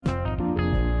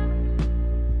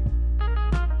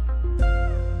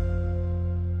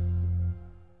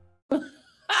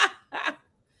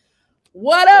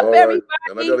What up, All right, and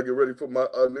I got to everybody? get ready for my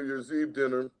New Year's Eve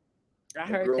dinner. I My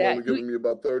heard girl that. only giving me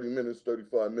about 30 minutes,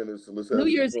 35 minutes, so let's New have some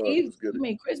Year's fun. Eve? Let's get You it.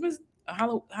 mean Christmas? A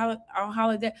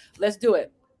holiday? Let's do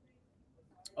it.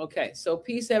 Okay, so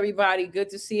peace, everybody. Good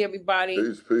to see everybody.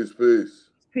 Peace, peace, peace.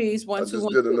 Peace. I One, two, just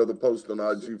one, did two. another post on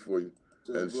IG for you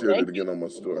and shared Thank it you. again on my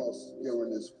story.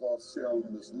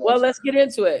 Well, let's get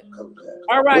into it.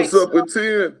 All right. What's So, up with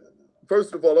 10?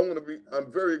 First of all,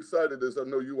 I'm very excited, as I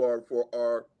know you are, for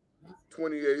our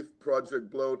 28th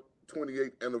Project Bloat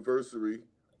 28th anniversary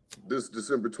this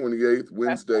December 28th, that's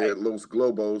Wednesday right. at Los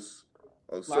Globos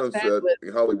on Los Sunset Angeles.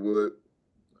 in Hollywood,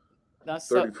 That's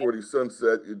so. 3040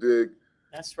 Sunset, you dig?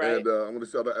 That's right. And I'm going to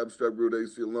shout out Abstract Rude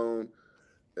AC Alone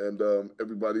and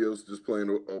everybody else just playing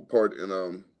a part in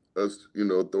us,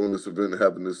 throwing this event and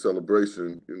having this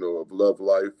celebration, of love,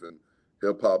 life, and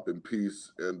hip hop and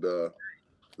peace. And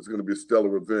it's going to be a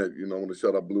stellar event. I want to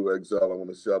shout out Blue Exile. I want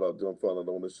to shout out Dumb Fun. I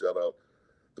want to shout out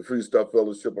the Freestyle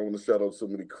Fellowship. I want to shout out so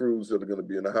many crews that are going to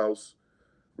be in the house.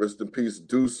 Rest in peace,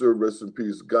 Deucer. Rest in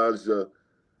peace, Ganja.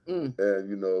 Mm.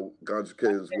 And, Ganja K,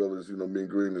 as well as, Mean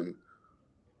Green and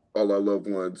all our loved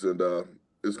ones. And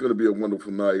it's going to be a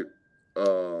wonderful night.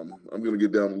 I'm going to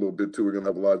get down a little bit, too. We're going to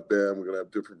have a live band. We're going to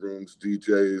have different rooms,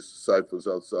 DJs, ciphers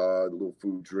outside, a little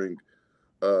food, drink.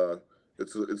 Uh,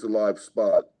 it's a live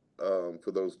spot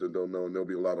for those that don't know. And there'll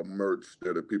be a lot of merch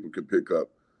there that people can pick up.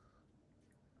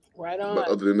 Right But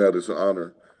on. other than that, it's an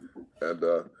honor. And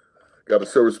got to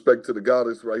show respect to the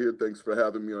goddess right here. Thanks for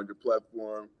having me on your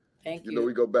platform. Thank We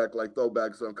you. go back like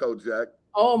throwbacks on Kojak.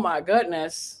 Oh my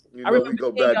goodness. I We remember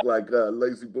go seeing back like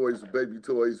Lazy Boys and Baby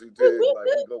Toys. You dig? Like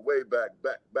we go way back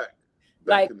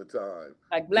like in the time.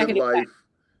 Black Good and White. Life,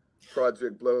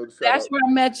 Project Blood. Shout That's out. where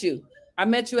I met you. I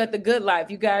met you at the Good Life.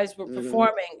 You guys were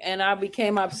performing, and I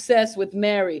became obsessed with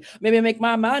Mary. Maybe make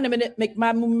my mind a minute, make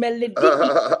my melody.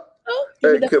 Oh,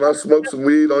 give me Hey, the can I smoke some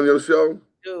weed on your show?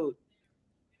 dude.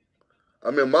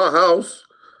 I'm in my house.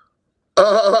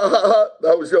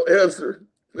 That was your answer.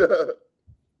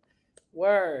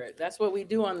 Word. That's what we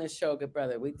do on this show, good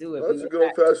brother. We do it. That's a good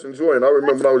old-fashioned joint. I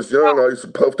remember when I was young, I used to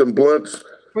puff them blunts.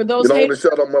 For those I want to haters,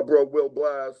 shout out my bro, Will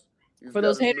Blast. He's for got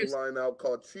those his new haters, line out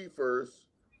called Chiefers.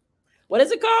 what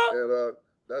is it called? And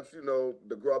that's,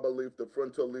 the grabba leaf, the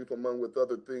frontal leaf, among with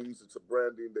other things. It's a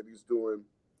branding that he's doing.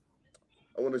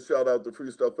 I want to shout out the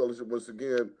Freestyle Fellowship once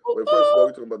again. Wait, first of all,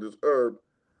 we're talking about this herb.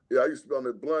 Yeah, I used to be on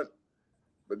that blunt,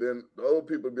 but then the old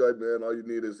people would be like, man, all you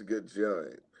need is to get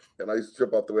giant. And I used to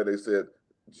trip off the way they said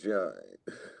giant.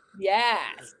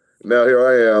 Yes. Now here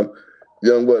I am,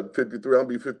 young, 53? I'll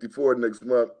be 54 next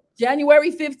month.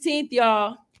 January 15th,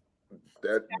 y'all.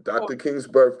 That Dr. King's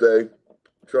birthday.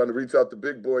 Trying to reach out to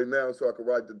Big Boy now so I can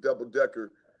ride the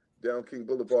double-decker down King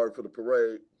Boulevard for the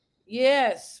parade.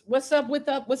 Yes. What's up with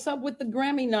the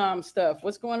Grammy nom stuff?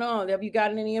 What's going on? Have you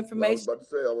gotten any information? I was about to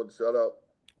say, I want to shout out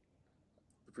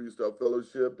the Freestyle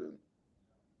Fellowship and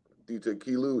DJ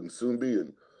Kilu and Sumbi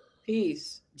and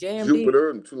Peace. JMD.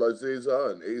 Jupiter and Tula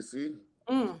Zeza and AC.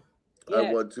 Yes.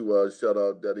 I want to shout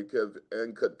out Daddy Kev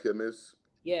and Cut Chemist.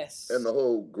 Yes. And the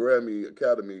whole Grammy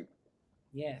Academy.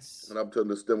 Yes. And I'm to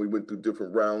understand we went through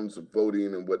different rounds of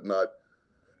voting and whatnot.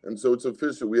 And so it's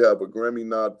official. We have a Grammy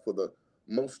nod for the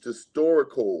most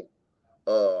historical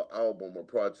album or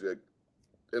project.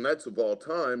 And that's of all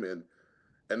time.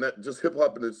 And that just hip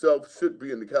hop in itself should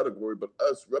be in the category, but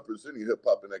us representing hip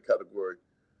hop in that category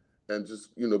and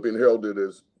just, being heralded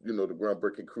as, the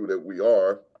groundbreaking crew that we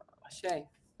are. Ashe.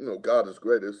 God is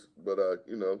greatest, but,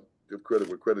 give credit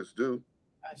where credit's due.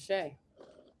 Ashe.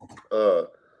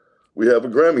 We have a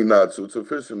Grammy nod, so it's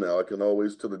official now. I can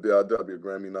always, to the day I die, be a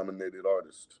Grammy nominated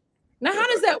artist. Now, how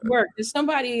does that work? Does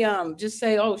somebody just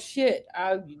say, "Oh shit,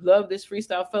 I love this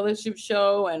Freestyle Fellowship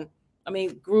show,"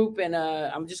 group, and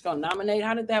I'm just gonna nominate?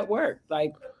 How did that work?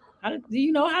 Like, do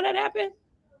you know how that happened?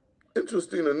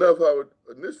 Interesting enough, how it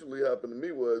initially happened to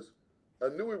me was I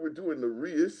knew we were doing the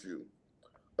reissue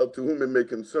of To Whom It May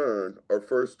Concern, our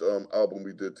first album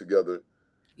we did together.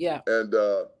 Yeah. And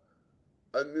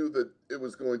I knew that it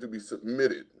was going to be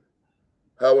submitted.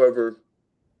 However,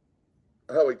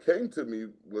 how it came to me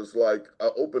was like I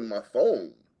opened my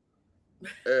phone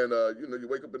and, you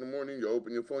wake up in the morning, you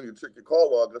open your phone, you check your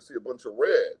call log, I see a bunch of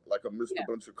red, like I missed a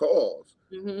bunch of calls.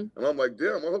 Mm-hmm. And I'm like,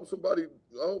 damn, I hope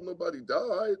nobody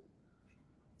died.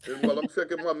 And while I'm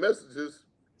checking my messages,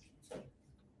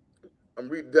 I'm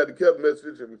reading Daddy Kev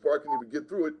message, and before I can even get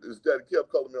through it, it's Daddy Kev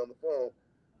calling me on the phone.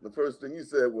 And the first thing he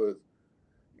said was,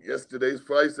 yesterday's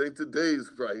price ain't today's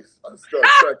price. I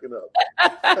started cracking up.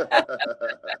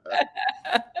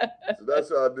 So that's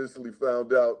how I initially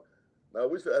found out. Now, I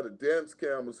wish I had a dance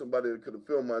cam or somebody that could have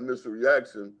filmed my initial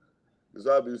reaction. Because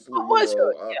obviously, What was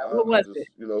your, I what was just,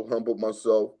 it? humbled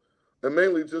myself. And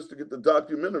mainly just to get the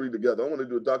documentary together. I want to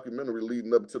do a documentary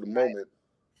leading up to the moment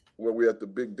where we at the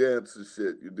big dance and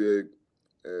shit, you dig?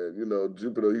 And,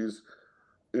 Jupiter, he's,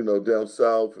 down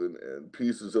south and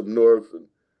pieces up north.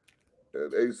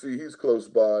 And AC, he's close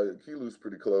by. And Kilu's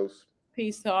pretty close.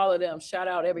 Peace to all of them. Shout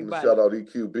out Shout everybody. out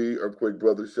EQB, Earthquake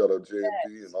Brothers. Shout out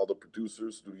JMD and all the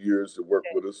producers through years that work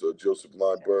with us. Joseph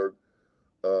Lineberg,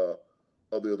 uh,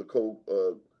 all the other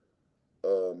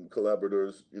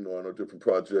collaborators, on our different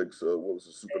projects. What was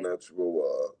the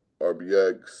Supernatural,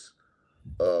 RBX?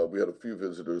 We had a few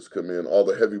visitors come in, all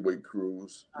the heavyweight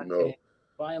crews, Okay.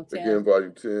 Volume 10. Again,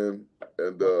 Volume 10.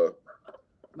 And,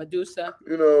 Medusa.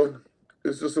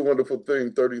 It's just a wonderful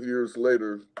thing 30 years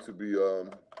later to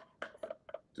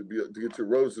get your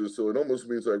roses. So it almost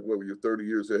means like, what, you're 30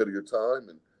 years ahead of your time.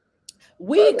 And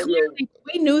we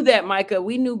knew that, Myka.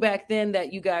 We knew back then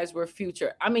that you guys were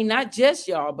future. I mean, not just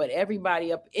y'all, but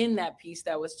everybody up in that piece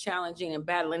that was challenging and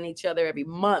battling each other every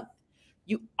month.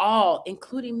 You all,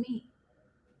 including me,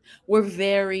 were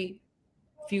very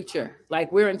future.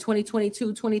 Like we're in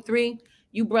 2022, 23.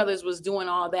 You brothers was doing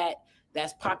all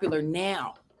that's popular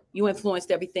now. You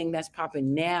influenced everything that's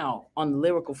popping now on the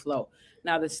lyrical flow.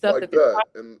 Now the stuff like that.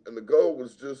 And the goal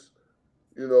was just,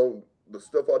 the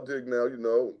stuff I dig now,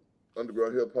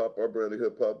 underground hip hop, our brand of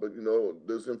hip hop, but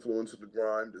there's influence in the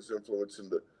grime, there's influence in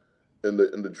the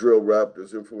drill rap,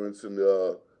 there's influence in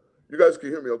the you guys can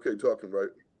hear me okay talking,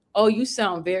 right? Oh, you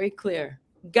sound very clear.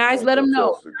 Guys, let them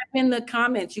know. Type in the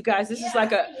comments. You guys, this is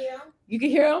like you can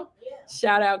hear them? Yeah.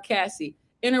 Shout out Cassie.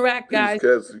 Interact, guys. Peace,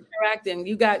 Cassie. Interacting.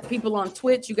 You got people on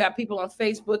Twitch, you got people on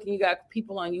Facebook, and you got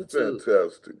people on YouTube.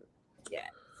 Fantastic. Yeah.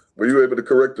 Were you able to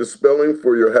correct the spelling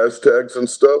for your hashtags and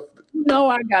stuff? No,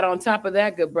 I got on top of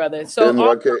that, good brother. So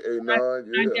MYKA9,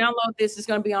 I download this. It's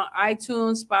going to be on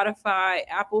iTunes, Spotify,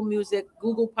 Apple Music,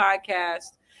 Google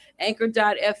Podcast,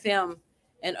 Anchor.fm,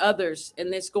 and others.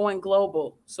 And it's going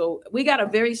global. So we got a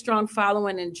very strong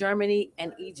following in Germany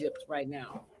and Egypt right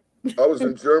now. I was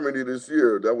in Germany this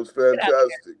year. That was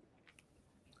fantastic.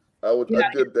 I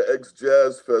did the X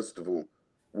Jazz Festival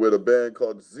with a band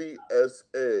called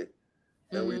ZSA.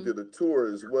 And we did a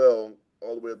tour as well,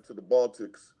 all the way up to the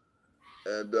Baltics.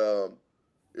 And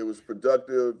it was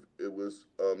productive. It was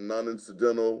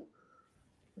non-incidental,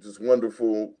 just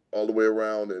wonderful all the way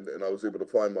around. And I was able to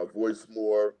find my voice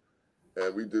more.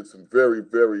 And we did some very,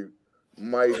 very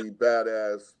mighty,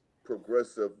 badass,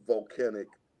 progressive, volcanic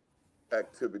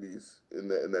activities in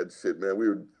that shit, man. We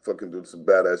were fucking doing some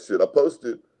badass shit. I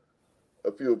posted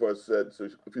a few of our sets, a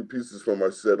few pieces from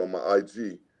our set on my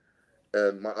IG.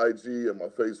 And my IG and my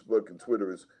Facebook and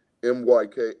Twitter is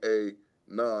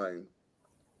MYKA9.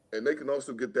 And they can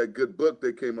also get that good book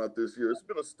that came out this year. It's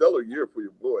been a stellar year for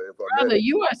your boy. If I Brother,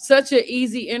 you are such an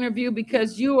easy interview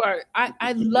because you are,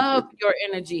 I love your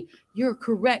energy. You're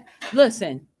correct.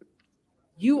 Listen,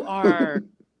 you are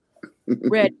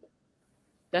ready.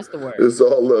 That's the word. It's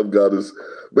all love, goddess.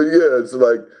 But yeah, it's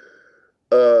like,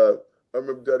 I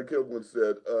remember Daddy Kill once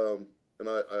said, and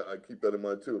I keep that in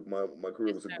mind too. If my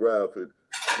career was a graph, it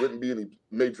wouldn't be any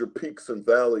major peaks and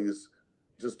valleys,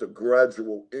 just a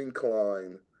gradual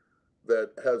incline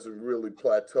that hasn't really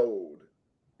plateaued,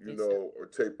 or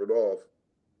tapered off.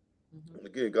 And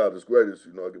again, God is greatest.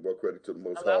 I give all credit to the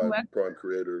Most High, Prime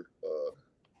Creator,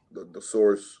 the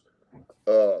Source.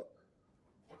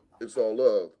 It's all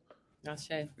love.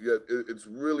 Yeah, it's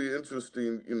really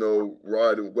interesting,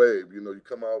 ride and wave. You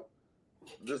come out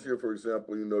this year, for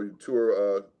example, you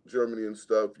tour Germany and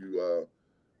stuff. You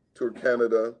tour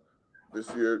Canada this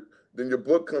year. Then your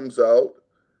book comes out,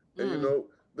 and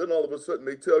then all of a sudden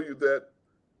they tell you that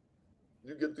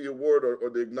you get the award or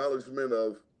the acknowledgement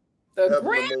of having the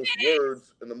most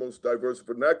words and the most diverse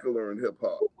vernacular in hip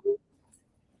hop.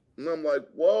 And I'm like,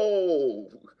 whoa,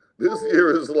 this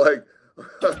year is like,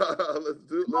 let's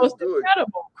do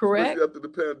incredible, it. Correct. Especially after the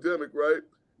pandemic, right?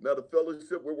 Now the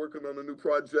fellowship, we're working on a new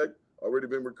project. Already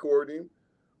been recording.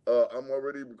 I'm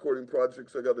already recording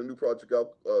projects. I got a new project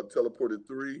out, Teleported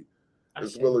 3,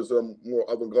 as well as more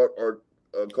avant-garde art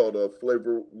called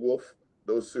Flavor Wolf.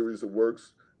 Those series of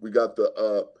works. We got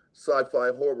the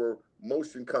sci-fi horror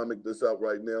motion comic that's out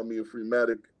right now, me and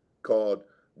Freematic, called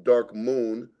Dark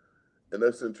Moon. And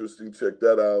that's interesting. Check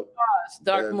that out.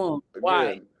 Dark Moon.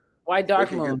 Again, why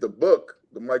Dark Moon? You can get the book,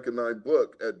 the Myka 9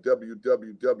 book, at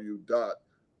www.myka9,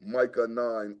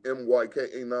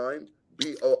 MYKA9,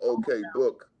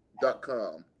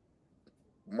 book.com.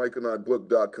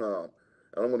 Myka9book.com.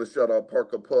 And I want to shout out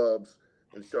Parker Pubs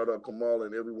and shout out Kamal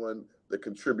and everyone that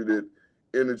contributed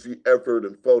energy, effort,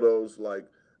 and photos like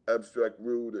Abstract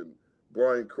Rude and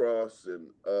Brian Cross and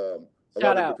a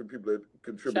lot of different people that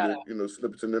contributed, you know,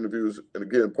 snippets and interviews. And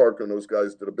again, Parker and those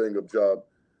guys did a bang up job,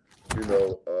 you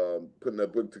know, putting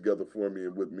that book together for me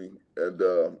and with me. And,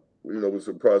 you know, it was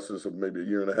a process of maybe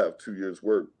 1.5 years, 2 years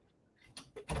work.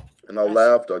 And I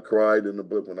laughed, I cried in the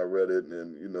book when I read it.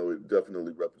 And, you know, it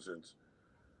definitely represents.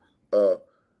 But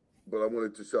I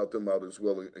wanted to shout them out as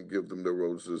well and give them their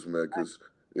roses, man, because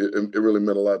it really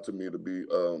meant a lot to me to be,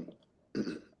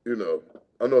 you know,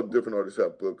 I know different artists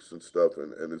have books and stuff,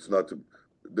 and it's not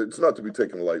to be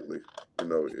taken lightly, you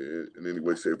know, in any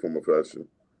way, shape, form, or fashion.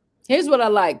 Here's what I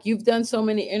like. You've done so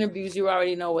many interviews. You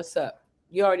already know what's up.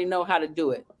 You already know how to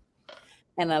do it.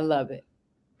 And I love it.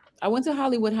 I went to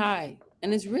Hollywood High,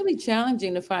 and it's really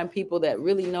challenging to find people that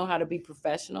really know how to be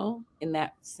professional in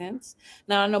that sense.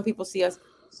 Now, I know people see us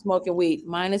smoking weed.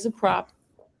 Mine is a prop.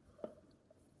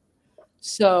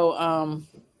 So,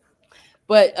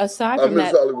 but aside from that, I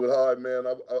miss Hollywood High, man.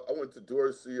 I went to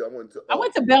Dorsey. I went to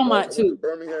Belmont too. I went to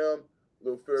Birmingham,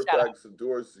 Little Fairfax, and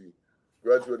Dorsey.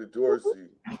 Graduated Dorsey.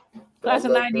 Class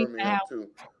of 90 Birmingham too.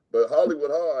 But Hollywood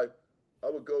High,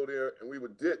 I would go there and we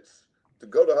would ditch to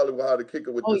go to Hollywood High to kick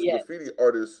it with this graffiti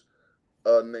artist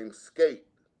named Skate.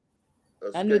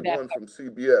 I knew that One from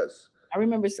CBS. I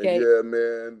remember Skate. And yeah,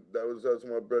 man, that was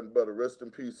my bread and butter. Rest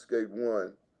in peace, Skate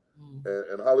One.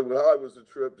 And Hollywood High was a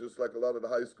trip, just like a lot of the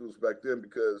high schools back then,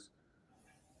 because,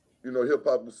 you know, hip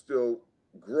hop was still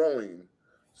growing.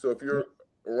 So if you're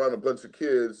around a bunch of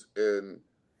kids and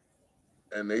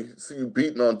they see you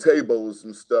beating on tables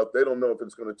and stuff, they don't know if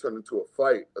it's going to turn into a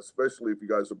fight, especially if you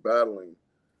guys are battling.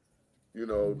 You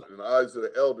know, in the eyes of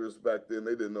the elders back then,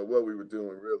 they didn't know what we were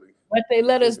doing, really. But they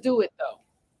let us do it, though,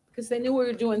 because they knew we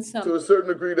were doing something. To a certain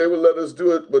degree, they would let us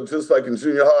do it, but just like in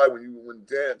junior high, when you would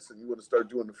dance and you would start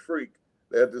doing the freak,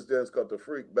 they had this dance called the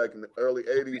freak back in the early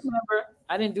 80s. Remember,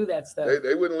 I didn't do that stuff.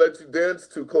 They wouldn't let you dance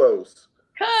too close.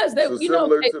 Because they, so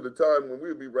similar to the time when we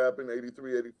would be rapping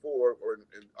 83, 84,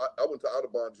 I went to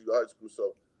Audubon Junior High School,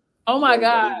 so oh my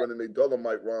God, running their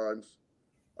Dolomite rhymes.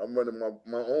 I'm running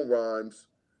my own rhymes,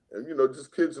 and you know,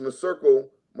 just kids in a circle.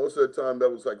 Most of the time, that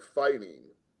was like fighting.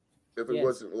 If it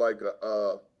wasn't like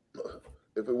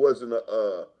if it wasn't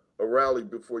a rally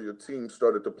before your team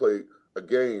started to play a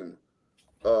game,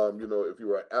 you know, if you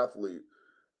were an athlete,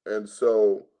 and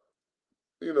so.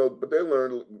 You know, but they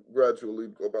learned gradually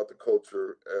about the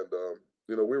culture, and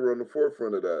you know, we were on the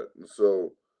forefront of that. And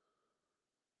so,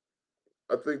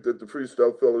 I think that the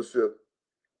Freestyle Fellowship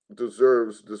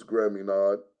deserves this Grammy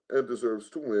nod and deserves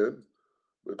to win.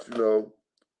 But you know,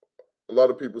 a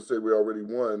lot of people say we already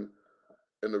won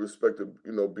in the respect of,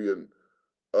 you know, being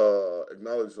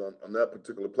acknowledged on that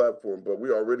particular platform. But we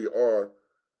already are,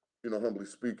 you know, humbly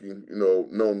speaking, you know,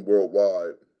 known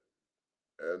worldwide,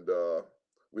 and.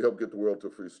 We help get the world to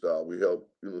freestyle. We help,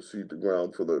 you know, seed the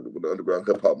ground for the underground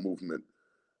hip hop movement.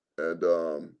 And,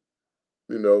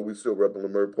 you know, we still rep in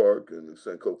Leimert Park and in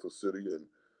Sankofa City, and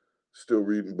still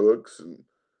reading books and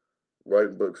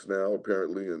writing books now,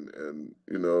 apparently, and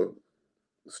you know,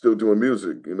 still doing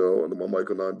music, you know, under my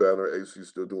Myka 9 banner. AC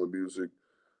still doing music.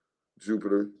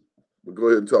 Jupiter. But go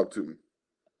ahead and talk to me.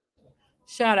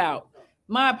 Shout out.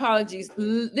 My apologies.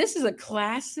 This is a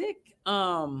classic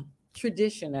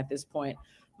tradition at this point.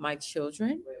 My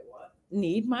children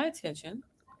need my attention.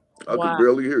 I can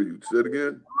barely hear you. Say it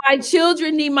again. My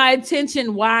children need my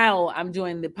attention while I'm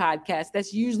doing the podcast.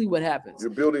 That's usually what happens. You're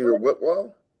building your what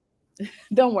wall?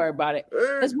 Don't worry about it.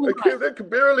 Hey, they can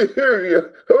barely hear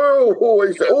you. Oh,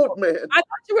 he's an old man. I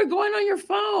thought you were going on your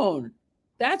phone.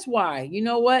 That's why. You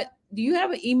know what? Do you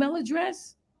have an email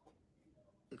address?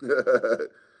 Okay,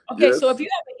 yes. So if you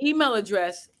have an email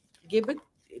address, give it,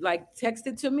 like, text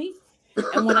it to me.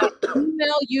 And when I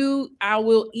email you, I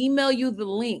will email you the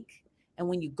link. And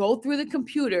when you go through the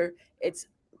computer, it's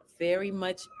very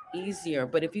much easier.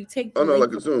 But if you take the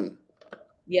like a Zoom.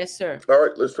 Yes, sir. All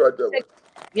right, let's try it that way.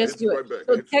 Yes, do it.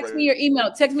 So text me your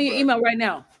email. Text me your email right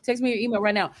now. Text me your email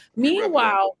right now.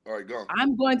 Meanwhile, all right, go.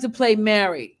 I'm going to play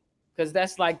Mary, because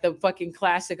that's like the fucking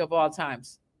classic of all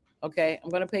times. Okay, I'm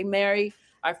going to play Mary,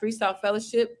 our Freestyle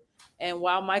Fellowship. And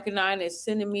while Myka 9 is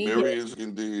sending me Mary is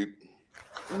indeed.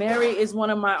 Mary is one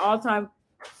of my all-time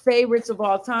favorites of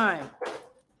all time.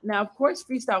 Now, of course,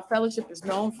 Freestyle Fellowship is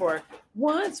known for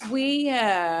once we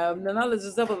have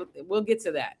we'll get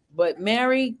to that. But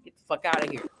Mary, get the fuck out of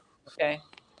here. Okay?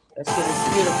 That shit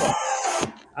is beautiful.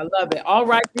 I love it. All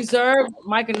right, reserved.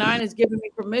 Myka 9 is giving me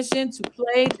permission to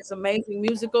play this amazing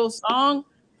musical song.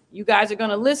 You guys are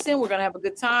gonna listen. We're gonna have a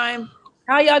good time.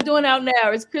 How y'all doing out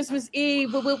now? It's Christmas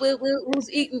Eve. Who's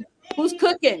eating? Who's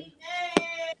cooking?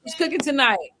 Who's cooking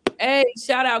tonight? Hey,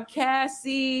 shout out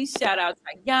Cassie. Shout out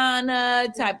Tayana.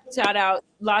 Shout out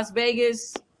Las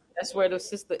Vegas. That's where the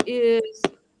sister is.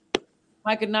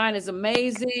 Myka 9 is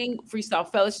amazing.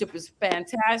 Freestyle Fellowship is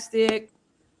fantastic.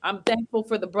 I'm thankful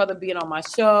for the brother being on my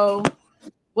show.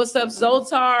 What's up,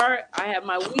 Zoltar? I have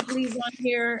my weeklies on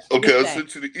here. Okay, I Good thing.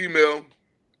 sent you the email.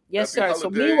 Yes, Happy sir.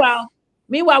 So holidays.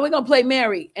 meanwhile, we're gonna play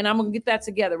Mary, and I'm gonna get that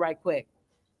together right quick.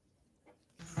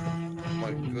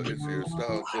 Myka is here,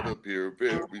 style set up here,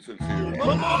 very sincere.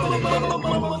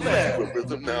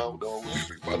 Rhythm now, don't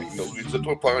everybody know it's a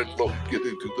fine flow. Get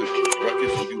into the rocket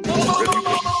so you know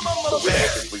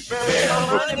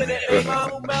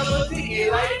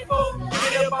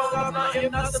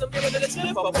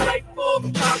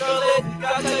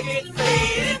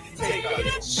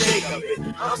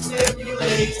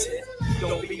ready,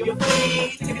 Don't be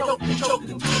afraid, take it, don't be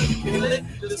choking, feel it,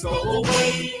 just go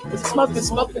away.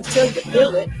 Smoke until you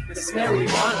feel it. This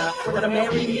marijuana, wanna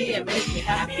marry me and make me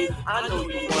happy. I know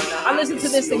you wanna. I listened to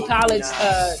this in college,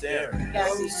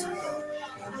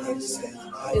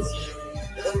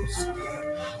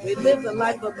 we live the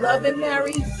life of love and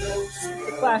marry.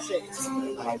 The classics.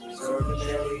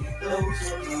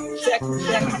 Check.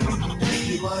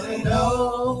 You wanna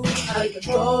know how to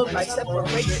control like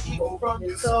separate your ego from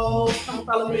your soul. Come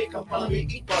follow me,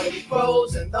 equality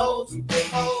grows. And those who take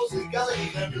hoes,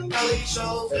 legality, and reality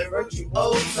shows. They hurt you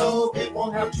oh so, it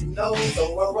won't hurt you no.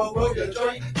 So roll your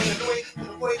joint in the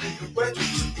way that you wet you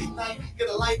ignite. Get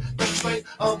a light, straight,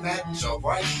 a match, a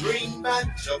bright green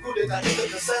match. A good that in the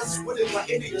success, with it like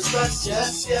any distress.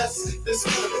 Yes, this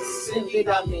is simply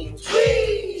that means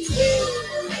Hey,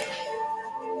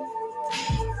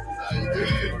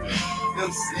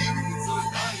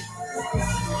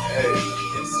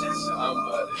 it's just I'm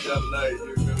about to jump night. You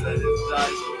remember that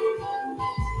introduction?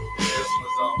 This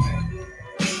one's on me.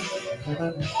 The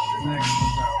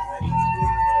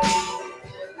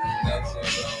next one's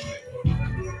on me. Next one's on me.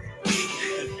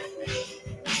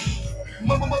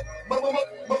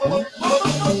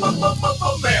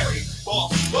 Mary,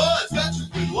 boss, buzz, got you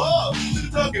with love. To the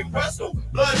tongue and presto,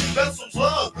 blood vessels,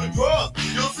 love, good drug,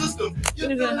 your system.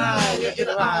 You're in a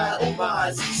high, oh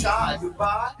my, seaside,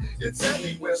 goodbye. It's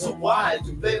everywhere, so why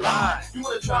do they lie? You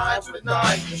wanna try to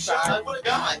deny, you shy for the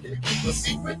guy. Can you keep a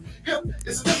secret? Him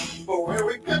is a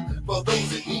temporary pimp for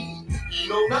those in need. You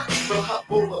know not the hot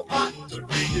bowl of pot to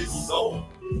feed his soul.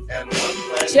 And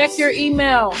one check your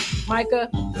email, Myka.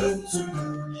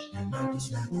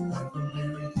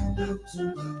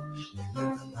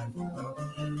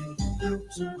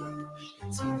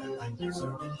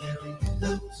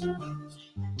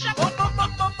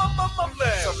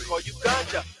 Some call you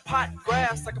ganja, pot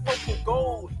grass like a purple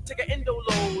gold. Take an endo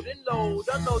load, unload,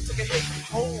 take a hit,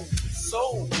 hold,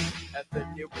 sold. At the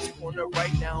nearest corner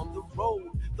right down the road.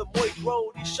 The Moit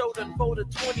Road, he showed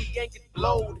unfolded 20 and get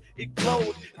blowed. It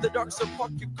glowed in the dark, so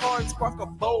park your car and spark a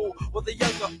bowl. Whether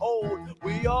young or old,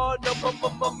 we all know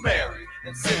Mary.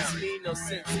 And since me, no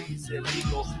sense, he's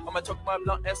illegal. I'ma choke my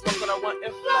blunt and smoke what I want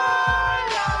and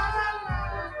fly.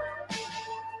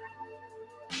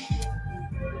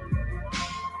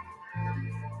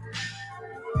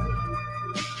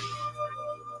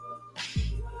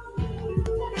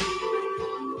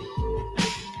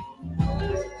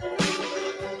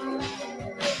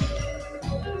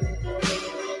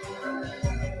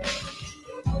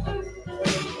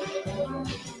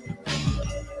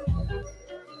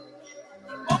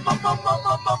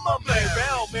 Mary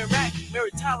Bell, Mary Mack,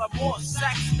 Mary Tyler Moore,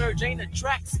 Sax, Mary Jane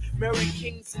attracts, Mary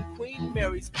Kings and Queen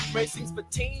Marys, Mary sings for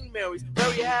teen Marys,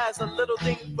 Mary has a little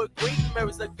thing for green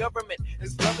Marys, the government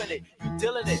is loving it, you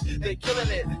dealing it, they killing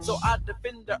it, so I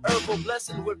defend the herbal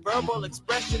blessing with verbal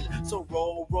expression, so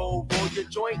roll your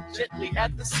joint gently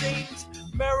at the seams,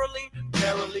 merrily,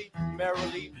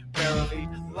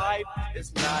 life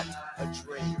is not a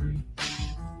dream.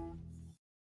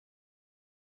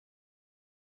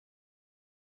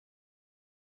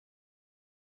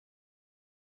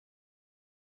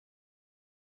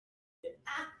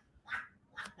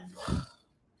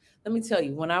 Let me tell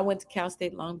you, when I went to Cal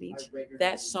State Long Beach,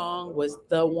 that song was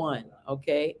the one,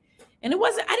 okay? And it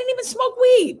wasn't, I didn't even smoke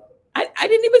weed. I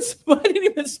didn't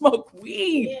even smoke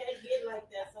weed.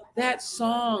 That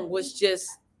song was just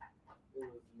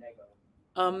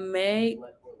amazing.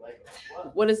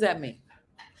 What does that mean?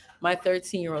 My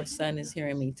 13-year-old son is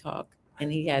hearing me talk,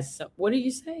 and he has some. What are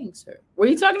you saying, sir? Were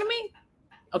you talking to me?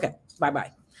 Okay,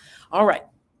 bye-bye. All right.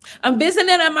 I'm visiting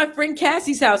at my friend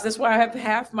Cassie's house. That's why I have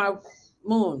half my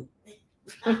moon.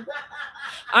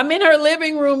 I'm in her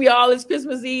living room, y'all. It's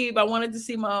Christmas Eve. I wanted to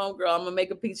see my homegirl. I'm gonna make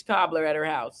a peach cobbler at her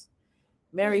house.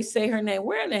 Mary, say her name.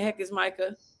 Where in the heck is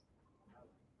Myka?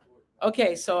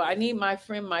 Okay, so I need my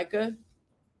friend Myka.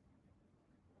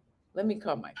 Let me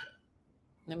call Myka.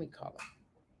 Let me call her.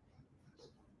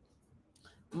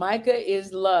 Myka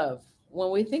is love.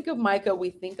 When we think of Myka, we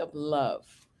think of love.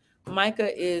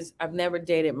 Myka is, I've never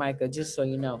dated Myka, just so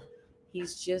you know.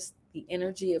 He's just the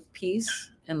energy of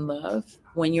peace and love.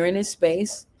 When you're in his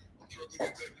space,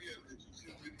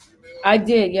 I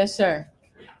did, yes, sir.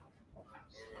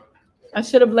 I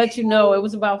should have let you know. It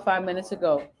was about 5 minutes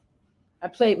ago. I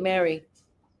played Mary.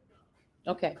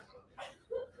 Okay.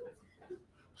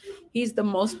 He's the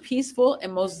most peaceful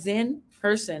and most zen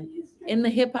person in the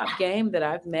hip hop game that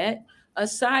I've met,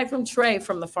 aside from Trey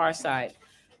from the Far Side.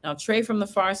 Now, Trey from the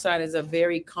Far Side is a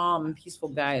very calm and peaceful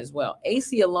guy as well.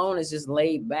 AC alone is just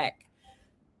laid back.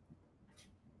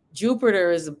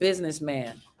 Jupiter is a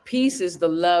businessman. Peace is the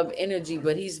love energy,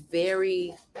 but he's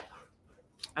very,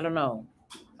 I don't know,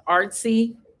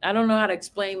 artsy. I don't know how to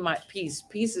explain my peace.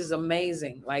 Peace is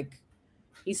amazing. Like,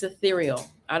 he's ethereal.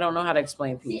 I don't know how to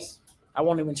explain peace. I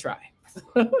won't even try.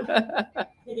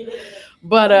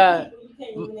 But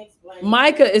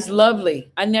Myka is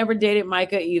lovely. I never dated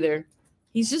Myka either.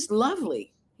 He's just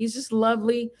lovely. He's just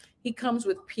lovely. He comes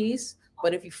with peace,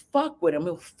 but if you fuck with him,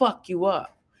 he'll fuck you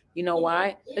up. You know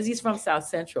why? Because he's from South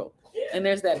Central. And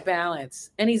there's that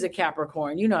balance. And he's a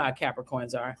Capricorn. You know how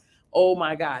Capricorns are. Oh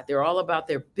my God. They're all about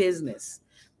their business.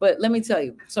 But let me tell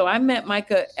you. So I met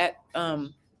Myka at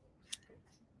The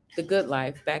Good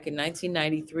Life back in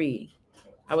 1993.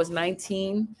 I was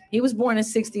 19. He was born in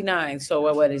 69.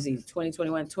 So what is he?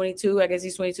 2021, 22? I guess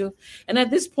he's 22. And at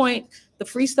this point, the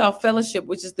Freestyle Fellowship,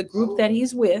 which is the group that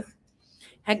he's with,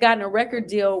 had gotten a record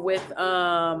deal with,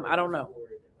 I don't know,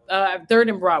 Third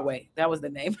and Broadway. That was the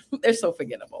name. They're so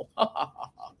forgettable.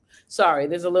 Sorry,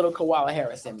 there's a little Koala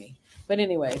Harris in me. But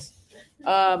anyways,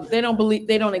 they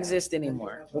don't exist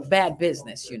anymore. Well, bad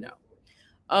business, you know.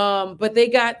 But they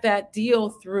got that deal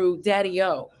through Daddy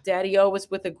O. Daddy O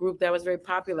was with a group that was very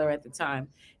popular at the time,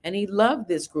 and he loved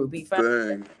this group. He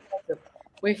found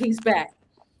where he's back.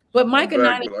 But Myka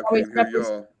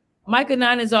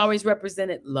 9 has always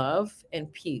represented love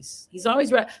and peace. He's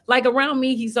always like around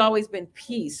me. He's always been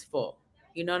peaceful.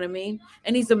 You know what I mean?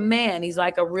 And he's a man. He's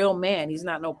like a real man. He's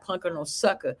not no punk or no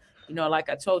sucker. You know, like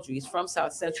I told you, he's from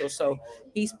South Central, so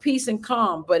he's peace and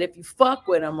calm. But if you fuck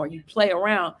with him or you play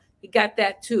around, he got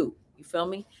that too. You feel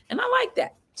me? And I like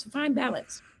that. It's a fine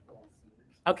balance.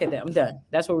 Okay, then I'm done.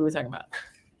 That's what we were talking about.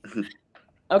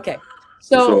 Okay.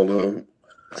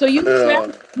 So you've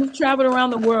traveled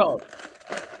around the world,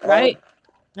 right?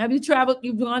 Have you traveled?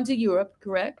 You've gone to Europe,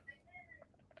 correct?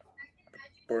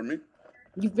 Pardon me?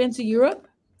 You've been to Europe?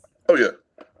 Oh yeah.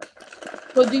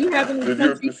 So do you have any Did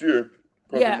Europe this year?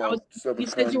 Yeah, you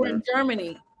said you were in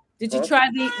Germany. Did you try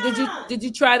did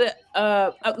you try to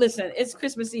listen, it's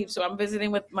Christmas Eve, so I'm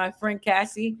visiting with my friend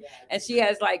Cassie, and she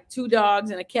has like 2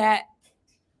 dogs and a cat.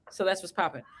 So that's what's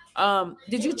popping.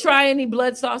 Did you try any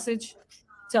blood sausage?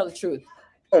 Tell the truth.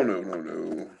 Oh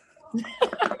no.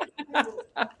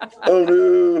 Oh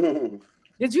no.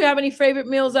 Did you have any favorite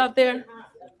meals out there?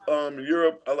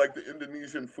 Europe, I like the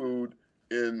Indonesian food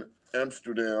in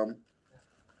Amsterdam.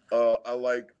 I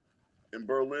like in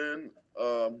Berlin,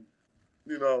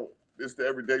 you know, it's the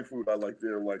everyday food I like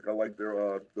there. Like I like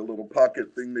their the little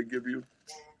pocket thing they give you.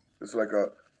 It's like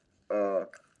a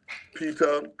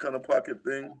pita kind of pocket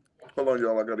thing. Hold on,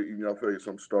 y'all. I gotta eat in your face.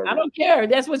 I'm starving. I don't care.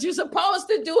 That's what you're supposed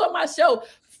to do on my show.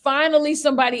 Finally,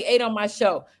 somebody ate on my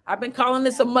show. I've been calling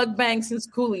this a mukbang since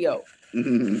Coolio.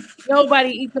 Nobody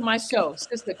eats on my show.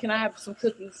 Sister, can I have some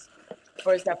cookies?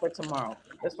 Or is that for tomorrow?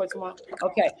 That's for tomorrow?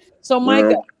 Okay. So,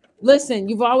 Myka, listen,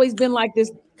 you've always been like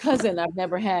this cousin I've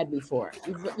never had before.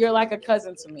 You're like a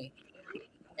cousin to me.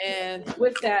 And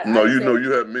with that, no, you know,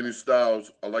 you have many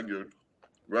styles. I like your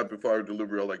rapid fire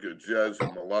delivery. I like your jazz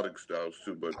and melodic styles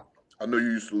too. But I know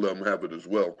you used to let them have it as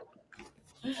well.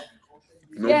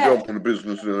 No jump on the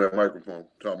business in that microphone,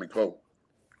 Tommy Cole.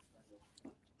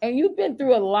 And you've been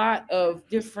through a lot of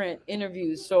different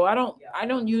interviews, so I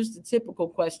don't use the typical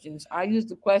questions. I use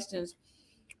the questions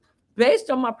based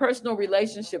on my personal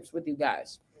relationships with you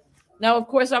guys. Now, of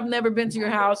course, I've never been to your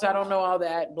house. I don't know all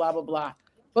that, blah, blah, blah.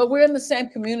 But we're in the same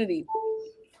community.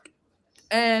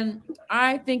 And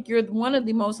I think you're one of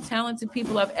the most talented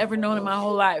people I've ever known in my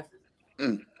whole life.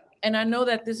 And I know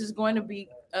that this is going to be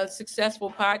a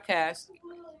successful podcast.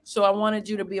 So I wanted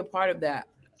you to be a part of that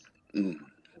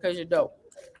because you're dope.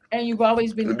 And you've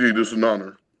always been... Indeed, it's an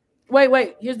honor.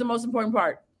 Wait. Here's the most important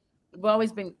part. You've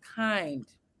always been kind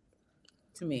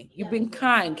to me. You've been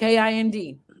kind,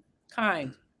 K-I-N-D,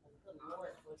 kind.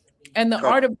 And the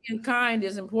art of being kind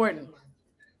is important.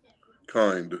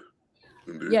 Kind.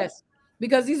 Indeed. Yes,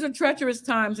 because these are treacherous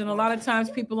times, and a lot of times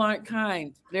people aren't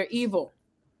kind. They're evil.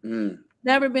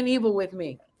 Never been evil with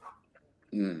me.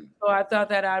 So I thought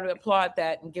that I'd applaud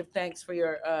that and give thanks for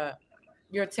your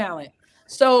Your talent.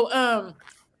 So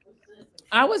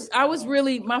I was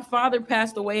really, my father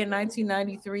passed away in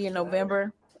 1993 in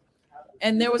November,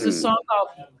 and there was a song called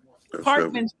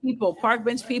Park Bench People. Park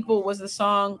Bench People was the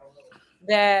song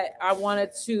that I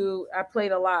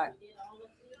played a lot.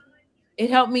 It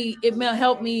helped me.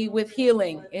 Helped me with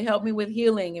healing. It helped me with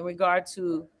healing in regard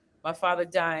to my father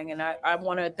dying, and I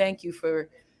want to thank you for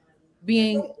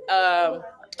being a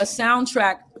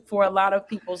soundtrack for a lot of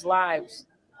people's lives.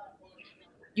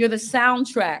 You're the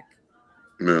soundtrack.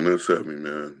 Man, that's heavy,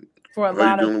 man. For a How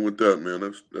lot you of. dealing with that, man?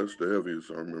 That's the heaviest.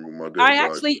 I remember my dad I died.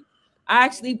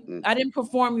 actually, I didn't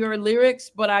perform your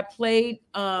lyrics, but I played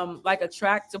like a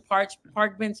track to Park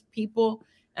Bench People,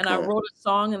 and I wrote a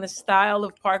song in the style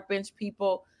of Park Bench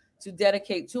People to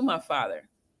dedicate to my father.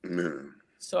 Man.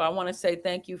 So I want to say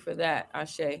thank you for that,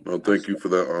 Ashe. Well, thank you for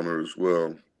that honor as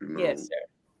well. You know, yes, sir.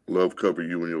 Love cover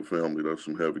you and your family. That's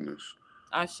some heaviness.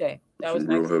 Ashe. That was some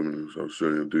real heaviness. Ashe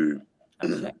indeed.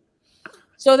 Ashe.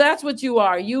 So that's what you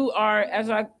are. You are,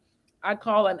 as I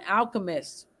call, an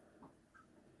alchemist.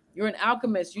 You're an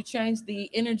alchemist. You change the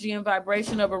energy and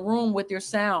vibration of a room with your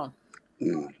sound.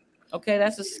 Okay,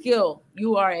 that's a skill.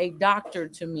 You are a doctor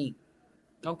to me.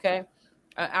 Okay,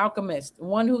 an alchemist.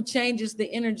 One who changes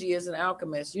the energy is an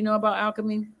alchemist. You know about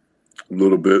alchemy? A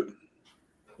little bit.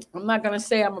 I'm not going to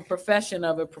say I'm a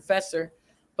professor,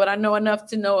 but I know enough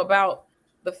to know about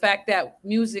the fact that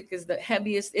music is the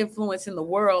heaviest influence in the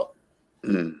world.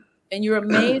 And you're a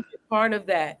major part of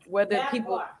that, whether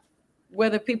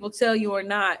people tell you or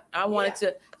not. I wanted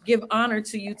to give honor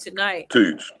to you tonight.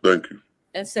 Teach. Thank you.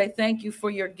 And say thank you for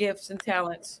your gifts and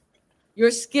talents, your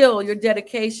skill, your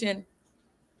dedication,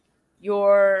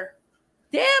 your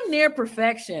damn near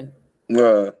perfection.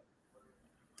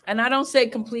 And I don't say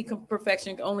complete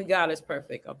perfection. Only God is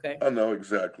perfect. Okay. I know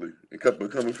exactly. And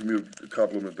coming from you, a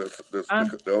compliment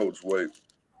that holds weight.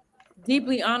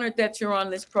 Deeply honored that you're on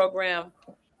this program,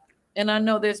 and I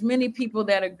know there's many people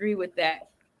that agree with that.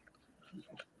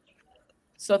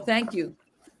 So thank you.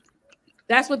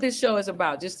 That's what this show is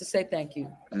about, just to say thank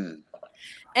you.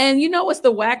 And you know what's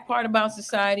the whack part about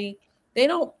society? They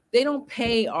don't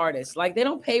pay artists. Like, they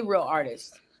don't pay real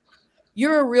artists.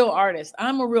 You're a real artist.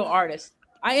 I'm a real artist.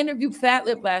 I interviewed Fat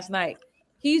Lip last night.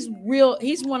 He's real.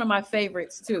 He's one of my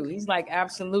favorites too. He's like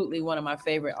absolutely one of my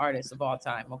favorite artists of all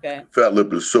time. Okay. Fat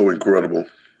Lip is so incredible.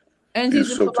 And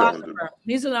he's so talented.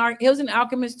 He was an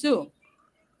alchemist too.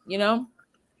 You know?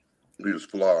 He was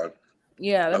flawed.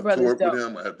 Yeah, that I toured with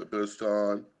him. I had the best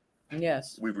time.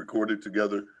 Yes. We've recorded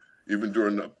together, even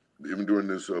during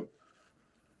this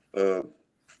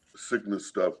sickness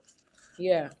stuff.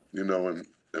 Yeah. You know, and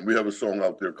we have a song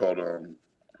out there called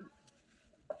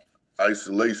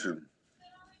Isolation.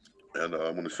 And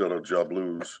I want to shout out Ja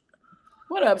Blues.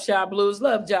 What up, Ja Blues?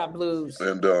 Love Ja Blues.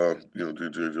 And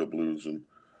DJ Ja Blues and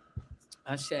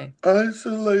Ashe.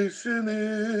 Isolation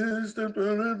is the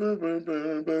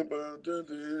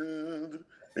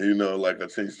and, like I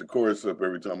change the chorus up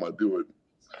every time I do it.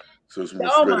 So it's more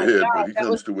straight ahead, but he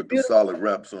comes through with the solid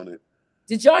raps on it.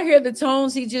 Did y'all hear the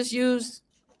tones he just used?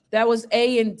 That was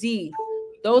A and D.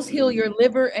 Those heal your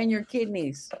liver and your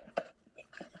kidneys.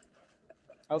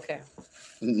 Okay.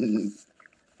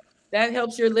 That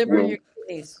helps your liver and your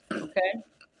kidneys. Okay.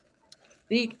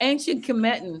 The ancient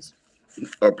Kemetans.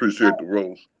 I appreciate the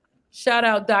rose. Shout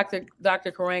out Dr.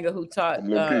 Karanga, who taught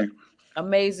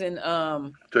amazing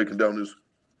taking down this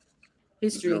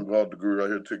history. This young law degree right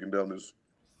here, taking down this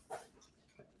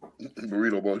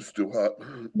burrito boy. Still hot.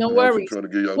 No worries. Trying to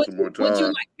give y'all some more time. Would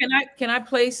you like, can I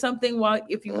play something while,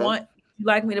 if you want? You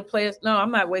like me to play it? No,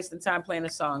 I'm not wasting time playing a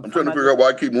song. I'm trying to figure out why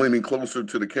I keep leaning closer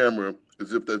to the camera,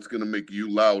 as if that's going to make you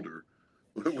louder.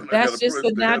 That's just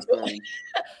the natural.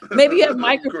 Maybe you have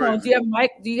microphones. Do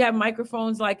you have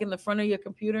microphones like in the front of your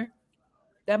computer?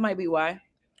 That might be why.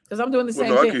 Because I'm doing the same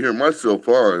thing. I can hear myself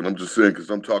fine. I'm just saying because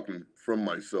I'm talking from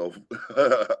myself.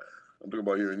 I'm talking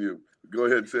about hearing you. Go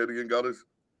ahead, say it again, Goddess.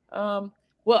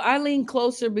 Well, I lean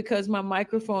closer because my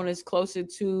microphone is closer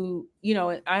to,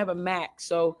 I have a Mac.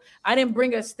 So I didn't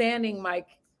bring a standing mic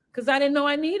because I didn't know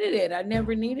I needed it. I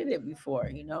never needed it before,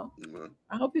 Mm-hmm.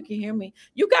 I hope you can hear me.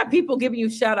 You got people giving you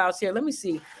shout outs here. Let me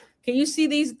see. Can you see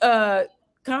these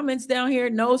comments down here?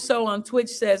 No So on Twitch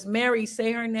says, Mary,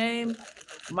 say her name.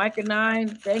 Myka 9.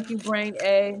 Thank you, Brain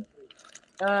A.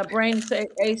 Brain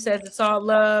A says it's all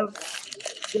love.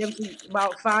 Gives you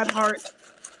about 5 hearts.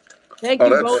 Thank you.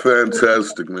 That's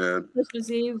fantastic, man.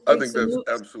 Christmas Eve. I think that's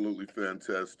absolutely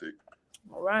fantastic.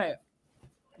 All right.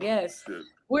 Yes.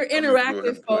 We're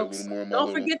interactive, folks.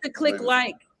 Don't forget to click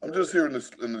like. I'm just here in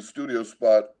the studio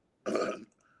spot.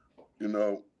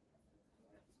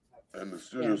 And the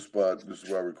studio spot, this is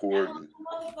where I record and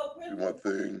do my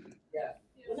thing.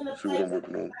 See what I'm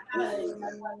working on.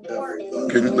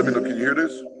 Can you let me know? Can you hear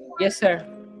this? Yes, sir.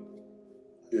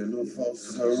 This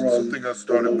is something I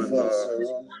started with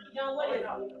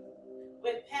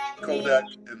Kodak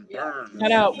and Burns.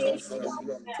 Shout out. Tulsa,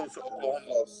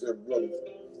 Oklahoma.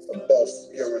 About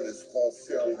scaring his false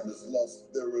sharing his lost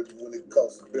theory when it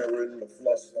comes to bearing the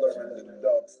floss flaring and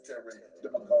dogs tearing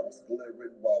demagogues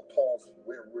glaring while Paul's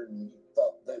wearing he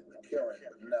thought they were caring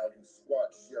but now he's squat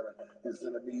sharing his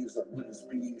enemies are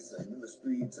ministries and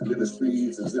ministries and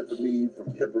ministries as infamy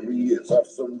from hippery is off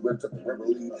somewhere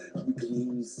temporarily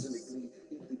weakening cynically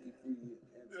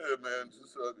yeah man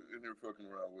just in here fucking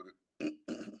around with it.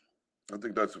 I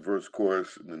think that's the first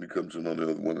chorus and then he comes in on the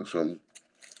other one or something.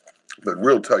 But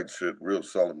real tight shit, real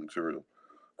solid material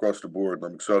across the board. And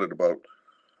I'm excited about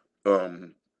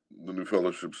the new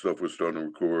fellowship stuff we're starting to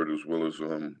record, as well as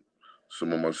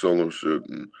some of my solo shit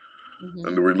and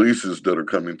the releases that are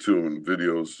coming too, and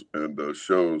videos and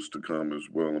shows to come as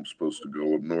well. I'm supposed to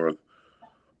go up north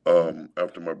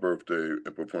after my birthday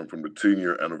and perform from the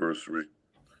 10-year anniversary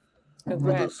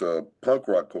for this punk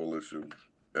rock coalition.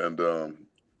 And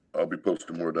I'll be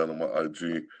posting more down on my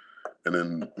IG. And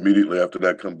then immediately after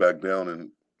that, come back down and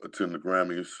attend the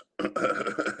Grammys.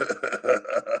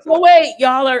 So wait,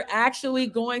 y'all are actually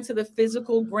going to the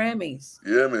physical Grammys?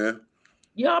 Yeah, man.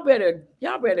 Y'all better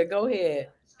go ahead.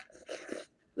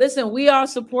 Listen, we all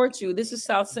support you. This is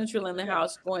South Central in the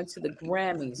house going to the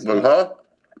Grammys. Huh?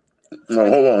 No,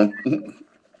 hold on.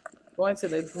 Going to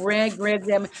the grand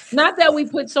Grammy. Not that we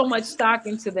put so much stock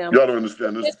into them. Y'all don't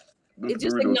understand this. It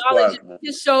just acknowledges. It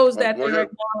just shows that they're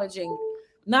acknowledging.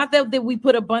 Not that we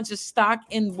put a bunch of stock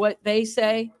in what they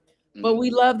say, but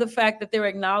we love the fact that they're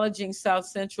acknowledging South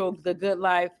Central, the good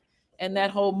life, and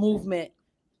that whole movement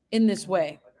in this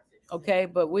way. Okay,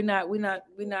 but we're not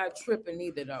tripping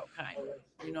either, though. Kind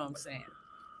of, you know what I'm saying?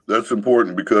 That's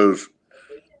important because,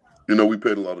 we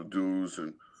paid a lot of dues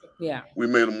and we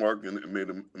made a mark and it made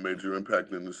a major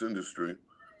impact in this industry.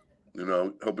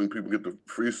 Helping people get the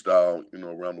freestyle,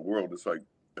 around the world. It's like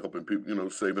helping people,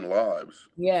 saving lives.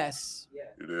 Yes.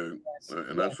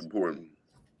 And that's important.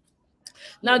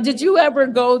 Now, did you ever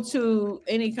go to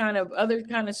any kind of other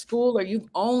kind of school, or you've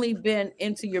only been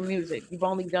into your music? You've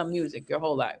only done music your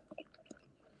whole life?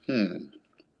 Hold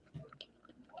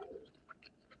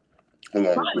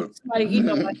on. Somebody eating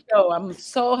on my show. I'm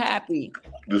so happy.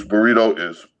 This burrito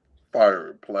is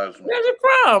fire plasma. Where's it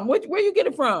from? Where you get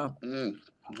it from?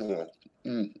 Hold on.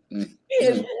 He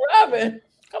is rubbing.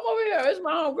 Come over here. It's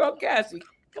my homegirl Cassie.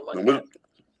 Come on.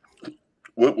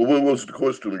 What was the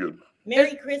question again?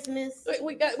 Merry Christmas.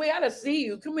 We gotta see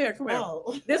you. Come here.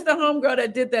 Oh. This is the homegirl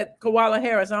that did that Koala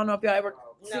Harris. I don't know if y'all ever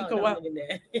see Koala.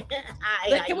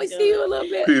 Can we see you a little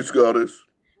bit? Peace, goddess.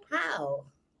 How?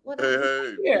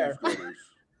 Hey. Here.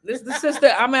 This is the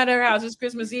sister. I'm at her house. It's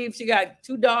Christmas Eve. She got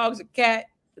 2 dogs, a cat,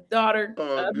 a daughter,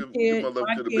 a give kid, my love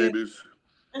to the kid. babies.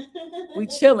 We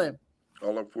chilling.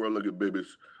 All up for look at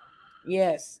babies.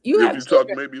 Yes. Maybe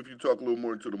if you talk a little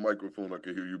more into the microphone, I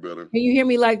can hear you better. Can you hear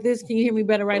me like this? Can you hear me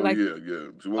better like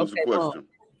yeah. So what was the question?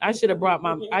 I should have brought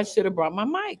my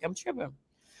mic. I'm tripping.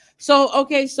 So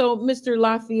Mr.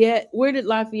 Lafayette, where did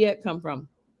Lafayette come from?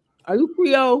 Are you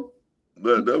Creole?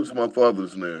 That was my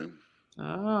father's name.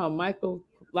 Oh, Michael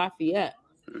Lafayette.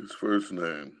 His first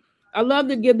name. I love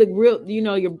to give the real,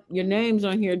 your names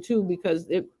on here too, because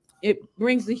it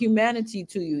brings the humanity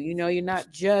to you. You're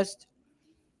not just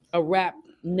a rap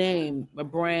name, a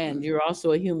brand. You're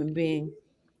also a human being.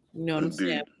 You know what I'm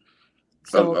saying?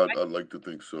 So I'd like to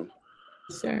think so.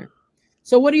 Sure.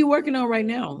 So what are you working on right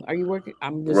now? Are you working?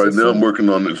 I'm working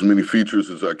on as many features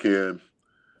as I can,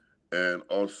 and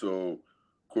also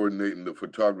coordinating the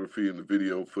photography and the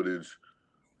video footage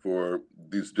for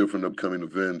these different upcoming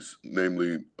events,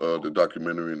 namely the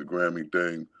documentary and the Grammy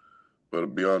thing.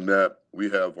 But beyond that, we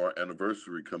have our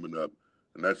anniversary coming up,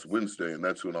 and that's Wednesday, and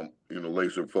that's when I'm,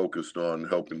 laser focused on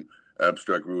helping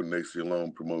Abstract Rude and AC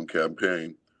Alone promote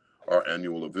campaign, our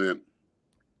annual event.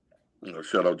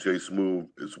 Shout out Jay Smooth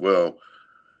as well,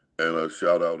 and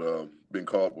shout out Ben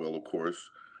Caldwell, of course,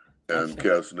 and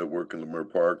Cast Network in Lemur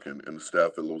Park and the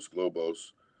staff at Los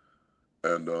Globos,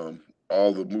 and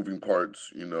all the moving parts,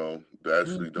 the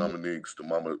Ashley Dominiques, the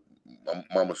Mama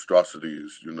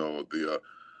Strosities,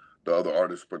 the other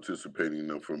artists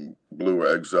participating, from Blue or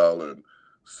Exile and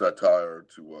Satire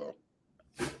to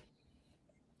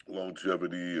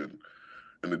Longevity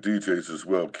and the DJs as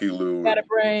well, Kilu.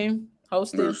 Scatterbrain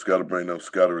hosting. Scatterbrain, now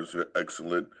Scatter is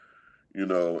excellent,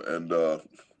 and I'm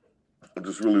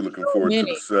just really looking forward to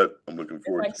the set. I'm looking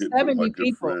forward to getting with my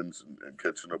good friends and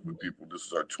catching up with people. This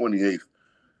is our 28th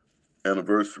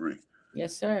anniversary.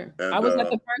 Yes, sir. I And was at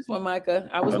the first one, Myka.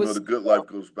 I was I know with. the good life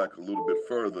goes back a little bit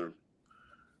further,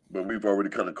 but we've already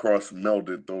kind of cross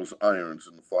melded those irons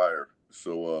in the fire.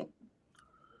 So,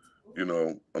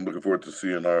 I'm looking forward to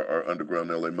seeing our underground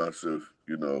LA massive.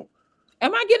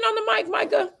 Am I getting on the mic,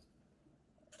 Myka?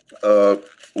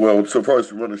 Well, so far as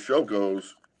the run the show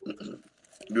goes,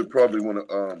 you'd probably want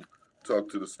to talk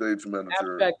to the stage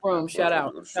manager Abstract Room. Shout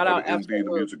out. Shout or out the MD, Abstract the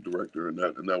Room. music director, and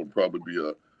that would probably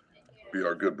be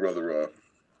our good brother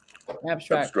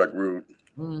Abstract. Abstract Root.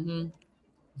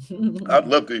 Mm-hmm. I'd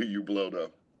love to hear you blow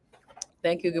though.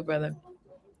 Thank you, good brother.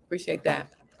 Appreciate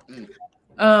that. Mm.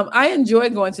 I enjoy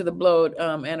going to the Blowed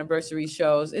anniversary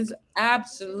shows. It's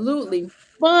absolutely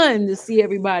fun to see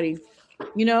everybody.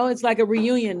 It's like a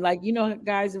reunion. Like,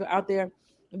 guys out there,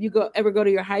 if you ever go to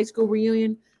your high school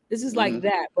reunion, this is like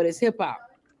that, but it's hip hop.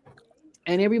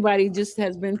 And everybody just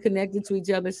has been connected to each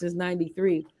other since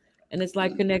 93. And it's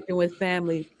like connecting with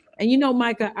family. And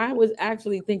Myka, I was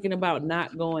actually thinking about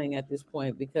not going at this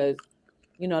point because,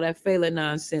 that Fela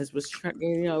nonsense was, it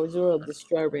was a little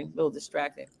disturbing, a little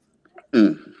distracting.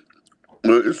 Mm.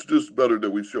 Well, it's just better that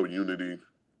we show unity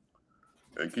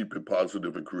and keep it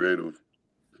positive and creative.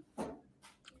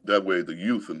 That way, the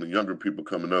youth and the younger people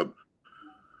coming up,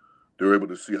 they're able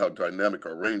to see how dynamic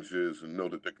our range is and know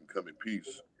that they can come in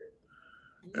peace,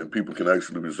 and people can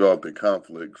actually resolve their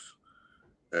conflicts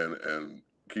and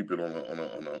keep it on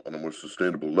a more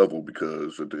sustainable level.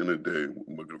 Because at the end of the day,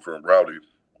 we're looking for Rowdy.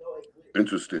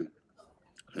 Interesting.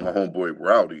 My homeboy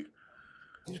Rowdy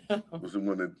was the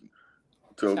one that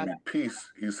told me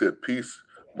peace. He said peace,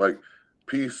 like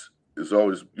peace is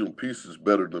always, peace is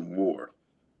better than war.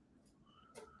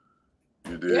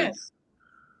 You did. Yes.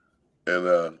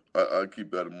 And I keep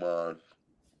that in mind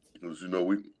because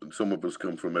some of us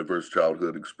come from adverse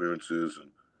childhood experiences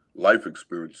and life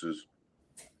experiences,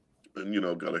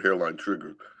 and got a hairline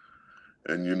trigger,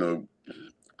 and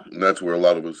that's where a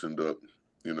lot of us end up.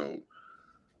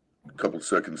 A couple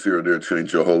seconds here or there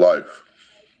change your whole life.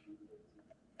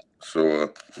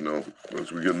 So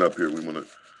as we're getting up here, we want to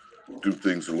do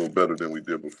things a little better than we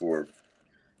did before.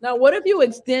 Now, what if you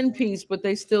extend peace, but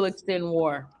they still extend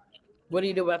war? What do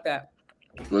you do about that?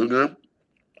 Okay.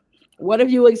 What if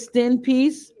you extend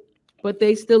peace, but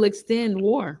they still extend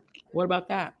war? What about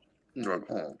that?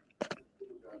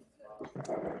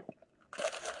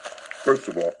 First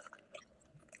of all,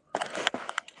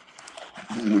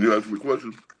 when you ask me a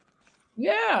question,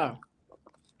 Yeah,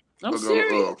 I'm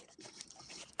serious.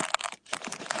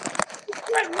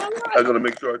 I gotta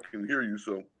make sure I can hear you.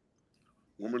 So,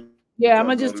 yeah, I'm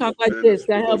gonna just talk like this.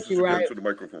 That helps you, right? To the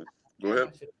microphone. Go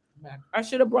ahead. I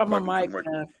should have brought my mic.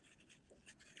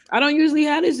 I don't usually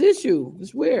have this issue.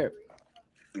 It's weird.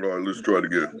 All right, let's try it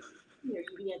again.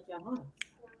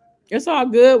 It's all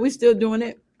good. We still doing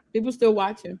it. People still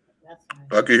watching.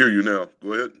 I can hear you now.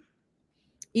 Go ahead.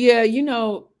 Yeah,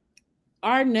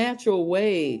 our natural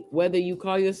way, whether you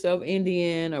call yourself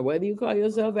Indian or whether you call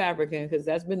yourself African, because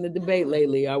that's been the debate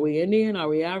lately. Are we Indian? Are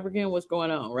we African? What's going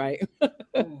on, right?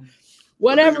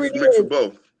 Whatever it mix is. Of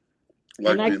both.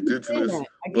 Like the indigenous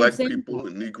black people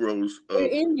and Negroes we're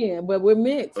Indian, but we're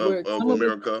mixed. Of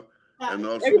America, and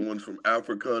also the ones from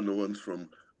Africa and the ones from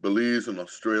Belize and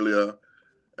Australia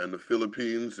and the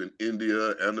Philippines and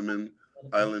India, Andaman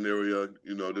Island area.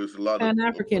 There's a lot of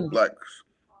blacks.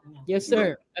 Yes,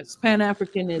 sir. That's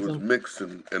Pan-Africanism. It was mixed,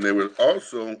 and they would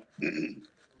also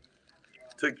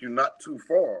take you not too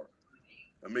far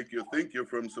and make you think you're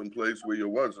from some place where you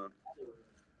wasn't,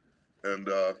 and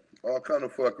all kind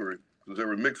of fuckery because they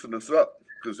were mixing us up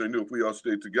because they knew if we all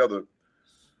stayed together,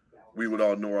 we would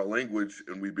all know our language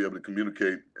and we'd be able to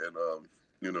communicate and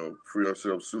free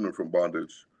ourselves sooner from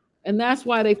bondage. And that's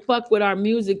why they fuck with our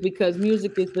music, because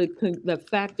music is the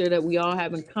factor that we all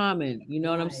have in common. You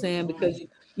know what I'm saying? Because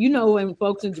when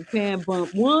folks in Japan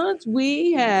bump, once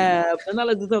we have, and all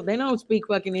of this stuff, they don't speak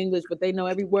fucking English, but they know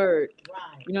every word.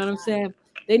 You know what I'm saying?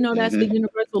 They know that's the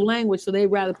universal language, so they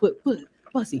rather put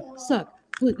pussy, suck,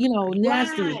 put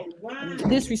nasty,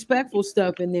 disrespectful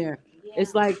stuff in there.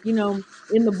 It's like in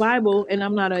the Bible, and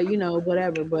I'm not a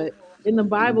whatever, but in the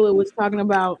Bible it was talking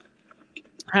about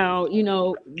how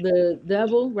the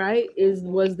devil, right,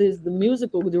 was the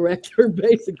musical director,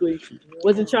 basically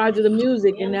was in charge of the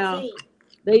music, and now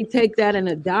they take that and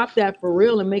adopt that for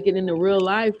real and make it into real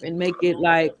life and make it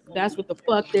like that's what the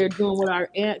fuck they're doing with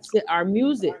our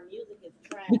music.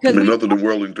 Because other than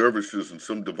whirling dervishes and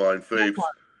some divine faiths,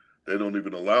 they don't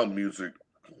even allow music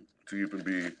to even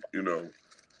be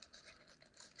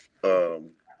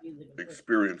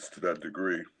experienced to that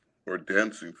degree, or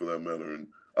dancing for that matter. And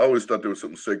I always thought there was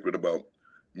something sacred about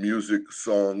music,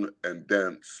 song, and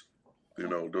dance. You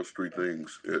know, those three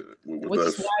things with Which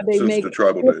is us why they since make the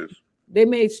tribal days. they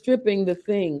made stripping the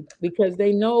thing because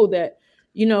they know that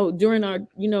during our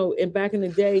and back in the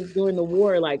day during the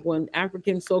war, like when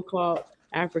Africans, so-called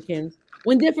Africans,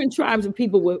 when different tribes of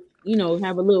people would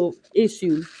have a little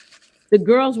issue, the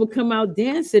girls would come out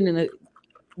dancing in a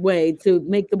way to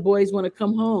make the boys want to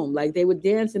come home. Like they would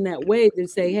dance in that way to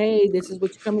say, hey, this is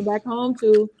what you're coming back home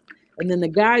to. And then the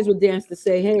guys would dance to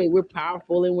say, hey, we're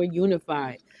powerful and we're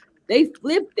unified. They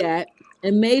flipped that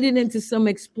and made it into some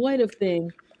exploitive thing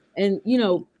and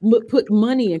put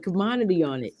money and commodity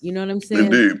on it. You know what I'm saying?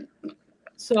 Indeed, the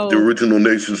So original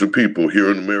nations of people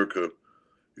here in America,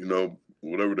 you know,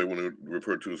 whatever they want to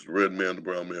refer to as the red man, the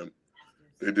brown man,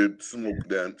 they did smoke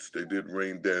dance, they did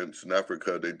rain dance. In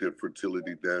Africa, they did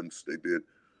fertility dance, they did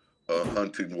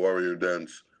hunting warrior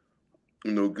dance.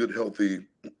 You know, good healthy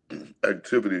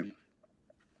activity,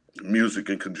 music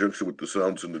in conjunction with the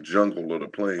sounds in the jungle or the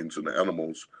plains and the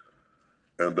animals,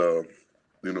 and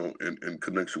in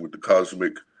connection with the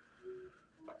cosmic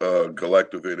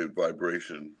galactivated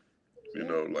vibration. You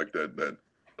know, like that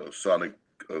sonic,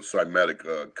 cymatic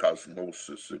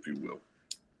cosmosis, if you will.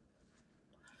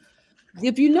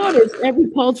 if you notice, every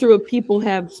culture of people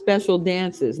have special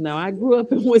dances. Now, I grew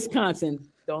up in Wisconsin.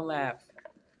 Don't laugh.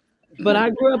 But I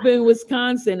grew up in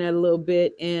Wisconsin a little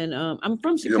bit, and I'm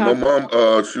from Yeah, my Chicago.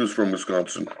 mom, she was from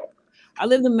Wisconsin. I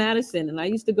lived in Madison, and I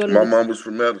used to go to My the. mom was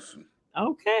from Madison.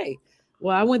 Okay,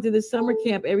 well, I went to the summer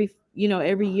camp every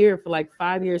year for like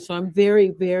 5 years, so I'm very,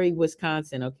 very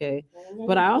Wisconsin. Okay,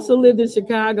 but I also lived in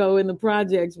Chicago in the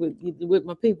projects with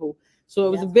my people, so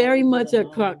it was very much a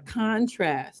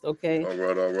contrast. Okay, All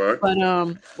right, all right. but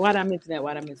why did I mention that?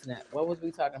 Why did I mention that? What was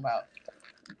we talking about?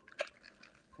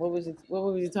 What was it? What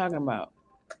were we talking about?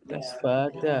 That's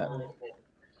fucked up.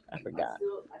 I forgot.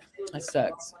 It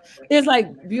sucks. There's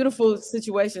like beautiful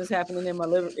situations happening in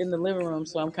the living room,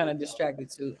 so I'm kind of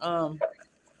distracted too.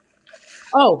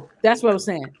 Oh, that's what I was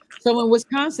saying. So in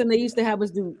Wisconsin, they used to have us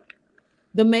do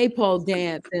the maypole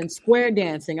dance and square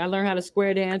dancing. I learned how to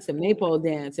square dance and maypole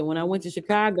dance. And when I went to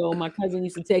Chicago, my cousin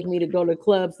used to take me to go to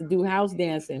clubs to do house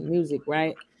dancing music,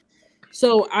 right?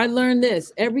 So I learned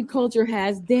this. Every culture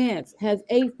has dance, has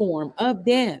a form of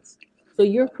dance. So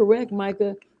you're correct,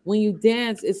 Myka. When you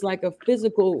dance, it's like a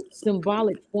physical,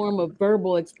 symbolic form of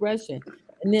verbal expression.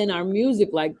 And then our music,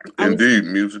 like I was Indeed,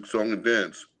 music, song, and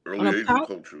dance. on a Early Asian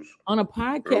cultures, on a early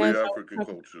podcast, African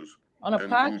cultures, on a and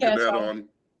you can podcast, add on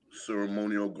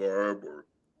ceremonial garb or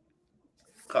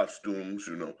costumes,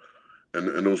 and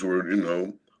those were,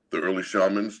 the early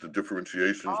shamans, the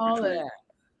differentiations all of between that.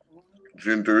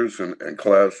 genders and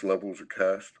class levels or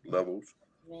caste levels.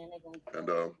 And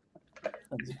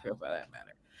Let's go for that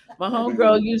matter. My I've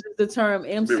homegirl uses the term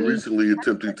been MC. recently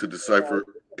attempting to decipher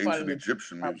ancient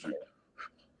Egyptian music.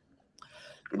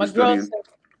 I've My been girl studying said,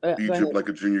 go ahead. Egypt like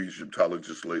a junior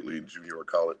Egyptologist lately, junior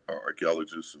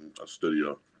archaeologist, and I study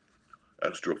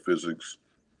astrophysics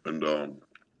and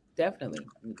Definitely,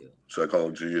 we do.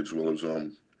 psychology, as well as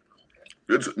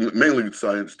it's mainly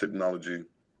science, technology,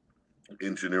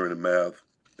 engineering, and math,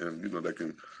 and that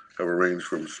can have a range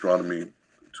from astronomy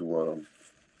to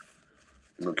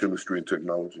chemistry and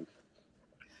technology.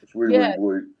 It's really, Yeah,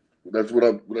 really, that's what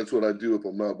I do if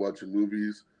I'm not watching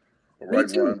movies or me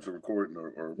writing too. rhymes or recording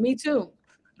or Me too.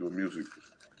 doing music.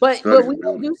 But Studying, we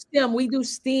don't building. do STEM. We do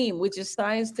STEAM, which is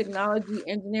science, technology,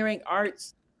 engineering,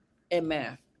 arts, and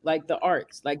math. Like the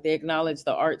arts, like they acknowledge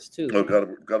the arts too. Oh,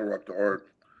 gotta rock the art.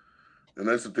 And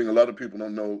that's the thing. A lot of people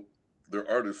don't know they're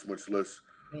artists, much less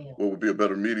what would be a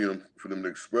better medium for them to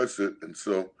express it. And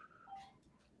so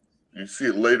you see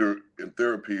it later in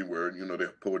therapy where, they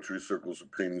have poetry circles or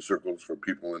painting circles for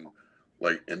people in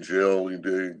jail, you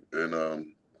dig. And,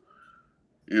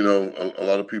 a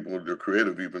lot of people, they're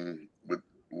creative even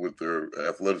with their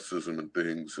athleticism and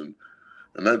things. And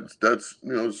that's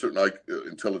a certain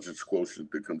intelligence quotient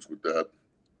that comes with that,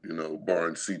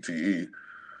 barring CTE.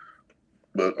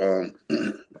 But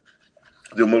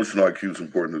the emotional IQ is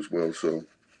important as well. So,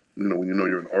 when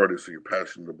you're an artist and you're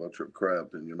passionate about your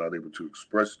craft and you're not able to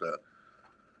express that,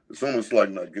 it's almost like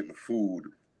not getting food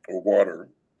or water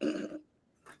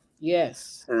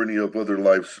Yes. or any of other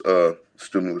life's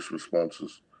stimulus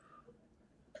responses.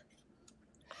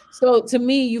 So to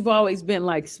me, you've always been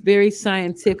like very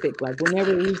scientific. Like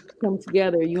whenever we come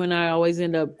together, you and I always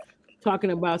end up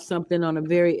talking about something on a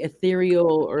very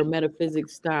ethereal or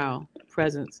metaphysics style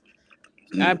presence.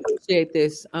 I appreciate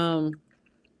this.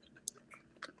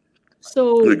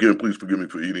 So, Again, please forgive me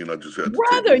for eating. I just had to take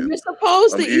brother, it in. you're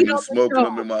supposed I'm to eat eating on and the smoking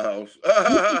them show. in my house.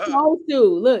 You're supposed to.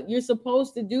 Look, you're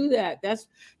supposed to do that. That's,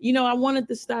 I wanted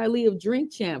the style of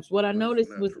Drink Champs. What I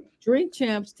noticed was natural. Drink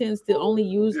Champs tends to only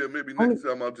use. Yeah, maybe only, next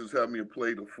time I'll just have me a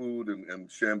plate of food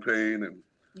and champagne and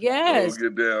yes,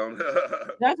 get down.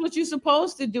 that's what you're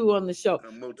supposed to do on the show.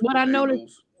 And multiple What I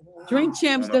noticed, tables Drink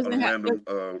Champs on doesn't a have.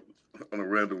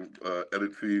 random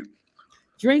edit feed.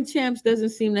 Drink Champs doesn't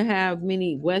seem to have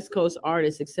many West Coast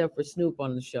artists except for Snoop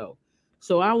on the show.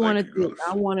 So I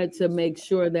wanted to make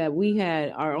sure that we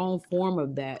had our own form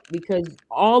of that, because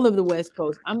all of the West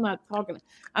Coast, I'm not talking,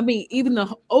 I mean, even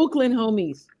the Oakland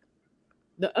homies,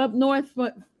 the up north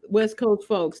West Coast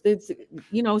folks, it's,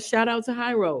 shout out to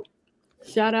High Road,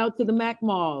 shout out to the Mac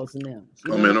Malls and them.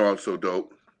 Oh man, they're all so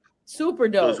dope. Super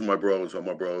dope. Those are my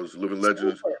bros, living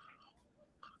legends.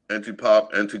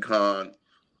 Anti-Pop, Anti-Con,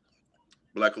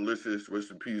 Black Alicious, rest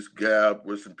in peace, Gab,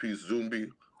 rest in peace, Zumbi,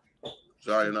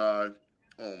 Zion I.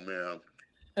 Oh man.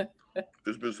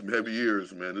 There's been some heavy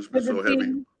years, man. It's been so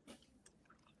heavy.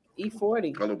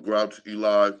 E40. I love Grouch,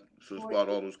 Eli, so spot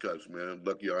all those cats, man.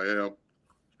 Lucky I Am,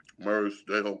 Murs,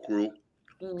 their whole crew.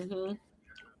 Mm-hmm.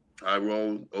 I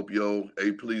Roll, Opio,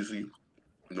 A Pleasy.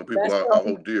 People I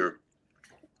hold dear.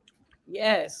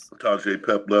 Yes. Tajay,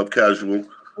 Pep, Love, Casual.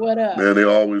 What up? Man, they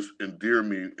always endear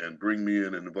me and bring me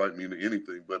in and invite me into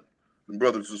anything. But the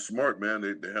brothers are smart, man.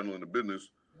 They're handling the business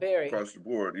across the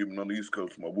board, even on the East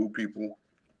Coast. My Woo people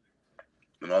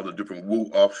and all the different Woo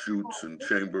offshoots and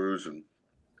chambers and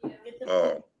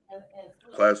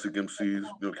classic MCs,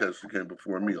 cats that came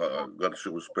before me. I got to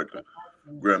show respect to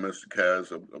Grandmaster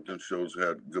Kaz. I've done shows that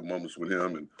had good moments with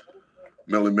him, and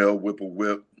Melly Mel, Whipple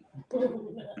Whip.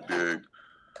 You dig?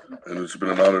 And it's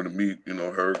been an honor to meet,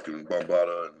 Herc and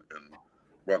Bambata and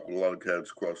rock with a lot of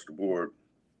cats across the board,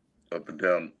 up and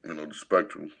down, the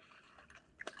spectrum,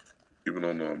 even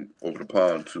on over the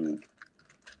pond too.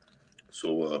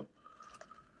 So,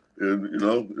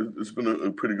 it's been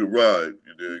a pretty good ride.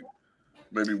 You dig?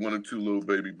 Maybe one or two little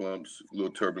baby bumps, a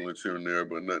little turbulence here and there,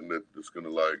 but nothing that's gonna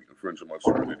infringe on my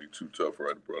serenity too tough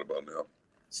right about now.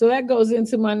 So that goes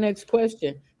into my next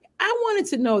question. I wanted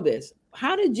to know this.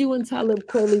 How did you and Talib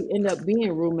Kweli end up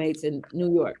being roommates in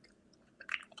New York?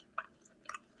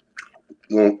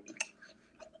 Well,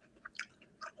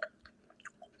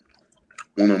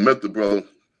 when I met the brother,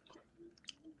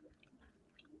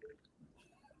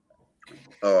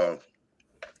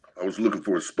 I was looking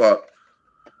for a spot,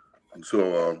 and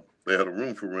so they had a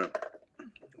room for rent,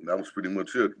 and that was pretty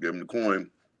much it. Gave him the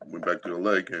coin, went back to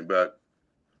LA, came back,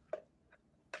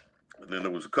 and then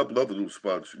there was a couple other little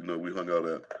spots, we hung out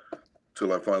at,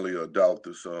 till I finally dialed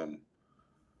this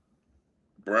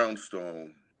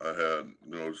brownstone I had,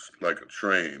 it's like a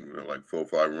train, like 4 or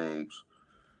 5 rooms.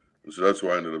 And so that's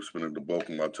where I ended up spending the bulk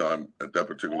of my time at that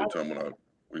particular time when I,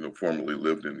 formerly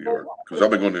lived in New York. Because I've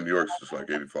been going to New York since like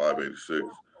 85, 86.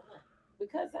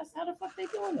 Because that's how the fuck they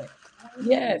doing it.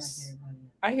 Yes,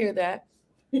 I hear that.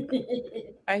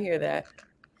 I hear that.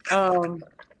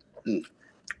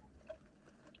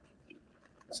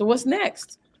 So what's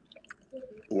next?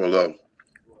 Well,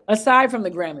 aside from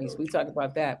the Grammys, we talked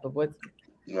about that, but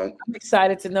I'm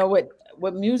excited to know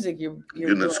what music you're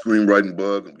getting doing. that screenwriting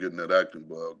bug. I'm getting that acting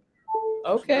bug.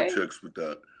 Okay. Checks with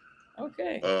that.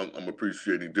 Okay. I'm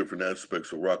appreciating different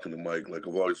aspects of rocking the mic. Like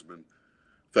I've always been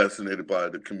fascinated by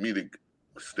the comedic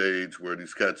stage where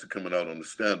these cats are coming out on the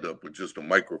stand-up with just a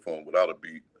microphone without a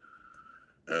beat.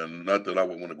 And not that I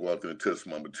would want to go out there and test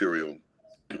my material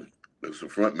as a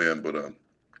front man, but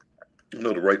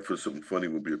to write for something funny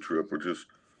would be a trip, or just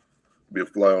be a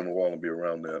fly on the wall and be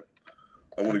around that.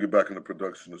 I want to get back into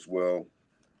production as well,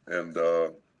 and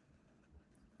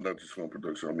not just film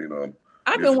production. I mean,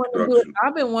 I've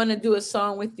been wanting to do a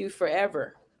song with you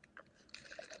forever.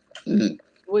 Mm-hmm.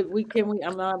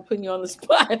 I'm not putting you on the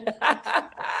spot.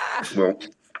 Well,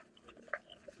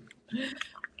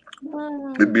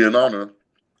 it'd be an honor.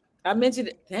 I mentioned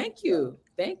it. Thank you.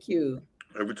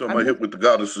 Every time I hit with the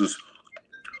goddesses,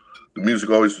 the music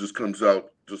always just comes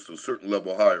out just a certain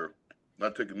level higher.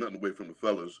 Not taking nothing away from the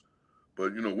fellas,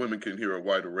 but women can hear a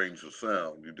wider range of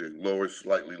sound. You dig?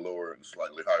 Slightly lower, and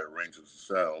slightly higher ranges of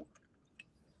sound.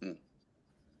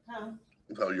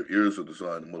 That's how your ears are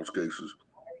designed in most cases.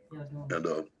 And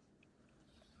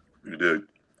you dig?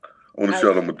 I want to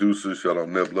shout out Medusa, shout out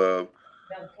Neb Love,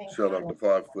 shout out the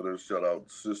 5 Footers, shout out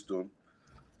System,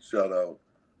 shout out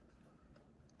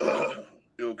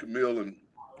Il Camille, and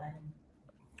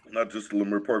not just the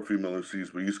Leimert Park female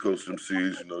MCs, but East Coast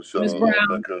MCs. Shout out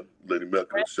Myka, Lady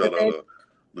Myka, shout out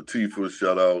Latifah,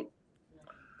 shout out.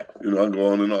 I go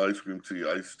on and on. Ice Cream Tea,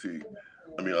 Iced Tea.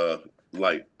 I mean,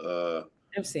 Light.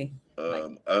 MC. I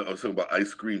was talking about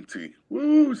Ice Cream Tea.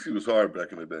 Woo, she was hard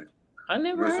back in the day. I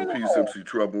never Rest heard in of peace, her. MC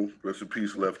Trouble. Rest in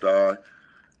peace, Left Eye.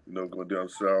 You know, going down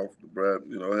south. Brad,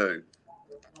 you know, hey,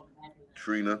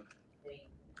 Trina.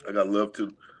 I got love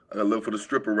to. I got love for the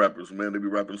stripper rappers, man. They be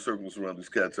rapping circles around these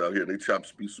cats out here. They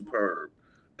chops be superb.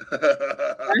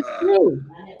 That's true.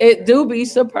 It do be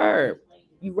superb.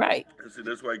 You're right. See,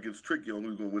 that's why it gets tricky on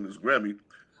who's gonna win this Grammy.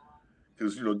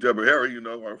 Because you know, Deborah Harry, you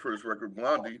know, our first record,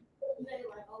 Blondie,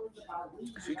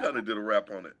 she kind of did a rap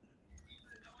on it.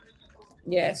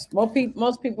 Yes. Most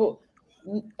people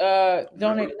don't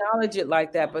Remember, acknowledge it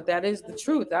like that, but that is the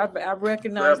truth. I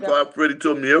recognize Fab that. Five Freddy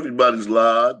told me everybody's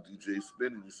live. DJ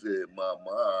Spinning said,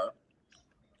 "My,"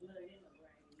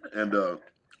 and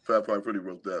Fab Five Freddy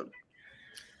wrote that.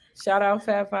 Shout out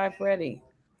Fab Five Freddy.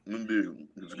 Indeed,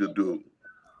 he's a good dude.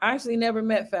 I actually never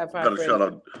met Fab Five Got a Freddy. shout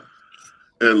out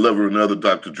Ed Lover and other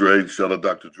Dr. Dre. Shout out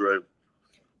Dr. Dre.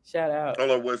 Shout out.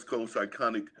 All our West Coast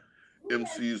iconic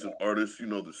MCs and artists. You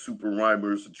know, the super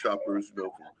rhymers and choppers. You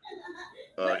know,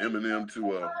 from Eminem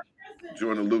to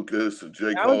Jordan Lucas and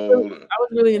J. Cole. I was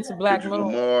really into Black Kendrick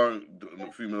Moon. Lamar, and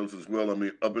the females as well. I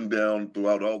mean, up and down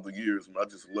throughout all the years. I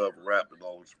just love rap in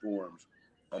all its forms.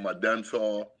 On my dance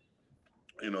hall,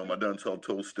 you know, my dance hall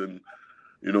toasting,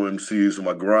 you know, MCs,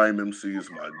 my grime MCs,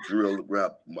 my drill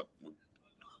rap, my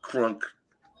crunk,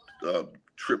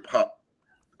 trip hop.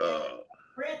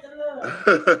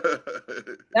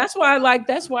 That's why I liked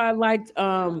the Mr.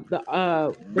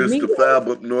 Migos. Fab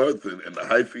up north and the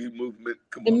hyphy movement.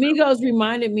 Come The on now. Migos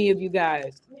reminded me of you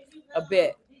guys a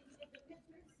bit.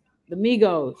 The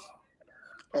Migos.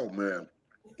 Oh man,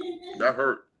 that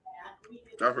hurt.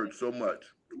 That hurt so much.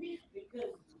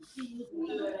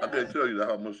 I can't tell you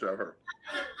how much that hurt.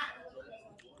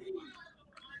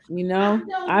 You know,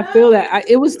 I feel that.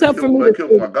 It was tough for me Like, to oh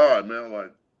sleep. my God, man!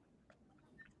 Like,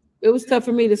 It was tough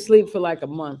for me to sleep for like a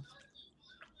month.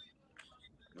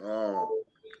 oh,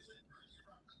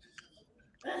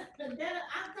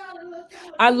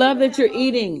 I love that you're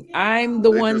eating. I'm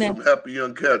the they one just that. some happy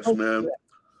young cats, man. I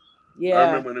Yeah,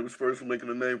 remember when they was first making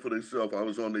a name for themselves. I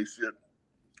was on their shit.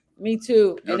 me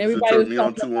too. And Youngsters everybody was turned me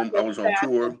on talking to about them. I their was on fashion.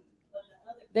 tour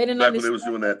They didn't back when they understand. was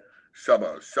doing that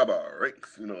Shabba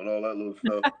Ranks, you know, and all that little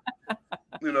stuff.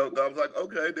 You know, I was like,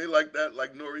 okay, they like that,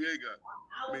 like Noriega.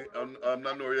 I mean,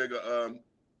 not Noriega.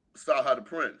 Saha the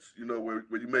Prince. You know, where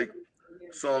you make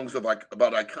songs of like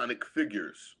about iconic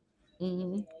figures.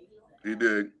 Mhm. He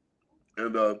did,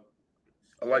 and I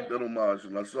like that homage.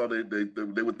 And I saw they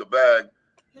with the bag.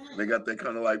 They got that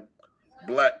kind of like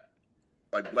black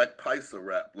Paisa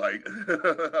rap. Like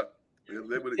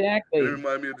they would. It Exactly.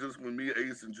 reminded me of just when me,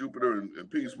 Ace, and Jupiter and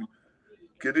Peace, we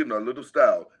get in our little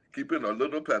style, keep in our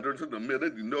little patterns in the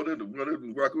minute. You know that the brother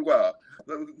rock and wild.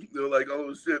 They're like,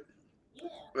 oh shit.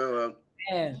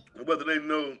 Yeah. Whether they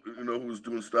know, you know, who was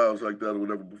doing styles like that or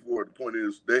whatever before, the point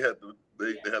is they had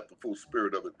the full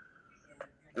spirit of it.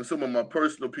 And some of my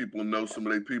personal people know some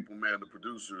of their people, man, the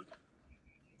producers,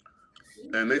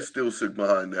 and they still sit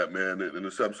behind that, man, and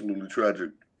it's absolutely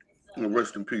tragic. You know,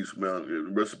 rest in peace,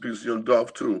 man. Rest in peace, Young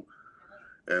Dolph too,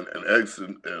 and X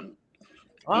and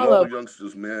All all of the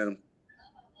youngsters, man,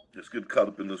 just get caught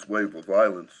up in this wave of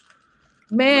violence.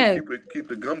 You know, man. keep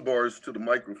the gun bars to the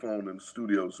microphone in the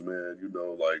studios, man. You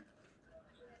know, like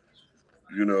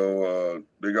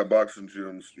they got boxing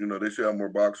gyms. You know, they should have more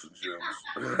boxing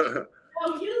gyms.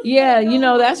 Yeah, you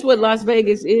know that's what Las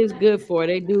Vegas is good for.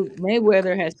 They do.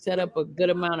 Mayweather has set up a good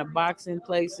amount of boxing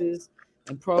places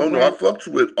and Oh no, I programs. fucked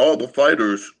with all the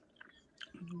fighters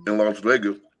in Las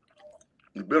Vegas.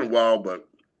 It's been a while, but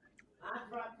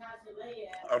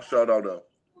I'll shout out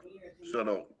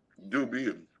Doobie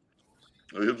and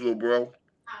his little bro.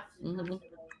 Mhm.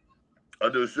 I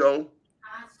did a show.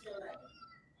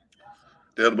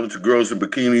 They had a bunch of girls in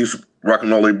bikinis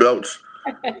rocking all their belts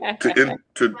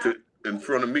to in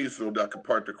front of me so that I could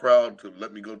part the crowd to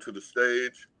let me go to the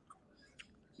stage.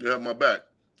 They had my back.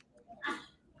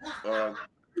 Uh,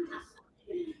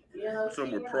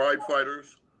 some were pride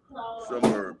fighters, some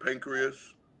were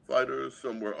pancreas fighters,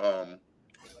 some were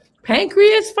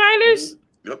Pancreas fighters,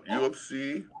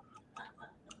 UFC,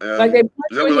 like and they put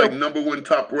they you were in like your. number one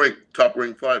top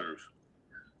ranked fighters.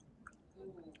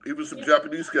 Even some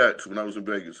Japanese cats when I was in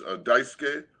Vegas.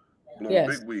 Daisuke, blowing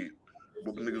Yes. big weed,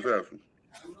 whooping niggas' asses,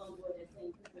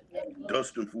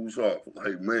 dusting fools off.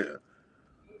 Like man,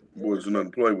 boys are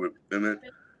nothing to play with. And then,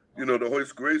 you know, the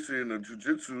Hoist Gracie and the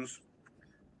Jiu-Jitsus,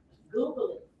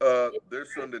 their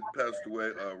son that passed away,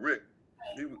 Rick,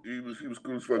 he was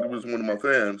cool as fuck. He was one of my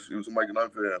fans. He was a Mike and I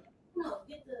fan.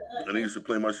 And he used to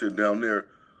play my shit down there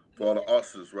for all the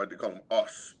osses, right? They call them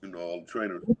os, you know, all the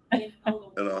trainers.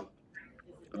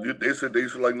 And They said they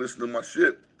used to like listening to my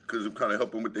shit because it kind of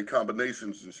helped them with their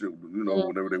combinations and shit. You know,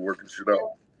 whenever they working shit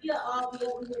out.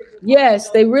 Yes,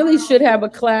 they really should have a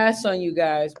class on you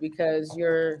guys because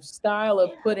your style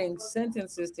of putting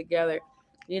sentences together,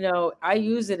 I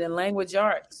use it in language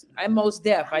arts. I'm most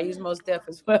deaf. I use most deaf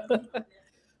as well.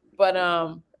 But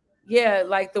yeah,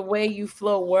 like the way you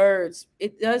flow words,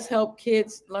 it does help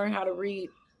kids learn how to read.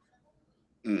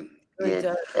 It really Well,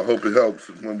 does. I hope it helps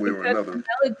in one way or Because another.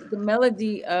 the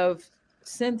melody of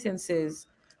sentences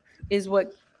is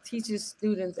what teaches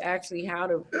students actually how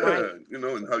to write Yeah,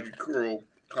 and how you curl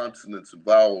consonants and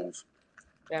vowels,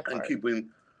 that and part. keeping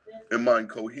in mind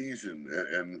cohesion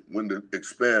and when to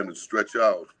expand and stretch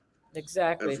out, as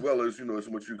Exactly. well as as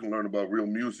much you can learn about real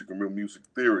music and real music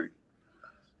theory,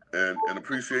 and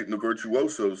appreciating the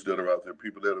virtuosos that are out there,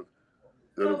 people that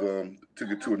have took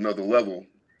it to another level,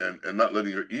 and not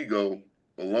letting your ego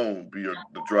alone be the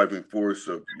driving force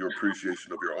of your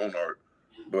appreciation of your own art,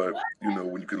 but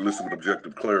when you can listen with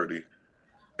objective clarity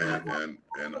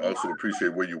and also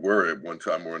appreciate where you were at one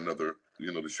time or another,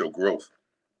 to show growth.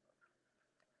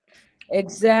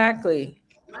 Exactly.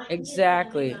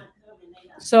 Exactly.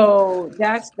 So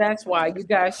that's why you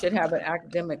guys should have an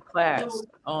academic class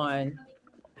on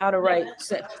how to write.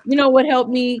 You know what helped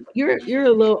me? You're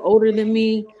a little older than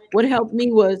me. What helped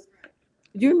me was,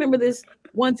 do you remember this?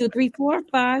 1, 2, 3, 4,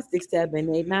 5, 6,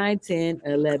 7, 8, 9, 10,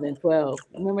 11, 12.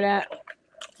 Remember that?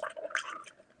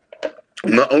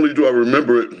 Not only do I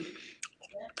remember it,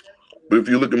 but if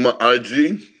you look at my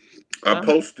IG, I Uh-huh.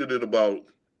 posted it about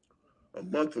a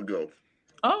month ago.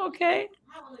 Oh, okay.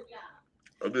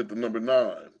 I did the number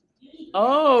 9.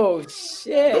 Oh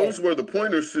shit. Those were the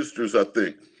Pointer Sisters, I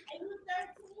think.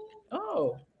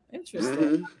 Oh, interesting.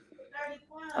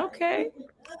 Mm-hmm. Okay.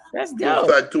 That's Little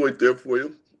dope. factoid there for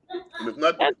you. And if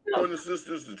not the That's dope. Pointer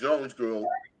Sisters, the Jones Girl.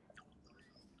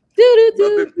 Do do I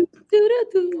do think, do do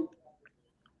do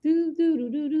do do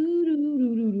do do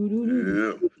do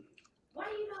do yeah.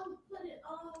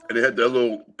 And they had that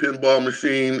little pinball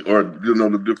machine, or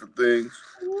the different things.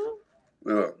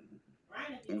 Yeah,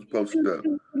 I was posted that.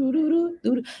 do.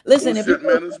 Well, Listen, if you shit,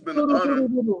 go man, it's been an do do honor do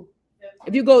do,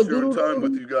 if you go do sharing do time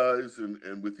with do, you guys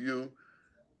and with you.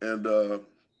 And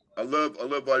I love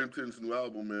Volume 10's new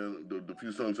album, man. The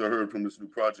few songs I heard from this new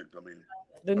project. I mean,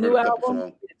 the I heard new a couple album.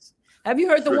 songs. Have you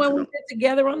heard the one Stretching we them. did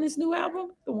together on this new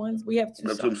album? The ones we have two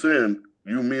That's what songs. I'm saying.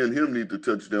 You, me, and him need to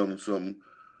touch down on something.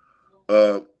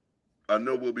 Uh, I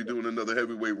know we'll be doing another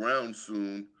heavyweight round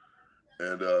soon,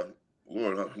 and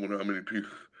Lord, I wonder how many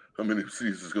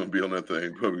MCs is going to be on that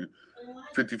thing. Probably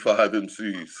 55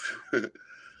 MCs.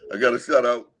 I got to shout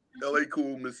out LA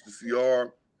Cool, Mr.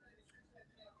 CR,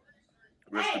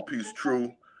 rest in peace,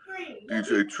 True,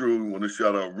 DJ True. Want to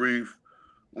shout out Reef.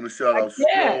 Want to shout out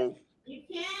Yeah. Stro.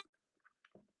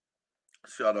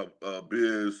 Shout out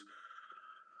Biz.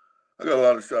 I got a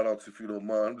lot of shout outs if you don't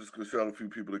mind. I'm just gonna shout out a few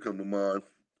people that come to mind.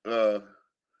 Uh,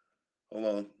 Hold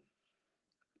on.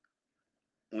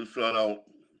 Want to shout out.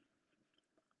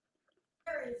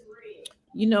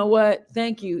 You know what?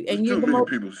 Thank you. There's And you're too the many most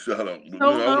people to shout out, but so I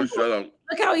want to humble. shout out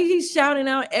Look how he's shouting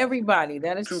out everybody.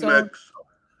 That is Two so Mex.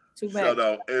 too Shout much.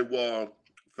 out AWOL,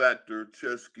 Factor,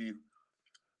 Chesky.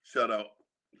 Shout out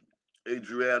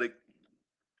Adriatic,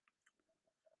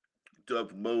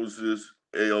 Duff Moses,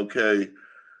 AOK.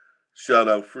 Shout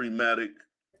out Freematic,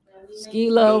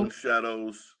 Skilo, Stone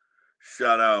Shadows.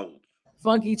 Shout out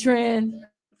Funky Trend.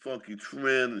 Funky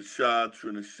Trend and Shad,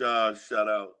 Trend and Shad. Shout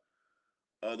out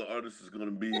all the artists is going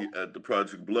to be at the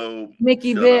Project Globe. Shout out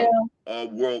Mickeyville. all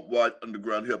worldwide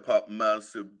underground hip hop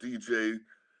massive DJ.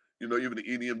 Even the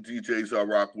EDM DJs I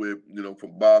rock with,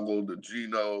 from Boggle to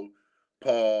Gino,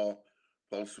 Paul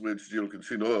Switch, Gino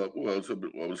Casino. Who else I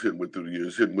was hitting with through the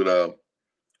years? Hitting with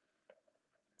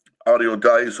Audio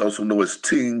Dice, also known as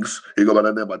Tings. He go by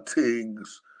that name by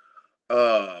Tings.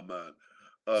 Man.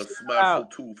 Out.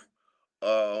 Smashful Tooth.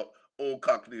 Uh, Old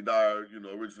Cockney Dyer,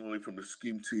 originally from the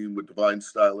Scheme Team with Divine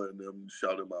Styler and them.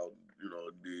 Shout him out,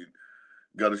 indeed.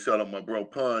 Got to shout out my bro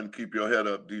Pun. Keep your head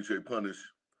up, DJ Punish.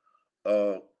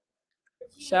 Uh,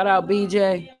 Shout out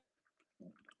BJ.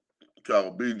 Shout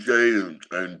out BJ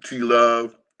and T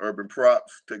Love, Urban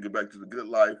Props. Take it back to the good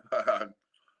life.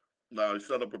 Now,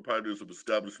 shout out proprietors of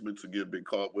establishments again, Big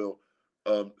Caldwell,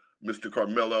 Mr.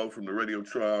 Carmelo from the Radio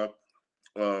Tribe,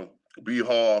 B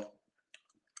Hall,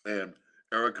 and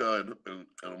Erica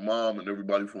and Mom and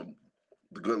everybody from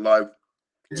the Good Life.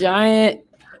 Giant.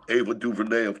 Ava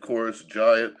DuVernay, of course,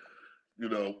 Giant,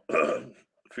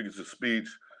 figures of speech.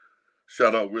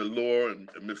 Shout out Red Lore and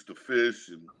Mr. Fish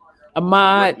and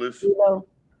Ahmad. Reckless.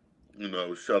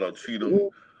 Shout out Cheatham,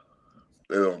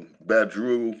 Bad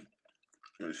Drew.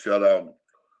 Shout out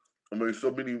I mean,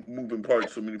 so many moving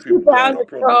parts, so many people died. 2000 Our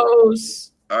program,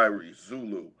 Crows, Irie,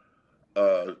 Zulu,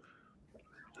 uh,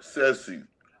 Ceci,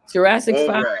 Jurassic 5.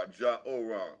 Ora, Ja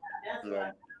Ora. You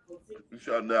know, we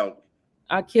shouting out,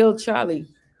 I killed Charlie.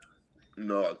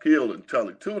 Akil and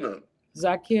Charlie Tuna,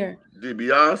 Zakir.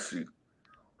 DiBiase,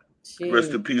 rest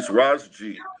Shit. in peace, Ross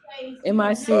G,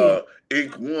 MIC.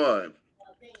 Ink One,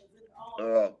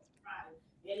 uh,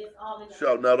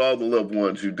 shouting out all the loved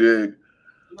ones, you dig?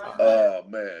 Oh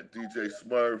man, DJ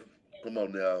Smurf, come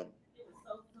on now.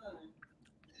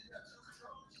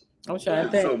 I'm trying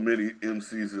to There's think. so many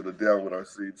MCs that are down with our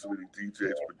scene, so many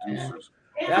DJs, producers,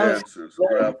 That was dancers,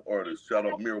 graph artists. Shout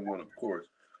out Mirror One, of course.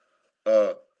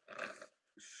 Uh,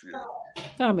 shit.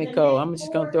 Tommy Cole. I'm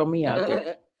just gonna throw me out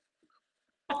there.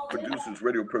 Producers,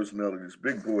 radio personalities,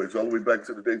 big boys, all the way back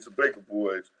to the days of Baker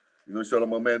Boys. Shout out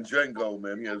my man Django,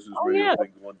 man. He has his Oh radio yeah,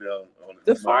 thing going down on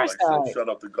the his Far Mike show. Side. Shout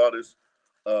out to Goddess.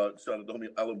 Shout out to homie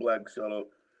Alan Black. Shout out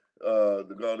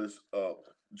the Goddess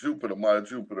Jupiter, Maya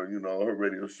Jupiter, her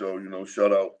radio show.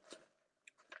 Shout out,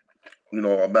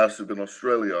 a massive in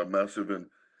Australia, a massive in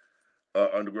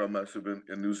underground, massive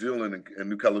in New Zealand and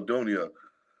New Caledonia,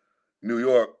 New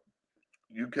York,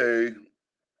 UK,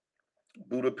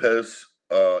 Budapest,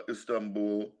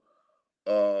 Istanbul,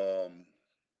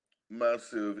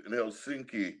 massive in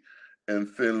Helsinki and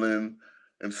Finland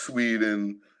and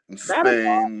Sweden and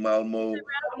Spain, Malmo,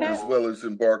 as well as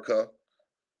in Barca.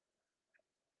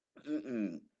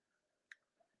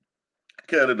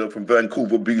 Canada, from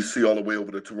Vancouver, BC, all the way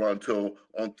over to Toronto,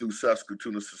 on through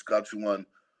Saskatoon, Saskatchewan,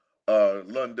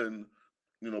 London,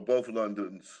 both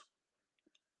Londons,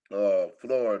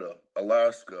 Florida,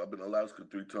 Alaska. I've been to Alaska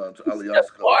 3 times.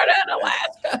 Alaska. Florida and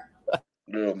Alaska.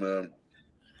 Yeah, man.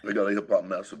 They got a hip hop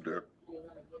massive there.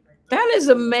 That is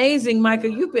amazing,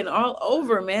 Myka. You've been all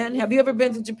over, man. Have you ever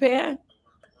been to Japan?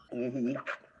 Mm-hmm.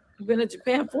 You've been to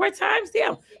Japan 4 times?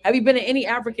 Damn. Have you been to any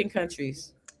African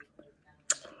countries?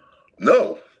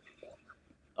 No.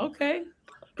 Okay.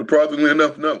 Surprisingly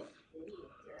enough, no.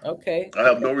 Okay. I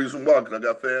have no reason why, because I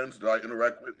got fans that I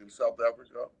interact with in South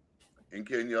Africa, in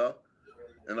Kenya,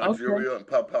 in Nigeria, and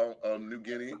Papua New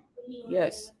Guinea.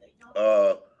 Yes.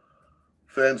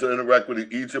 Fans that interact with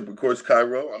in Egypt, of course,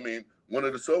 Cairo. I mean, one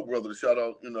of the Soul Brothers, shout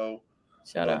out,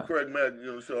 Shout out. Craig Mack,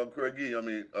 shout out Craigie. I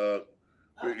mean,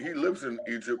 he lives in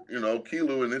Egypt,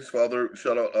 Kilo and his father,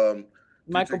 shout out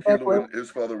Michael DJ Kilo Beckwith. and his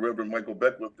father, Reverend Michael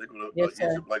Beckwith. They go to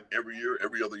Egypt like every year,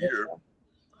 every other year. Sir.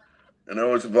 And they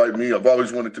always invite me. I've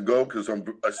always wanted to go because I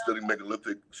study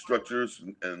megalithic structures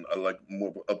and I like more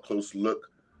of an up close look.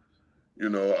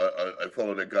 I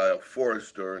follow that guy,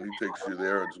 Forrester, and he takes you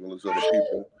there as well as other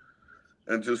people.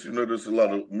 And just, there's a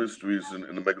lot of mysteries in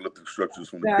the megalithic structures,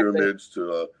 from the pyramids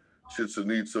to Chichen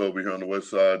Itza over here on the west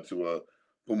side to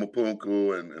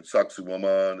Pumapunku and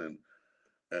Sacsayhuaman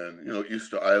and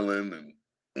Easter Island.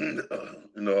 And,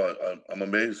 I'm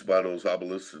amazed by those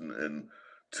obelisks and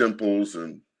temples,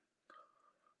 and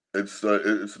it's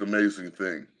an amazing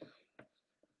thing.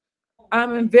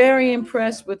 I'm very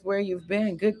impressed with where you've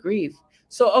been. Good grief.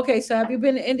 So have you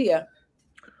been to India?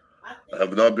 I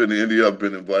have not been to India. I've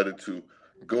been invited to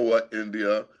Goa,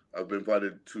 India. I've been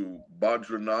invited to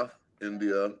Badranath,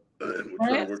 India. And we're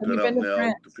trying to work that out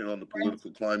now, depending on the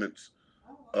political climates.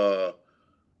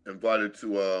 Invited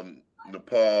to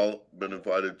Nepal. Been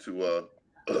invited to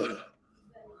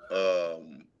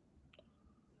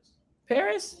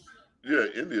Paris? Yeah,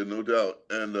 India, no doubt.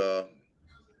 And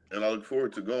I look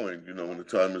forward to going, when the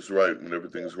time is right, when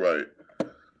everything's right.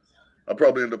 I'll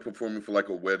probably end up performing for like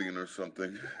a wedding or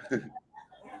something.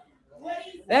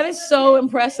 That is so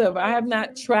impressive. I have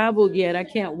not traveled yet. I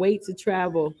can't wait to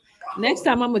travel. Next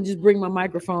time I'm gonna just bring my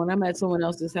microphone. I'm at someone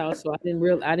else's house, so I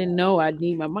didn't know I'd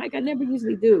need my mic. I never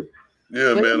usually do.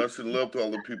 Yeah, man. I should love to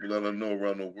all the people that I know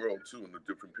around the world too, and the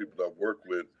different people that I've worked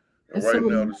with. And right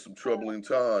now there's some troubling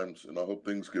times, and I hope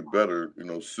things get better,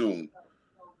 soon.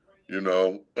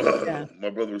 My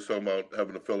brother was talking about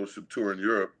having a fellowship tour in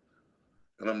Europe.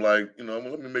 And I'm like,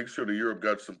 let me make sure that Europe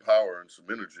got some power and some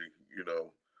energy, you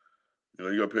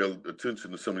got to pay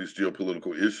attention to some of these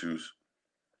geopolitical issues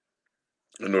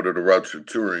in order to route your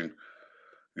touring.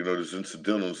 There's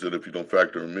incidentals that if you don't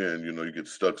factor them in, you get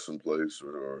stuck someplace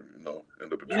or end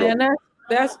up in trouble. And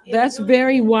that's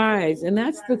very wise. And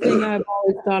that's the thing I've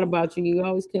always thought about you. You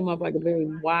always came up like a very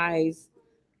wise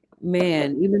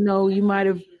man, even though you might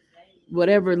have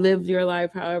lived your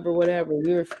life, however, whatever.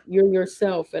 You're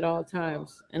yourself at all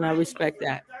times. And I respect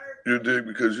that. You dig,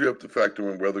 because you have to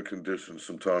factor in weather conditions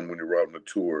sometime when you're out on a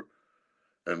tour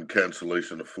and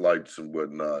cancellation of flights and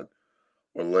whatnot,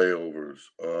 or layovers.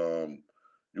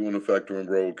 You want to factor in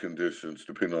road conditions,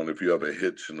 depending on if you have a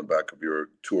hitch in the back of your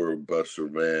tour bus or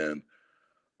van.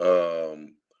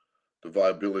 Um, the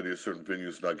viability of certain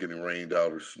venues not getting rained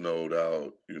out or snowed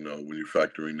out. When you're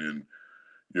factoring in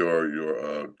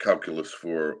your calculus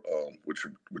for what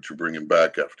you're bringing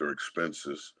back after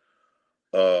expenses.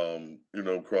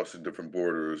 Crossing different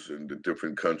borders and the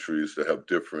different countries that have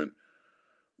different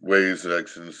ways,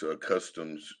 actions,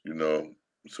 customs.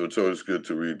 So it's always good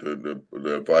to read the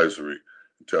advisory,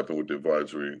 tap in with the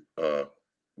advisory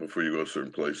before you go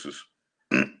certain places.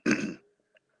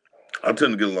 I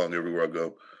tend to get along everywhere I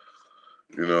go,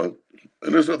 and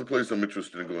there's other places I'm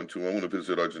interested in going to. I want to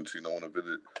visit Argentina. I want to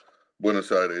visit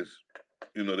Buenos Aires.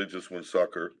 They just won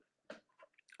soccer.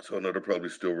 So I know they're probably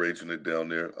still raging it down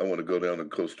there. I want to go down to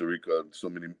Costa Rica. So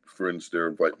many friends there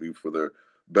invite me for their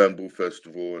bamboo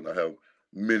festival, and I have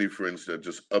many friends that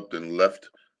just upped and left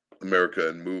America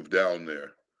and moved down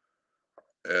there.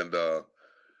 And I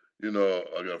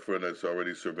got a friend that's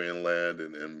already surveying land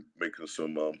and making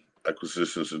some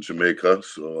acquisitions in Jamaica.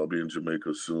 So I'll be in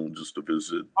Jamaica soon just to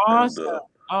visit. Awesome, And,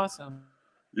 awesome.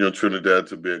 Trinidad,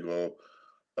 Tobago.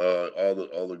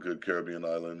 All the good Caribbean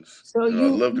islands. So I'd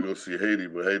love to go see Haiti,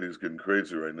 but Haiti's getting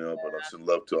crazy right now. But I send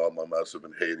love to all my massive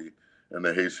in Haiti and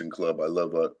the Haitian club. I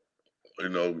love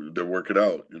they're working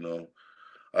out.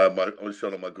 I always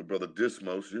shout out my good brother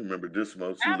Dismos. You remember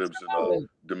Dismos? He lives in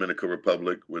Dominican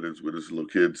Republic with his little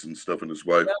kids and stuff and his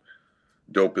wife. Yep.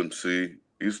 Dope MC.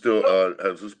 He still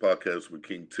has his podcast with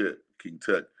King Tech.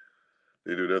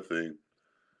 They do their thing.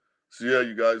 So yeah,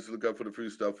 you guys look out for the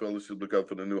Freestyle Fellowship. Look out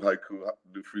for the new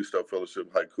Freestyle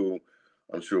Fellowship haiku.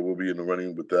 I'm sure we'll be in the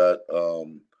running with that.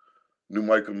 New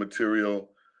Myka material,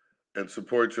 and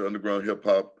support your underground hip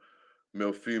hop,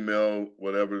 male, female,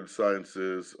 whatever the science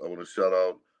is. I want to shout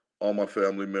out all my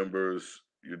family members.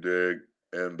 You dig?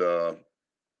 And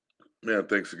man,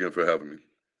 thanks again for having me.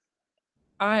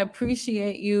 I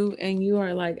appreciate you, and you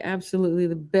are like absolutely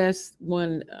the best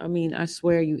one. I mean, I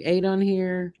swear you ate on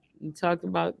here. You talked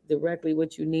about directly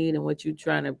what you need and what you're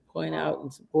trying to point out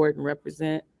and support and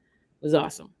represent. It was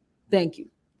awesome. Thank you.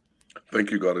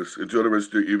 Thank you, Goddess. Enjoy the rest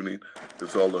of your evening.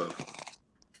 It's all love.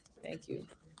 Thank you.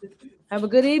 Have a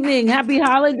good evening. Happy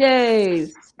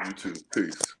holidays. You too.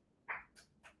 Peace.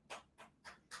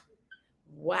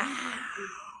 Wow.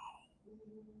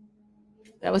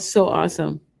 That was so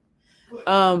awesome.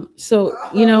 So,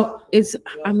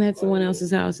 I'm at someone else's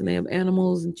house and they have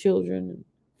animals and children and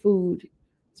food.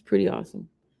 Pretty awesome.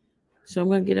 So I'm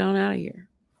going to get on out of here.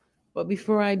 But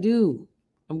before I do,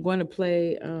 I'm going to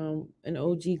play an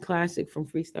OG classic from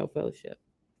Freestyle Fellowship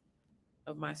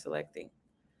of my selecting.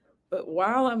 But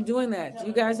while I'm doing that, do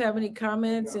you guys have any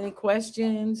comments, any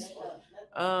questions?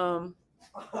 Trying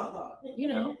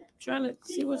to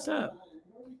see what's up.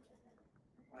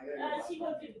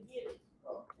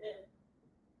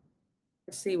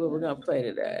 Let's see what we're going to play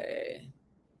today.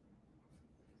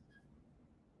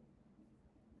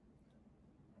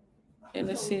 In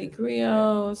the city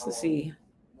griots. Let's see.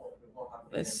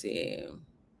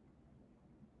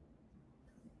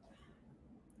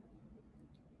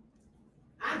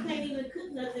 I can't even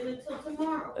cook nothing until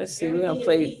tomorrow. Let's see. We're gonna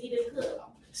play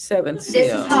Seventh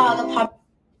Seal. All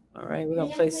right, we're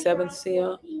gonna play Seventh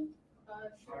Seal.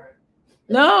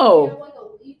 No.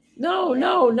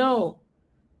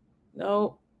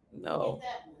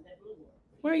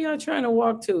 Where are y'all trying to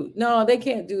walk to? No, they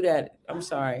can't do that. I'm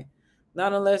sorry.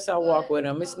 Not unless I walk with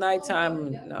them. It's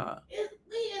nighttime. No. We is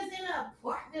in an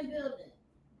apartment building.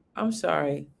 I'm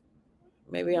sorry.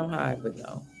 Maybe I'm high, but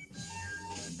no.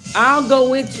 I'll go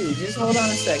with you. Just hold on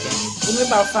a second. Give me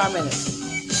about 5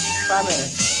 minutes. 5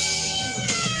 minutes.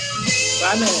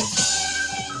 5 minutes.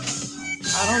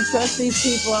 I don't trust these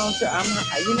people.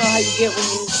 You know how you get when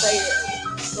you say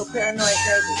so paranoid,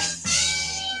 baby.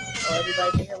 Oh,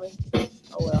 everybody can hear me?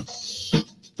 Oh, well.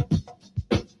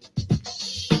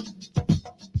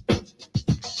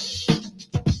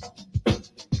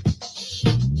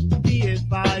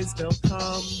 They'll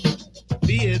come.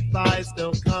 Be advised,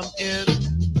 they'll come in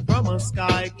from a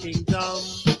sky kingdom.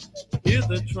 Hear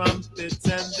the trumpets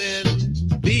and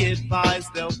then be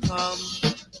advised, they'll come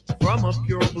from a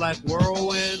pure black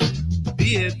whirlwind.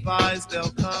 Be advised, they'll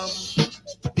come.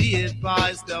 Be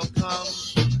advised, they'll come.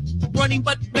 Running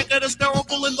but naked,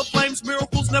 hysterical in the flames.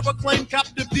 Miracles never claim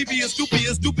captive, devious,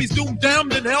 dubious, doopies doomed,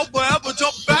 damned in hell forever.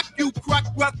 Jump back, you crack,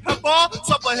 rap, pepper.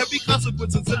 Suffer heavy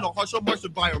consequences in a harsh, harsh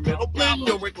environmental blend.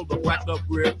 Your wrinkle, the rack up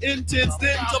rear. Intense,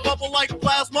 then to bubble like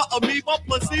plasma, amoeba,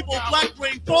 placebo, black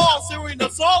rain fall. Syrian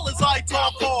assault as I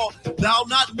talk all. Thou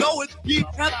not knowest, ye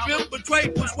hath been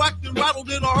betrayed, was whacked and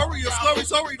rattled in a hurry. A slurry,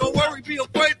 sorry, don't worry, be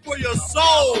afraid for your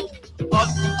soul. Up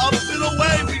and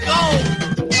away we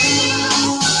go.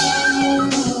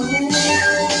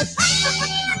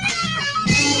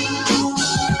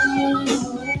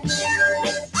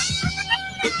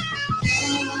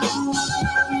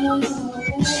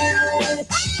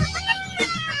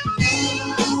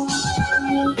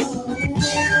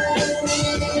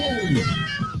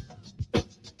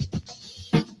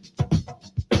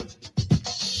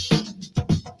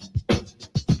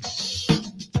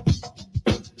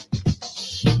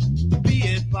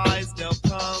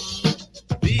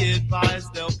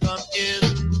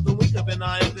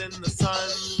 and the sun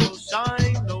will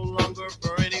shine no longer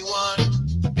for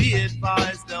anyone. Be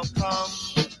advised they'll come.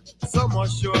 Some are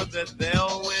sure that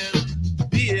they'll win.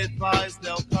 Be advised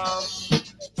they'll come.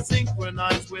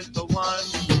 Synchronize with the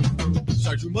one.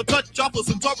 Shajuma touch off of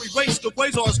Centauri race. The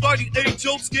ways are starting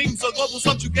age-old schemes of global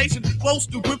subjugation. Close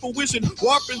to grim fruition.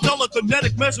 Warp and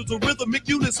telekinetic measures of rhythmic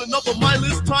unison of a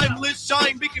mindless, timeless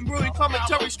shine. Making brilliant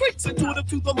commentary straight intuitive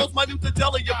to the most minute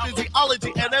detail of your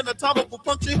physiology and anatomical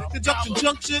function. Conjunction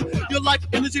junction. Your life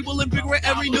energy will invigorate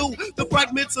and renew the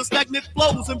fragments of stagnant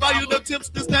flows. And by your attempts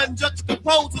to stand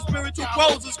juxtapose the spiritual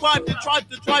prose. Ascribed to tribe,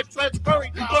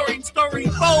 transferring, blurring, stirring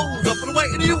foes. Up and away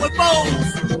into you and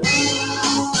foes.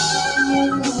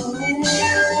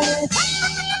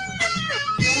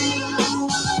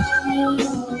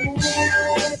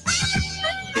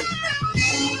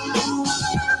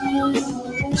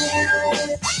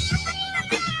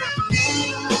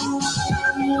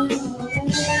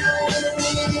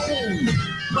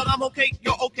 But I'm okay,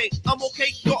 you're okay, I'm okay,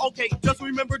 you're okay. Just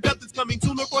remember death is coming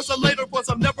sooner for some, later for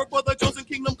some, never for the chosen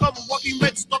kingdom come. Walking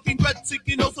red, stalking dread,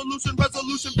 seeking no solution,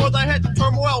 resolution for the head.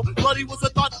 Turmoil, bloody was a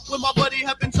thought when my buddy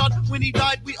had been shot. When he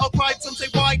died, we all cried. Some say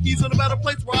why, he's in a better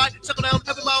place where I chuckle down,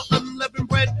 heaven bound, unleavened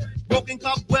bread. Broken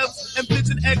cobwebs and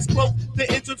pigeon eggs cloak the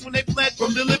entrance when they fled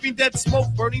from the living dead smoke.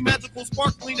 Burning magical,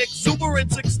 sparkling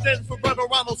exuberance extends for brother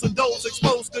Ronalds and those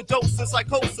exposed to doses,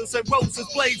 psychosis and roses,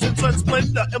 blaze and sun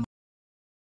splendor.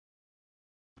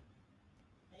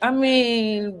 I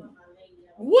mean,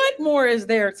 what more is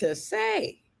there to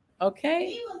say?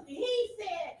 Okay. He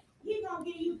said he's gonna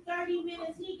give you 30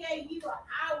 minutes. He gave you an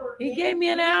hour. He gave me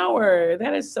an hour.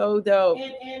 That is so dope.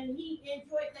 And he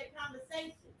enjoyed that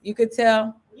conversation. You could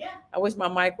tell. Yeah. I wish my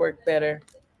mic worked better.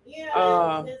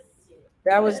 Yeah.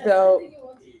 That was dope.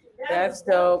 That's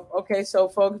dope. Okay, so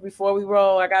folks, before we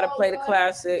roll, I gotta play the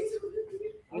classic.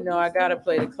 You know, I gotta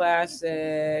play the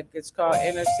classic. It's called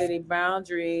Inner City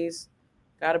Boundaries.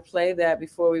 Got to play that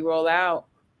before we roll out.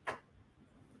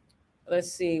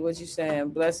 Let's see what you saying.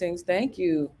 Blessings. Thank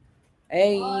you.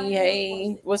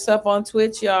 Hey. What's up on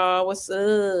Twitch, y'all? What's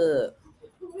up?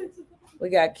 We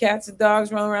got cats and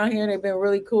dogs running around here. They've been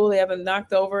really cool. They haven't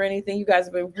knocked over anything. You guys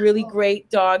have been really great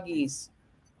doggies.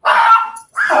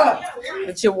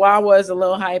 The Chihuahua is a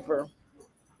little hyper,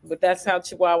 but that's how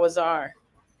Chihuahuas are.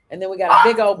 And then we got a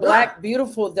big old black,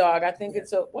 beautiful dog. I think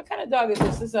it's a, what kind of dog is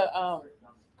this? This is a,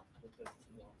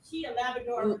 She a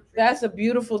Labrador. That's a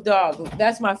beautiful dog.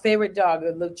 That's my favorite dog,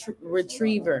 a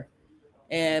retriever,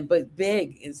 but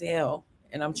big as hell.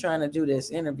 And I'm trying to do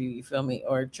this interview, you feel me?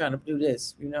 Or trying to do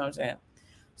this, you know what I'm saying?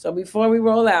 So before we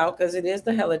roll out, because it is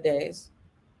the holidays,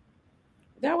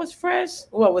 that was fresh.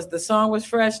 What was the song was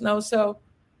fresh? No, so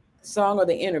the song or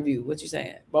the interview? What you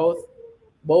saying? Both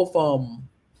of them.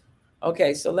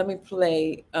 Okay, so let me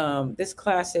play this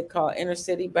classic called Inner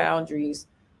City Boundaries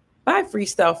by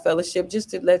Freestyle Fellowship,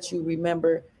 just to let you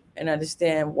remember and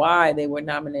understand why they were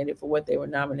nominated for what they were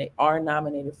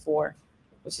nominated for,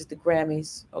 which is the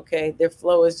Grammys. Okay, their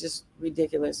flow is just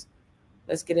ridiculous.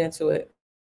 Let's get into it.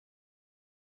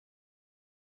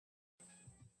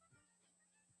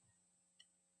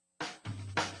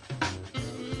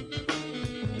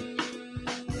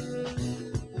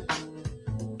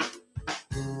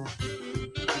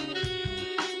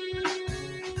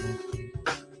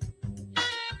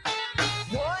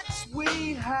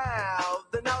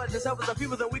 Just help us the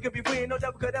people that we could be free and no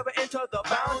devil could ever enter the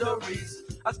boundaries.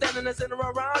 I stand in the center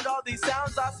around all these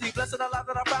sounds I see. Blessed alive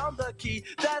that I found the key.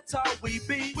 That's how we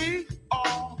be. We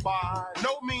are by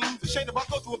no means ashamed of our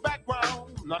cultural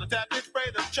background. Not a tad bit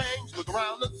afraid of change. Look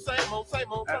around, the same old Hey,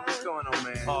 what's going on,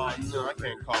 man? Oh, no, I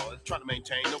can't call it. Trying to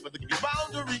maintain over the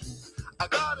boundaries. I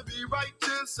gotta be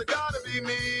righteous, I gotta be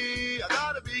me. I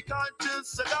gotta be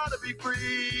conscious, I gotta be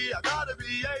free. I gotta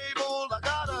be able, I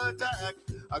gotta attack.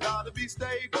 I gotta be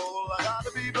stable, I gotta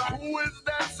be black. Who is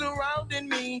that surrounding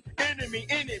me? Enemy,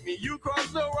 you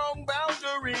crossed the wrong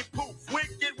boundary. Poof,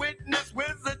 wicked witness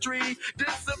wizardry.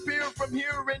 Disappear from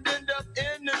here and end up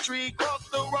in the tree. Cross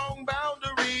the wrong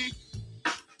boundary.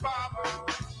 Baba,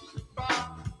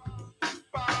 ba,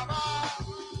 ba, ba, ba.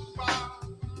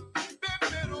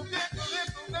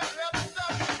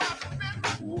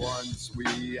 Once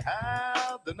we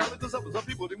have the knowledge of some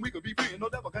people, then we could be free and no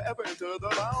devil can ever enter the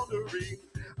boundary.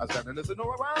 I stand and listen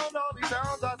around all these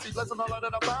sounds. I see blessing all of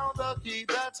that I found the key.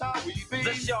 That's how we be.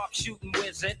 The sharpshooting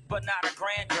wizard, but not a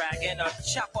grand dragon. A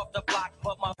chop off the block,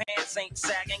 but my pants ain't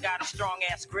sagging. Got a strong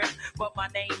ass grip, but my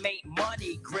name ain't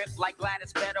money grip. Like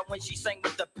Gladys better when she sang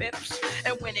with the pips.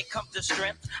 And when it comes to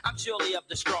strength, I'm surely of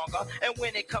the stronger. And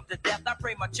when it comes to death, I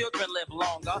pray my children live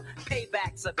longer.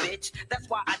 Payback's a bitch, that's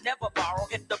why I never borrow.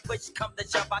 If the push come to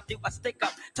shove, I do a stick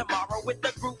up tomorrow with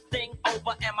the group thing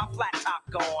over and my flat top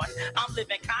gone. I'm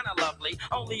living kinda lovely,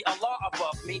 only a law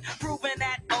above me, proving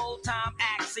that old time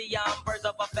axiom. Birds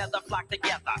of a feather flock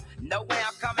together. Know where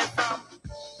I'm coming from?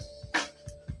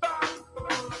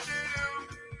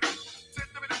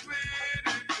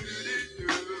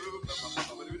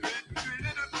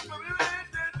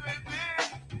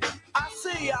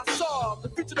 I saw the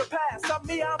future, the past. I'm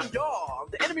me, I'm y'all.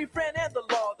 The enemy, friend, and the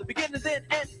law. The beginning, then,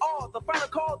 and all. The final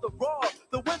call, the raw.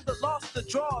 The win, the loss, the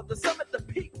draw. The summit, the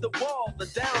peak, the wall, the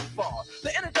downfall.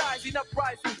 The energizing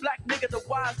uprising, black nigga, the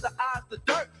wise, the eyes, the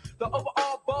dirt. The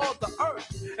overall ball, the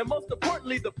earth. And most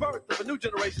importantly, the birth of a new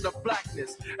generation of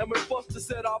blackness. And we're forced to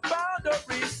set our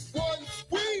boundaries. Once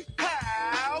we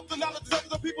have the knowledge of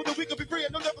the people, that we can be free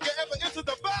and no never can ever enter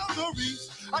the boundaries.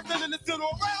 I stand in the center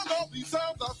around all these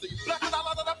sounds. I see black and all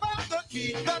of the found the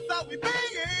key. That's how we be.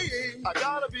 I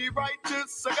gotta be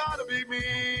righteous. I gotta be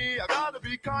me. I gotta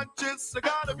be conscious. I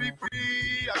gotta be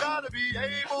free. I gotta be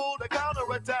able to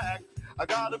counterattack. I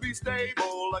gotta be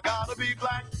stable. I gotta be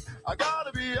black. I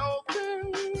gotta be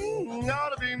open.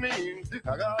 Gotta be mean.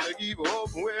 I gotta keep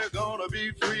open. We're gonna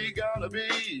be free. Gotta be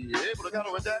able to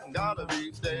counterattack. Gotta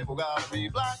be stable. Gotta be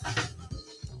black.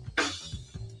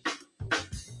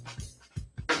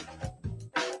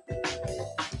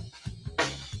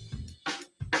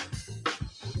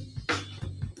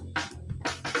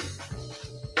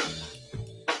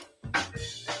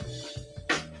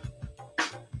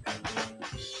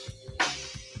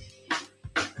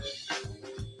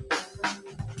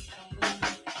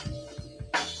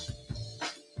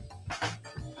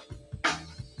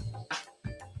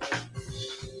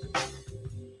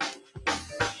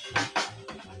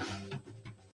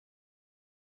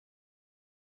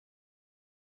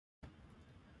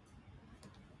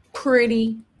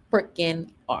 Pretty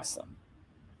freaking awesome.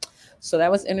 So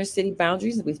that was Inner City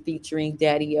Boundaries with featuring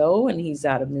Daddy O, and he's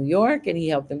out of New York, and he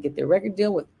helped them get their record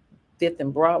deal with 5th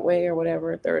and Broadway or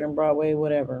whatever, 3rd and Broadway,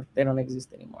 whatever. They don't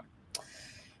exist anymore.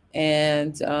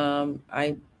 And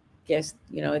I guess,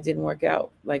 it didn't work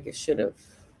out like it should have.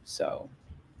 So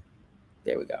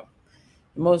there we go.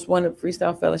 The Most Wanted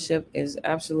Freestyle Fellowship is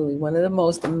absolutely one of the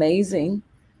most amazing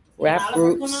rap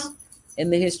groups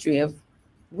in the history of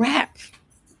rap.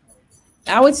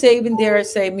 I would say, even dare I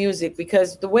say, music,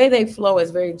 because the way they flow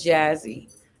is very jazzy.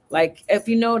 Like, if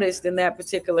you noticed in that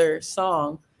particular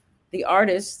song, the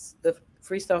artists, the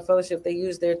Freestyle Fellowship, they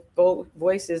use their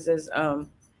voices as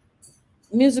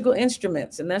musical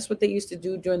instruments. And that's what they used to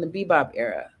do during the bebop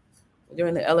era,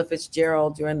 during the Ella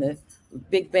Fitzgerald, during the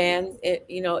big band,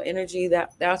 energy.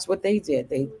 That's what they did.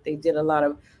 They did a lot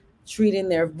of treating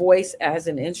their voice as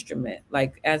an instrument,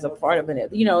 like as a part of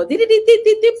it,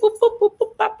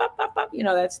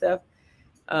 that stuff.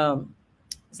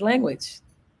 It's language.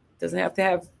 It doesn't have to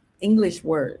have English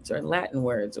words or Latin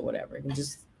words or whatever. It can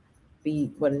just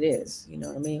be what it is. You know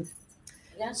what I mean?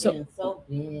 That's So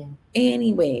big.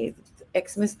 anyway,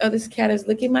 Xmas, this cat is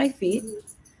licking my feet.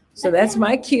 So that's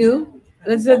my cue.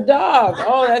 That's a dog.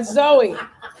 Oh, that's Zoe.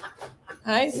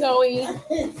 Hi, Zoe.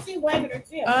 She waving her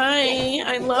tail. Hi,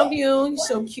 I love you. You're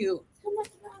so cute.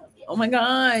 Oh my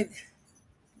God.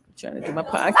 I'm trying to do my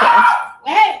podcast.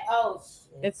 Hey, oh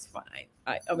shit. It's fine.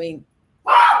 I mean,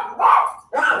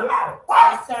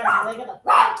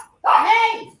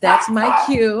 Hey, that's my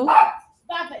cue.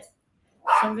 stop it.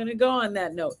 So I'm gonna go on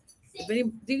that note.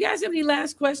 Do you guys have any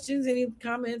last questions? Any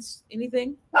comments?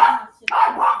 Anything?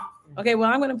 Okay,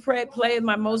 well, I'm gonna play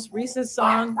my most recent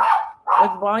song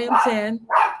with Volume 10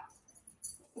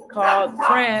 called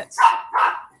France.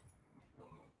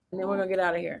 And then we're gonna get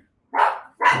out of here.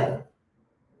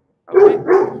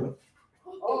 Okay.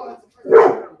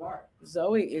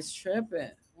 Zoe is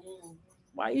tripping.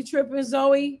 Why are you tripping,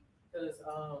 Zoe?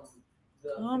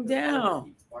 Calm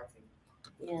down.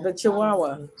 The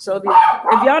Chihuahua. So if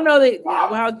y'all know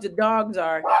how the dogs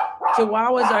are,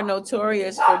 Chihuahuas are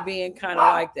notorious for being kind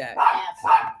of like that.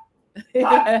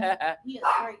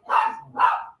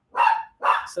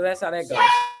 So that's how that goes.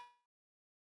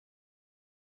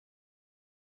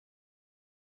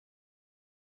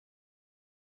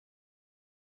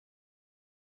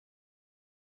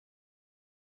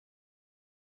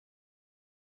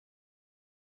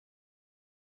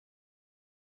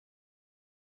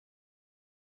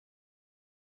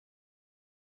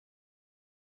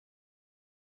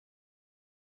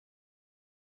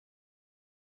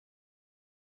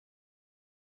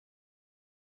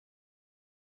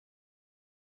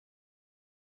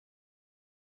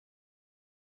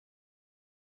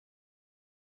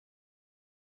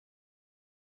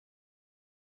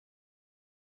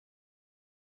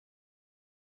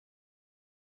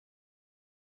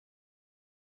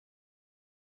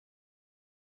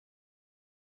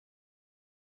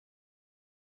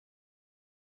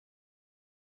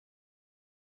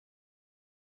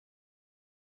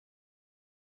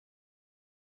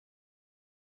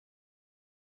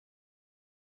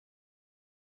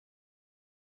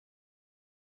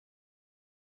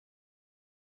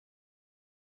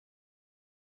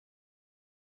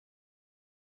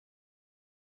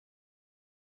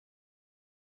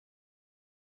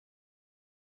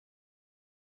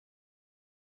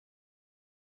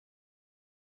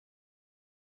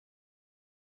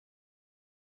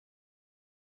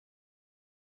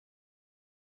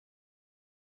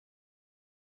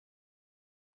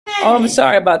 Oh, I'm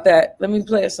sorry about that. Let me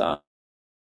play a song.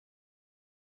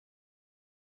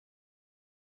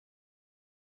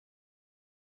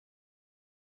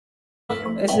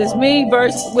 This is me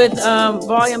verse with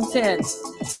volume 10.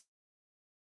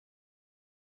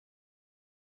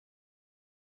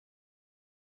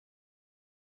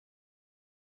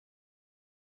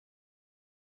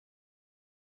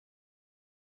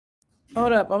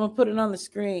 Hold up, I'm gonna put it on the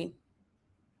screen.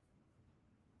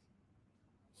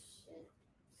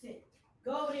 Sit.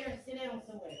 Go over there and sit down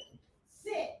somewhere.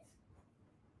 Sit.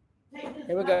 Take this.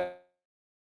 Here we go.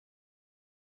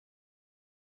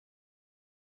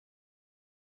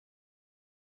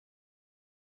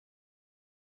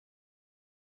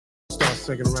 Start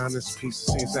singing around this piece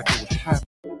to see exactly what happened.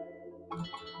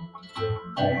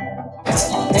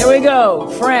 Here we go.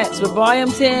 France with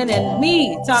volume 10 and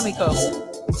me, Tomiko.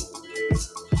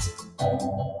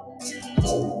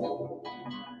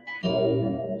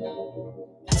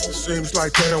 Seems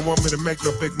like they don't want me to make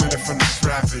no big money from this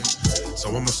rapping. So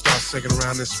I'm gonna start singing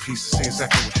around this piece to see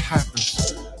exactly what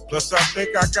happens. Plus I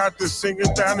think I got this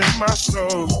singing down in my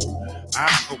soul. I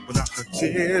hope without her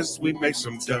tears we make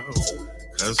some dough.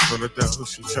 Cause for the dough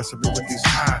she trusted me with these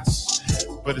highs.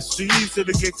 But it's easy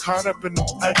to get caught up in the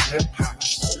ugly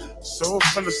pies. So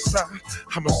from the side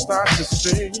I'ma start to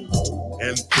sing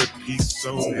and put peace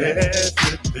on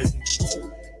everything.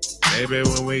 Maybe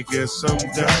when we get some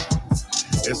dough,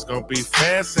 it's gonna be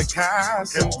fancy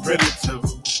cars and pretty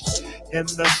toes. In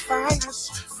the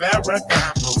finest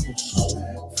Ferragamo's,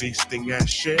 feasting at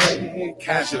Shea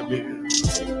Cashmere.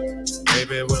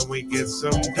 Maybe when we get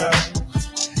some dough,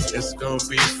 it's gonna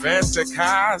be fancy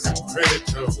cars and pretty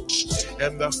toes.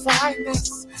 In the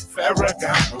finest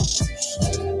Ferragamo's,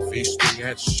 feasting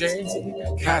at Shea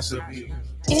Cashmere.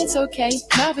 It's okay,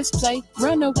 novice play,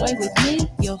 run away with me.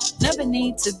 You'll never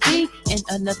need to be in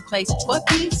another place for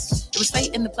peace. It was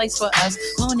fate in the place for us,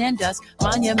 moon and dust,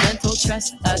 monumental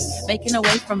trust us, making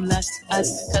away from lust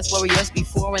us. Cause warriors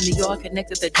before in New York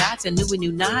connected the dots and knew we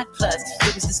knew not. Plus,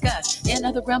 it was discussed in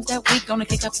other realms that we gonna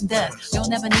kick up some dust. You'll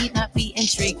never need not be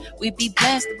intrigued, we be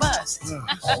blessed to bust.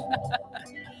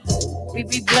 We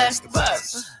be blessed to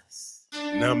bust.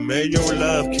 Now may your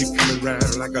love keep coming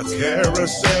around like a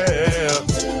carousel.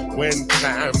 When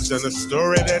time's in a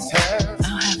story to tell,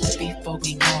 I'll have the beef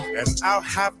bogie more. and I'll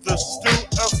have the stew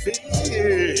of veal.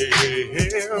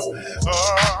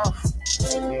 Oh,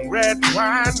 red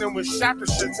wine and we shot the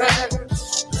Chanel.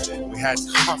 We had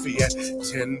coffee at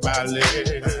 10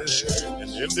 Ballet and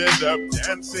ended up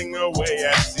dancing away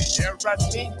at Sierra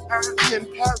Neon in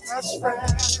Paris,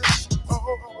 France.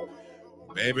 Oh,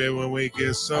 baby, when we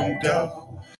get some dough.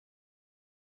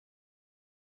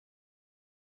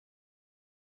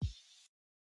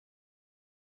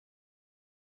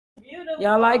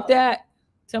 Y'all like that?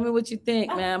 Tell me what you think,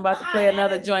 man. I'm about to play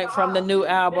another joint from the new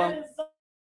album.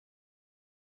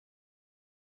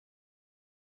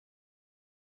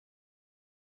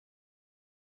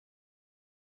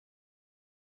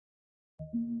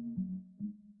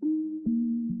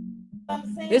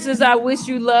 This is I Wish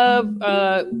You Love.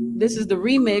 This is the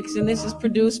remix, and this is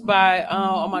produced by,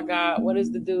 oh my God, what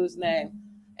is the dude's name?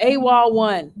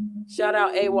 AWOL1. Shout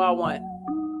out AWOL1.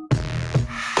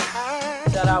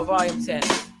 Shout out Volume 10.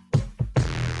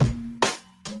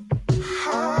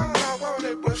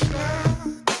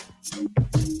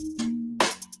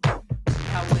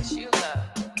 I wish you love.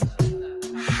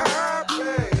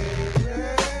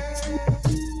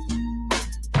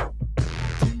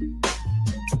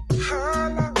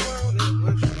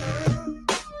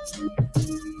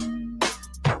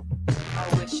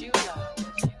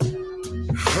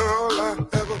 All I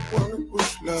ever wanted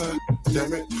was love.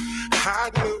 Damn it, I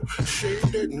knew she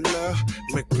didn't love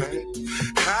me plain.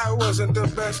 I wasn't the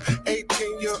best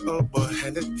 18-year-old boy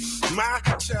handed my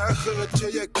childhood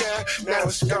to your girl. Now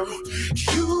it's gone.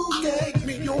 You gave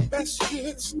me your best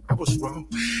years. I was wrong.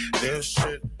 This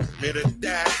shit me to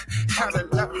die. How to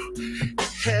love.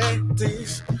 Had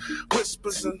these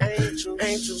whispers and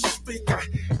angels speak. I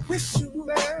wish you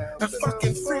love. A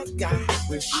fucking freak. I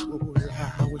wish you love.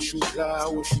 I wish you love. I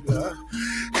wish you love.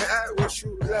 I wish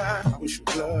you love. I wish you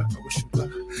love. I wish you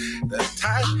love. The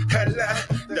type of love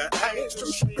the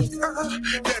angels speak of.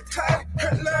 The type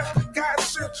of love God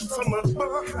sent from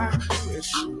above. I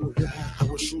wish you love. I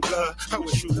wish you love. I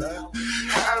wish you love.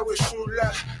 I wish you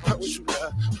love. I wish you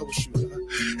love. I wish you love.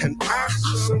 And I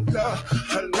some love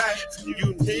a life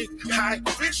unique. I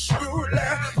wish you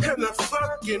love. And a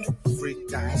fucking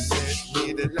freak. I sent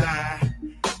me to lie,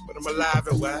 but I'm alive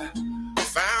and well.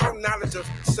 Found knowledge of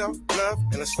self-love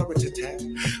and a story to tell.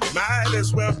 Might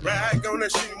as well brag on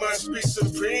it, she must be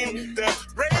supreme. The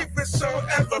bravest soul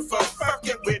ever for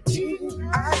fucking with me.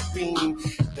 I've been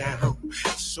down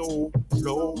so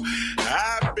low.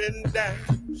 I've been down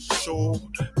so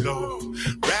low.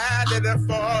 Rather than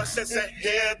fall since I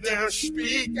head down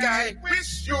speak. I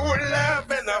wish you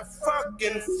love and a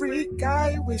fucking freak.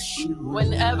 I wish you.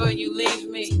 Whenever you leave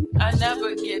me, I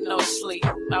never get no sleep.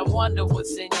 I wonder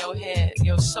what's in your head.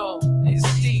 Your soul is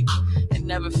deep. It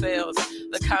never fails.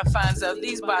 The confines of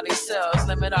these body cells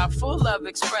limit our full love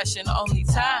expression. Only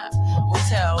time will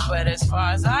tell. But as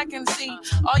far as I can see,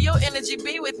 all your energy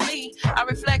be with me. I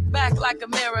reflect back like a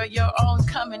mirror, your own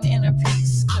coming inner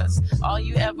peace. Cause all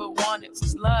you ever wanted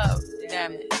was love.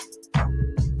 Damn it.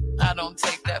 I don't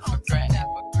take that for granted.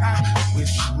 I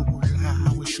wish you love,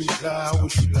 I wish you love, I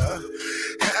wish you love.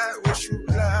 I wish you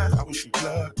love, I wish you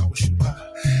love, I wish you love.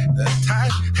 The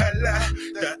type of love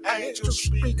the angels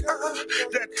speak of,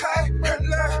 the type of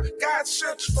love God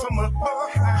sent from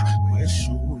above. I wish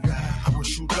you love, I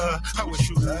wish you love, I wish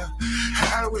you love.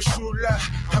 I wish you love,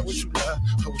 I wish you love,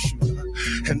 I wish you love.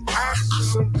 And I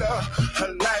some love, a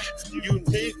life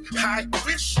unique. I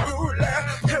wish you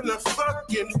love, and a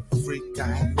fucking freak.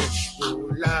 I wish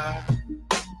you love.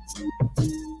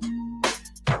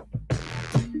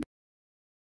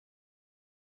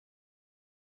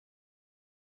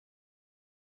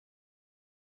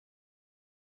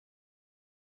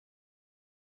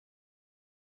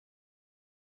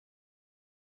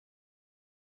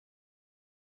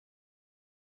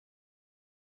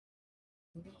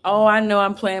 Oh, I know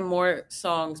I'm playing more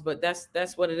songs, but that's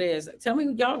what it is. Tell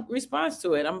me y'all response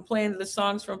to it. I'm playing the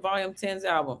songs from Volume 10's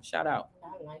album. Shout out.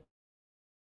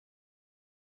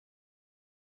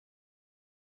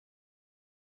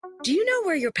 Do you know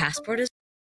where your passport is?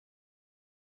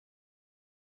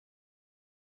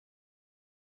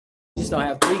 Just don't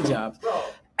have 3 jobs.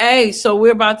 Hey, so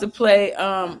we're about to play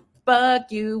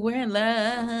Fuck You, We're in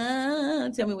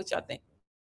Love. Tell me what y'all think.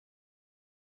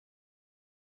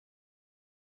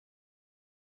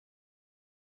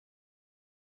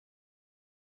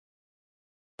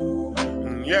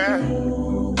 Yeah.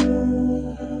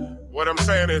 What I'm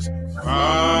saying is,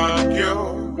 fuck you.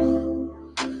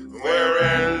 We're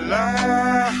in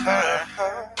love.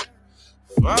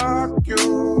 Fuck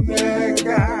you,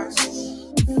 niggas.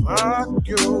 Fuck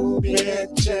you,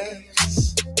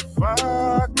 bitches.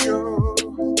 Fuck you.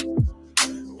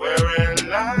 We're in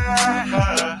love.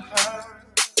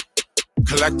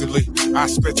 Collectively, I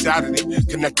spit out of it,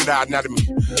 connected our anatomy.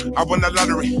 I won the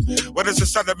lottery. What is the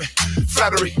son of me?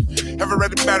 Flattery. Ever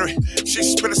ready battery? She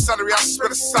spit a salary, I spit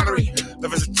a salary.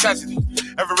 Love is a tragedy.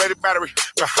 Ever ready battery?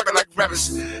 But habit like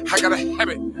rabbits. I got a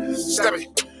habit. Stab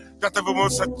it. Got the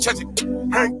most tragic.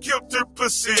 And killed her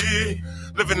pussy.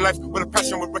 Living life with a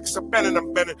passion with records abandoned.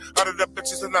 I'm bending out of the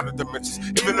bitches and out of dimensions.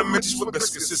 Even the bitches with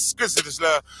biscuits. It's exquisite as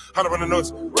love. How to run the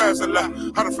noise. Where's the love?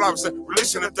 How the flowers say,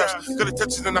 releasing the dust. Good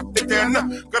attention and I think they're enough.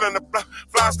 Good on the blood.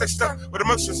 Flies they stuck with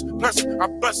emotions. Plus, I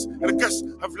bust in the gusts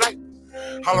of light.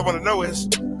 All I want to know is,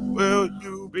 will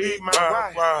you be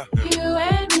my wife? You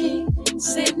and me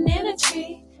sitting in a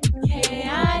tree.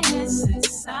 K-I-S-S-I-N-G.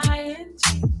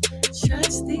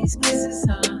 Trust these kisses,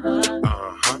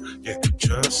 yeah,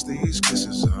 trust these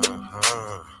kisses,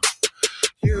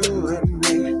 You and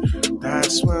me,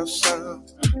 that's what's up.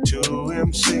 2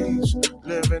 MCs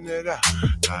living it up.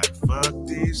 Like fuck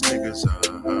these niggas,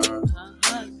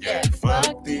 yeah,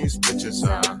 fuck these bitches,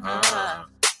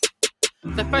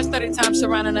 The first 30 times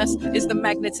surrounding us is the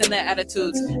magnets and their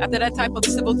attitudes. After that type of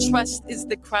civil trust is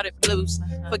the crowded blues.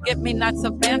 Forget me not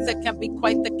Savannah can be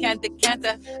quite the candid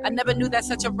canter. I never knew that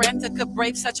such a ranter could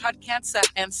brave such hard cancer.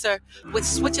 Answer with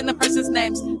switching the person's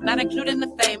names, not including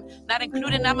the fame, not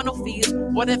including nominal fees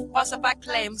or the falsified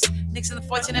claims. Nixon the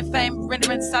fortune and fame,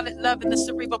 rendering solid love in the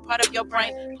cerebral part of your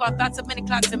brain. Cloth thoughts of many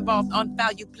clocks involved on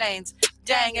value planes.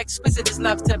 Dang, exquisite is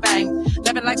love to bang.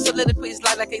 Loving like soliloquies,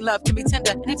 lie like a love can be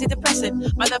tender and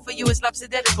antidepressant. My love for you is love's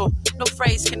identical. No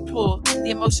phrase can pull the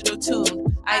emotional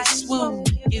tune. I swoon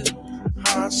you.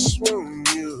 I swoon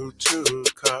you too,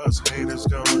 cause haters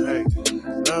gon' hate,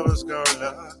 lovers gon'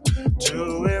 love.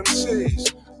 2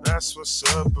 MCs, that's what's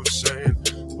up, I'm saying.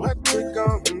 What we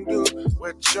gon' do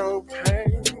with your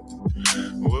pain?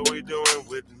 What we doing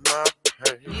with my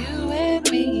pain? You and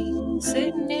me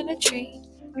sitting in a tree.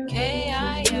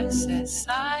 K-I-S-S-I-N-G.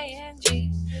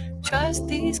 Trust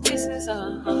these kisses,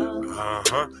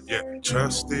 yeah,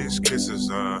 trust these kisses,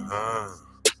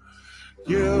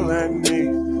 You and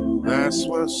me, that's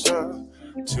what's up.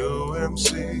 2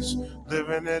 MCs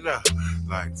living it up.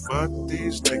 Like fuck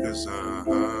these niggas,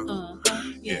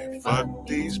 yeah, fuck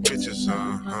these bitches,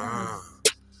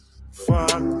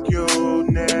 Fuck you,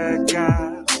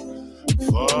 nigga.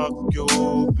 Fuck you,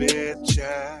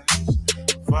 bitches.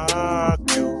 Fuck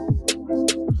you.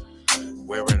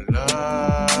 We're in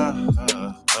love.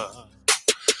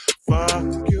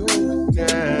 Fuck you,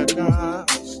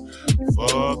 niggas.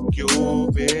 Fuck you,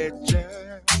 bitches.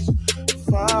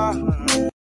 Fuck.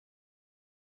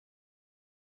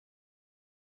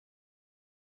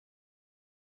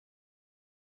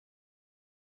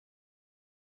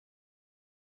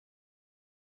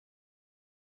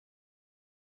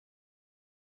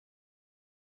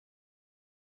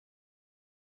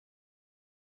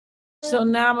 So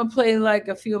now I'm gonna play like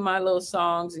a few of my little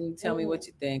songs, and you tell me what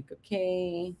you think.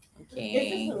 Okay. Is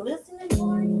this a listening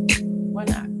party? Why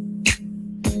not?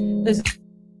 Listen.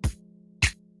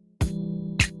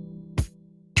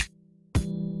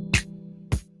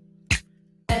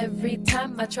 Every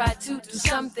time I try to do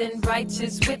something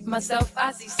righteous with myself,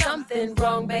 I see something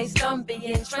wrong based on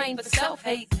being trained for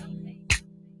self-hate.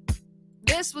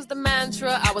 This was the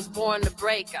mantra I was born to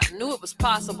break. I knew it was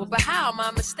possible, but how?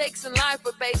 My mistakes in life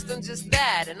were based on just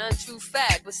that, an untrue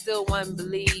fact, but still one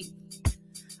believed.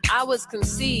 I was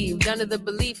conceived under the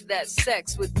belief that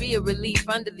sex would be a relief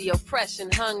under the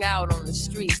oppression hung out on the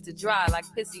streets to dry like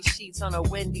pissy sheets on a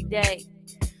windy day.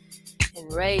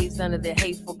 And raised under the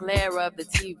hateful glare of the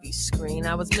TV screen,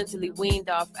 I was mentally weaned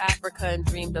off Africa and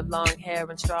dreamed of long hair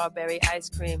and strawberry ice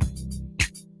cream.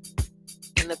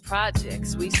 In the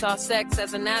projects, we saw sex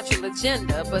as a natural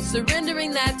agenda, but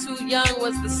surrendering that too young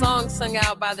was the song sung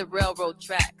out by the railroad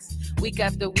tracks. Week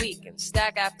after week and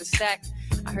stack after stack,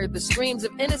 I heard the screams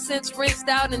of innocence rinsed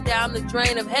out and down the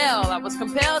drain of hell. I was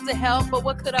compelled to help, but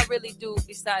what could I really do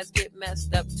besides get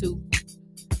messed up too?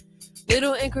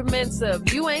 Little increments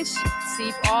of you ain't shit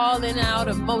seep all in and out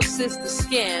of most sisters'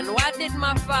 skin. Why didn't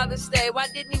my father stay? Why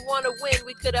didn't he want to win?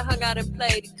 We could have hung out and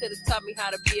played. He could have taught me how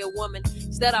to be a woman.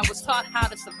 Instead, I was taught how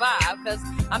to survive. Cause,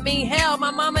 I mean, hell,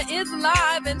 my mama is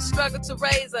alive and struggled to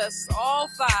raise us all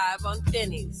 5 on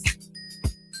pennies.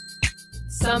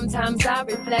 Sometimes I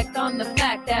reflect on the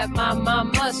fact that my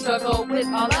mama struggled with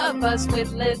all of us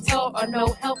with little or no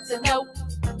help to know.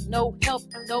 No help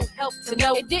to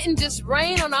know. It didn't just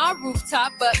rain on our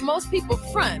rooftop, but most people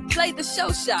front. Played the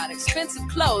show shot, expensive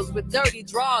clothes with dirty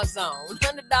drawers on,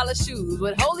 $100 shoes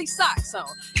with holy socks on.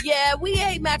 Yeah, we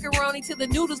ate macaroni till the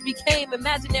noodles became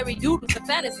imaginary doodles and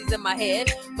fantasies in my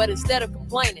head. But instead of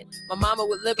complaining, my mama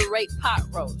would liberate pot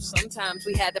roast. Sometimes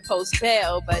we had to post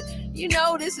bail, but you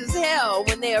know this is hell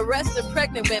when they arrested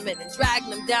pregnant women and dragged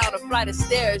them down a flight of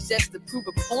stairs just to prove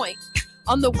a point.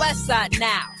 On the west side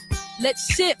now,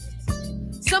 let's shift.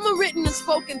 Some written and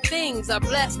spoken things are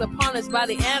blessed upon us by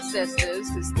the ancestors,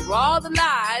 because through all the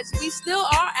lies, we still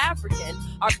are African.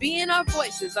 Our being, our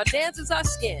voices, our dances, our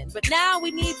skin. But now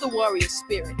we need the warrior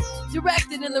spirit,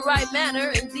 directed in the right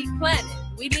manner and deep planted.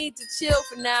 We need to chill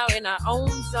for now in our own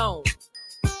zone.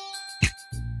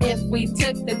 If we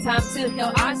took the time to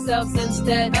heal ourselves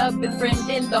instead of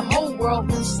befriending the whole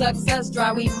world who sucks us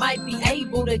dry, we might be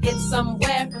able to get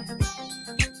somewhere.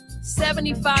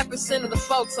 75% of the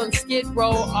folks on Skid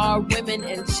Row are women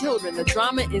and children. The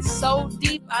drama is so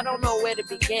deep, I don't know where to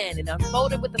begin. It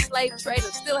unfolded with the slave trade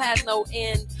and still has no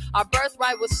end. Our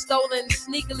birthright was stolen,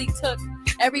 sneakily took.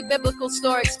 Every biblical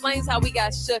story explains how we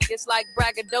got shook. It's like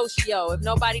braggadocio. If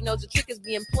nobody knows the trick is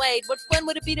being played, what fun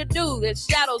would it be to do? There's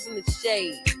shadows in the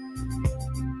shade.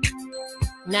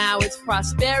 Now it's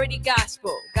prosperity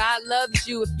gospel. God loves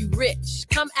you if you rich.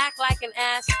 Come act like an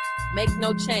ass, make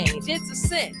no change. It's a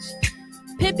cinch.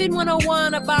 Pimpin'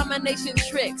 101, abomination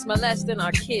tricks, molesting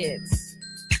our kids.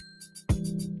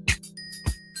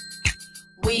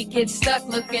 We get stuck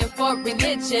looking for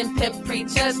religion. Pimp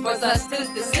preachers force us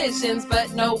to decisions,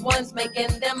 but no one's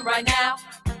making them right now.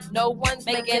 No one's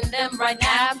making them right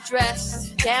now. I'm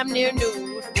dressed damn near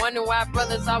nude. Wonder why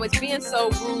brothers always being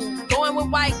so rude. Going with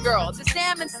white girls, it's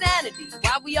damn insanity.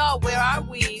 Why we all wear our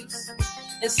weaves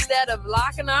instead of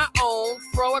locking our own.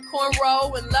 Throw a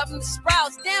cornrow and loving the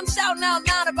sprouts. Damn, shouting out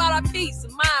loud about our peace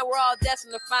of mind. We're all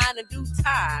destined to find in due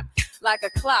time, like a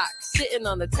clock sitting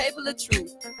on the table of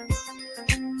truth.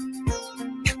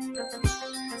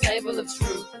 Table of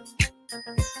truth.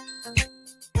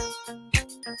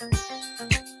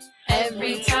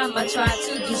 Every time I try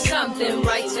to do something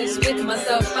righteous with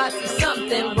myself, I see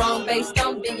something wrong based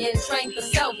on being trained for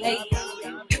self-hate.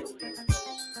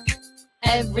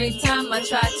 Every time I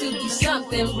try to do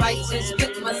something righteous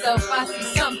with myself, I see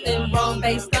something wrong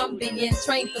based on being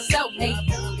trained for self-hate.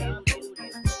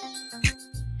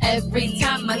 Every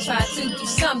time I try to do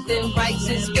something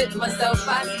righteous with myself,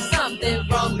 I see something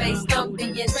wrong based on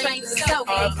being trained for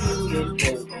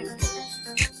self-hate.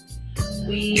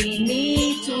 We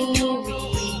need to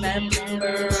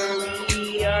remember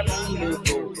we are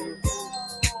beautiful.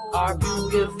 Are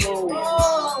beautiful.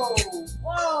 Whoa,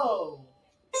 whoa,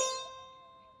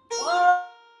 whoa.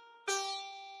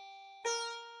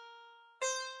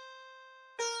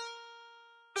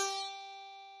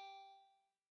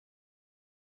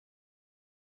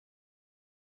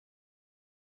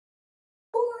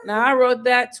 Now I wrote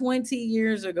that 20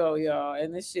 years ago, y'all,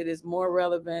 and this shit is more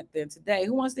relevant than today.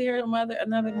 Who wants to hear another one?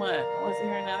 Who wants to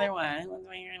hear another one? Who wants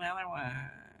to hear another one?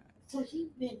 So she's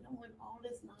been knowing all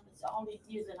this knowledge all these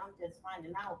years, and I'm just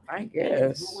finding out. I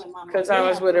guess because I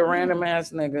was with a random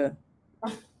ass nigga.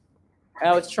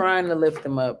 I was trying to lift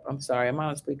him up. I'm sorry, I'm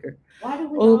on speaker. Why do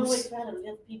we always try to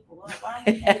lift people up? Why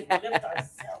do we lift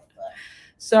ourselves up?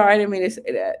 Sorry, I didn't mean to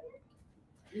say that.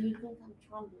 Do you think I'm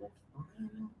trying to lift?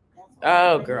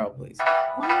 Oh, girl, please.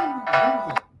 I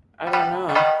don't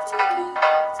know.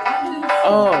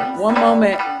 Oh, one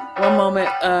moment.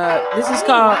 This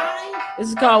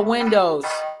is called Windows.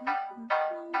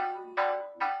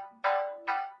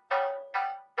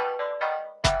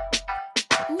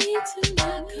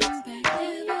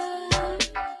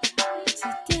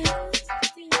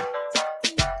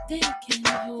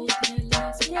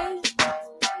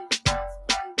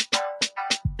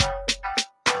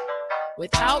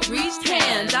 With outreached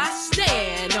hands, I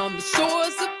stand on the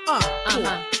shores of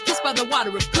kissed by the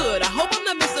water of good. I hope I'm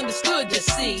not misunderstood. You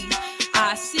see,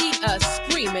 I see us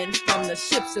screaming from the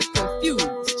ships of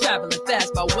confused, traveling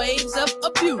fast by waves of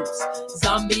abuse.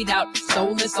 Zombied out,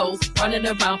 stolen souls running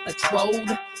around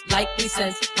patrolled. Likely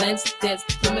sense, lens dense,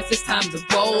 humans it's time to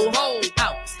roll.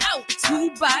 Out,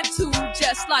 2 by 2,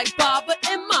 just like Baba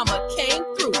and Mama came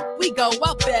through. We go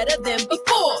out better than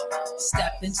before.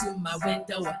 Step into my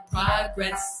window of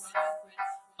progress.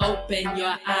 Open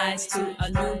your eyes to a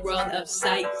new world of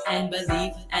sight and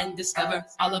believe and discover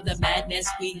all of the madness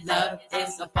we love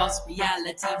is a false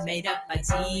reality made up by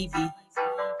TV.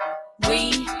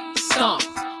 We stomp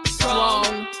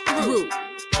strong through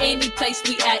any place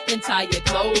we at. Entire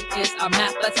globe is our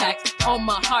map attack. On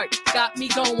my heart, got me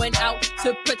going out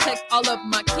to protect all of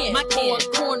my kin. My four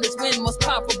corners win, most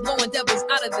powerful, blowing devils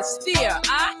out of the sphere.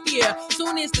 I hear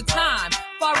soon is the time,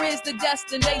 far is the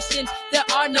destination. There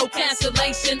are no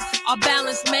cancellations, our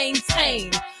balance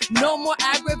maintained. No more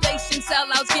aggravation,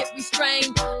 sellouts get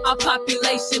restrained. Our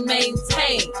population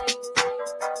maintained.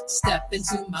 Step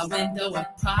into my window of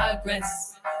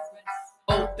progress.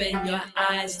 Open your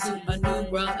eyes to a new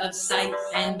world of sight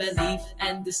and belief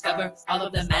and discover all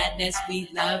of the madness we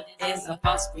love is a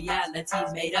false reality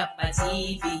made up by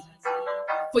TV.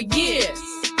 For years,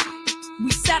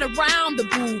 we sat around the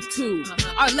booth tube,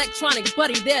 our electronic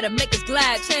buddy there to make us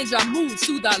glad, change our moods,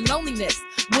 soothe our loneliness.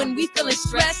 When we feeling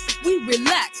stressed, we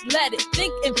relax, let it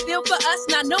think and feel for us,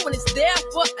 not knowing it's there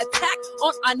for attack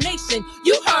on our nation.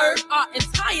 You heard our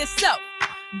entire self.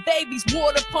 Babies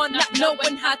water upon not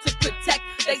knowing how to protect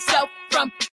themselves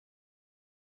from.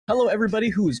 Hello everybody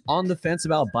who's on the fence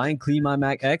about buying Clean My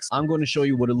Mac X. I'm going to show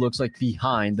you what it looks like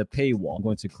behind the paywall. I'm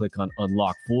going to click on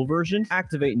unlock full version,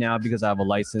 activate now because I have a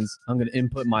license. I'm going to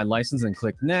input my license and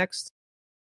click next.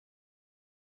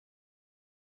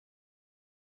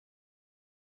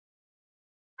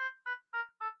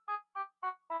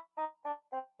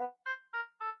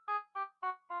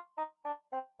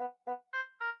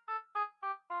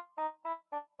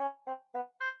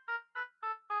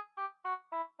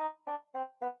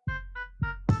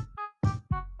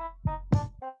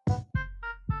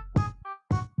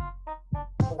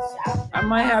 I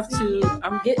might have to.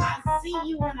 I see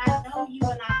you and I know you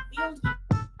and I feel you.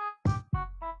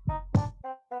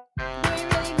 We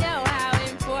really know how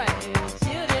important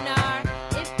children are.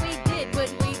 If we did,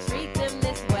 would we treat them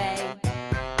this way?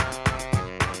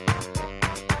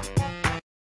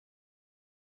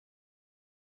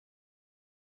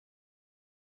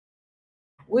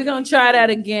 We're gonna try that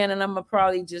again, and I'm gonna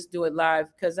probably just do it live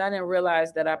because I didn't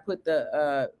realize that I put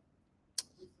the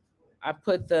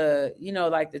you know,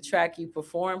 like the track you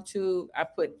perform to, I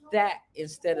put that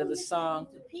instead of the song.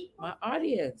 My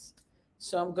audience.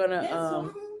 So I'm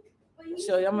gonna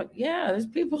show you. There's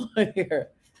people here.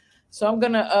 So I'm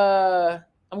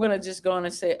gonna just go on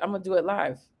and say I'm gonna do it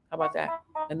live. How about that?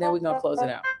 And then we're gonna close it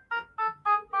out.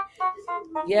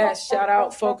 Yes, shout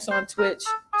out folks on Twitch.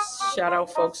 Shout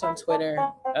out folks on Twitter,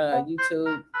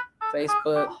 YouTube,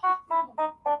 Facebook.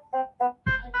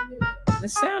 The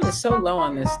sound is so low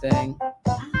on this thing.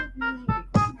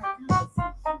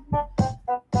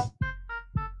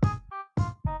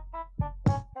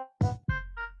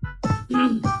 Do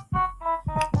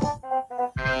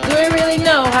we really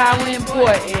know how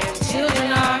important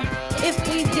children are? If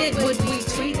we did, would we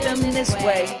treat them this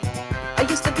way? I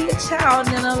used to be a child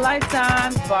in a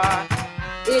lifetime bar.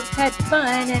 It had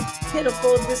fun and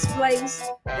pitiful displays.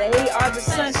 They are the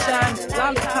sunshine and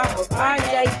lollipop of our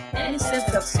day,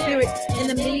 innocence of spirit in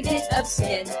the meaning of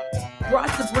sin. Brought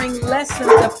to bring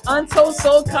lessons of untold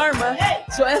soul karma.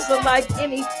 Choice like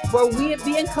any, where we are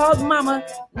being called mama.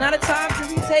 Not a time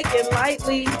to be taken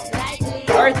lightly.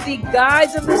 Earthly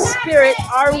guides of the spirit,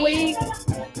 are we?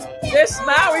 Their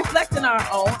smile reflecting our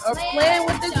own, or playing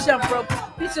with the jump rope.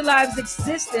 Future lives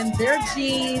exist in their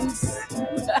genes.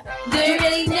 Do you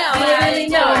really know? Do you really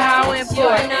know how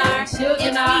important our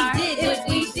children are? If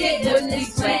we did, wouldn't we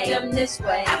treat them this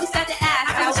way? I was at the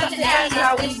ask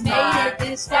how we made it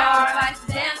this far. Like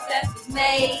the ancestors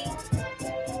made.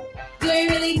 Do you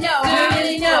really know? Do you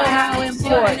really know how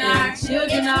important our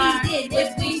children are?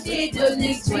 If we did, wouldn't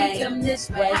we treat them this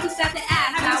way? I was at the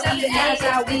ask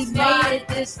how we made it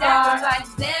this far. Like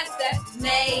the ancestors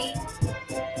made.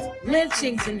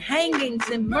 Lynchings and hangings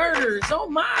and murders, oh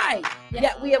my!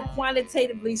 Yet we have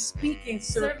quantitatively speaking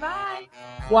survived.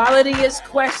 Quality is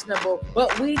questionable,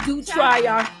 but we do try.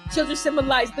 Our children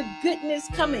symbolize the goodness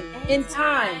coming in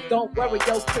time. Don't worry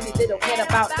your pretty little head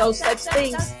about those such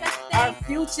things. Our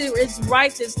future is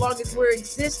right as long as we're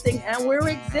existing, and we're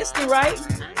existing, right?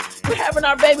 We're having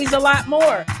our babies a lot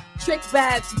more. Trick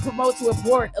bags to promote to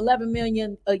abort. 11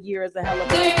 million a year is a hell of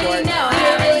a report. Do you really know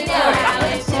how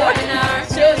important our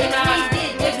children are?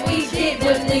 If we did,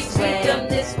 wouldn't we treat them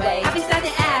this way? I be starting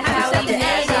to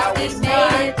ask how we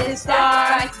made it this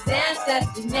far. Like the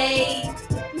ancestors made.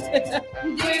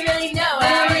 Do you really know? Do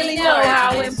you really know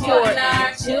how important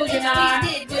our children are?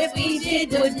 If we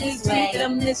did, wouldn't we treat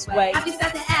them this way? I be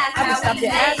starting to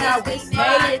ask how we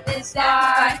made it this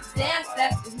far. Like the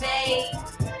ancestors made.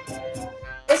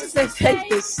 It's just safe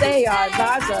to say our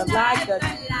lives are like a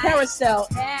carousel.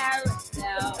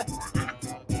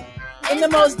 In the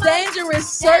most dangerous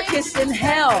circus in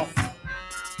hell.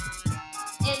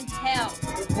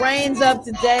 The brains of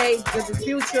today with the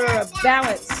future of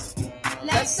balance.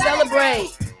 Let's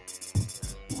celebrate.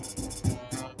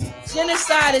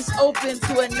 Genocide is open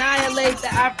to annihilate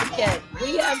the African.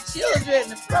 We have children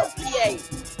to procreate.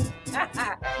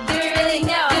 Do you really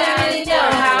know? Do you really know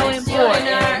how important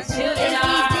our children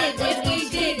are? If we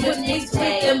did, wouldn't we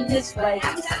treat them this way?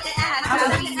 I was at the ask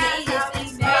how we made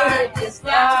it this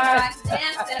far. Like the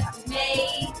ancestors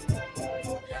made.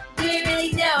 Do you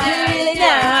really know? Do you really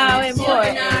know how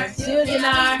important our children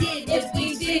are? If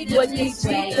we did, wouldn't we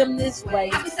treat them this way?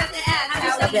 I was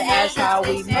at the ask how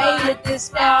we made it this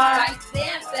far. Like the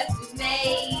ancestors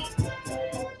made.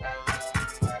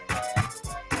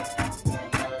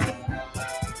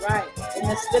 Right.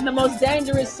 And it's been the most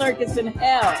dangerous circus in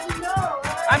hell.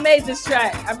 I made this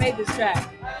track.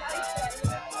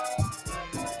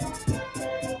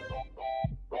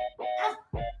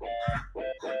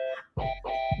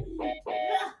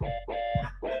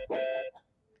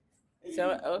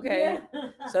 So, okay.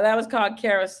 So that was called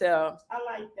Carousel. I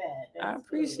like that. I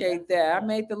appreciate that. I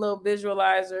made the little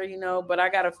visualizer, but I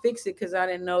got to fix it because I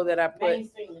didn't know that I put.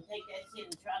 Mainstream to take that shit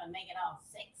and try to make it all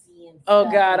sexy and Oh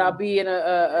stuff. God, I'll be in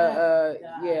No,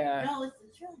 it's the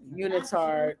truth.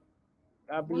 unitard.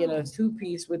 I'll be in a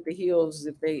 2-piece with the heels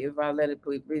if I let it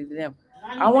breathe them.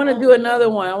 I want to do another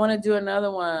one. I want to do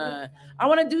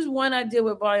one I did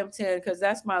with Volume 10 because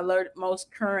that's my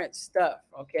most current stuff.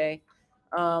 Okay.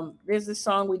 There's a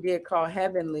song we did called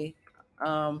Heavenly.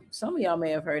 Some of y'all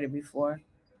may have heard it before.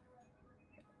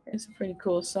 It's a pretty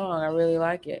cool song. I really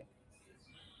like it.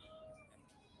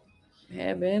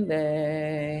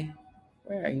 Heavenly.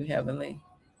 Where are you, Heavenly?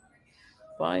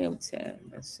 Volume 10.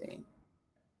 Let's see.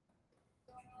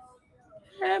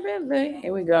 Heavenly.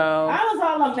 Here we go. I was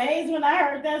all amazed when I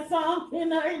heard that song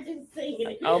and I heard you sing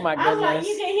it. Oh my I was like, goodness.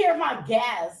 you can hear my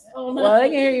gas. Well, they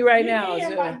can hear you right now. You can hear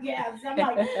too. my gas. I'm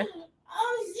like,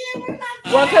 oh shit, we're not.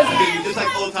 Well, because Just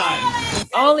like old times.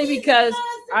 only because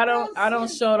I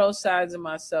don't show those sides of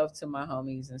myself to my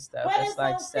homies and stuff. But It's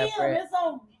like on separate.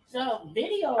 film, it's on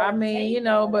video. I mean, tape,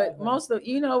 but whatever. most of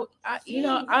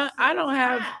I don't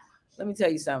have. Let me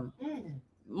tell you something.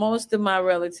 Most of my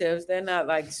relatives, they're not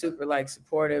like super like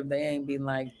supportive. They ain't been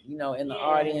like in the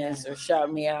audience or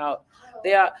shout me out.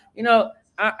 They are,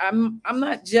 I'm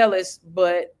not jealous,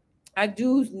 but I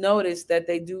do notice that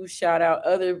they do shout out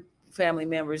other family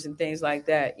members and things like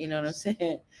that. You know what I'm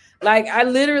saying? Like I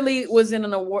literally was in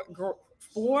an award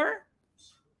four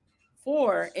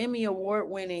Emmy award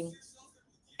winning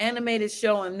animated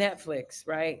show on Netflix,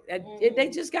 right? They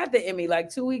just got the Emmy like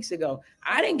 2 weeks ago.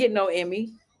 I didn't get no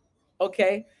Emmy.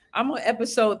 Okay. I'm on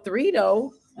episode 3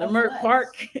 though. Leimert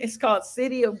Park. It's called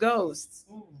City of Ghosts.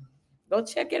 Go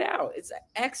check it out. It's an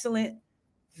excellent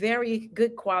very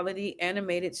good quality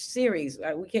animated series.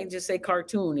 We can't just say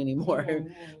cartoon anymore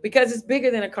because it's bigger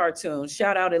than a cartoon.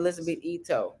 Shout out Elizabeth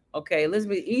Ito. Okay,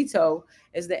 Elizabeth Ito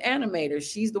is the animator.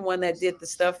 She's the one that did the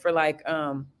stuff for like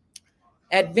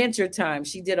Adventure Time.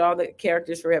 She did all the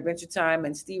characters for Adventure Time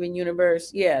and Steven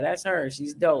Universe. Yeah, that's her.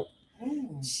 She's dope.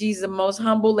 She's the most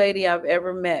humble lady I've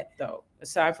ever met, though,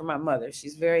 aside from my mother.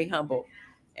 She's very humble.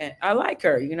 And I like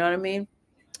her, you know what I mean?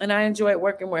 And I enjoy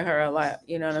working with her a lot.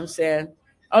 You know what I'm saying?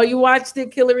 Oh, you watched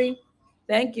it, Hillary?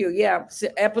 Thank you. Yeah.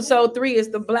 Episode 3 is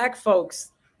the Black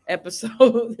folks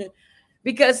episode.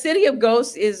 Because City of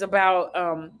Ghosts is about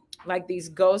like these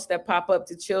ghosts that pop up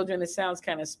to children. It sounds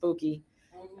kind of spooky.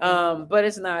 But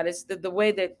it's not. It's the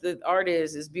way that the art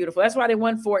is beautiful. That's why they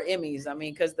won 4 Emmys. I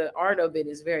mean, because the art of it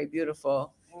is very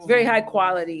beautiful. It's very high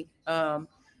quality.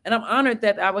 And I'm honored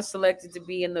that I was selected to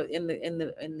be in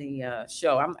the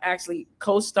show. I'm actually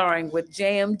co-starring with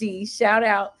JMD. Shout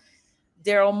out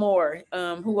Daryl Moore,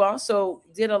 who also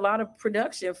did a lot of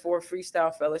production for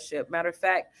Freestyle Fellowship. Matter of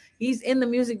fact, he's in the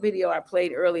music video I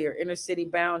played earlier, Inner City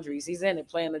Boundaries. He's in it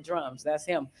playing the drums. That's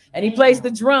him. And he plays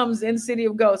the drums in City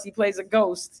of Ghosts. He plays a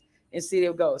ghost in City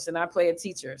of Ghosts. And I play a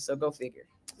teacher, so go figure.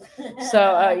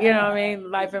 So, you know what I mean?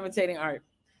 Life imitating art.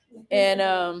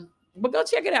 And but go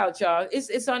check it out, y'all.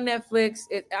 It's on Netflix.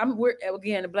 We're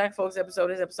again, the Black Folks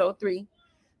episode is episode 3.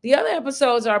 The other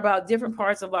episodes are about different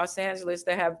parts of Los Angeles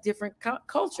that have different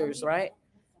cultures, right?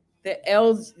 Like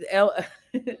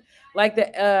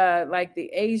the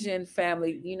Asian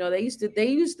family, you know, they used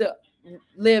to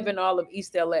live in all of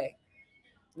East LA,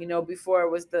 you know, before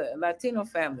it was the Latino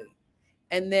family.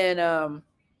 And then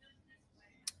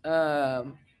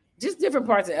just different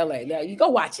parts of LA. Now you go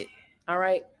watch it, all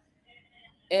right?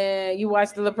 And you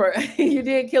watched the you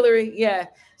did, Hillary, yeah.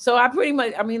 So I pretty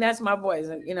much, I mean, that's my voice.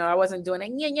 You know, I wasn't doing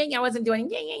it. I wasn't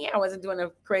doing I wasn't doing a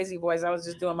crazy voice. I was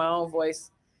just doing my own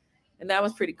voice, and that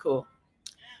was pretty cool.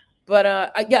 But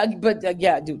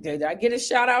dude, did I get a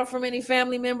shout out from any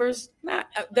family members? Not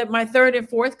that my 3rd and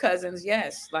 4th cousins.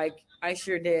 Yes, like I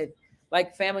sure did.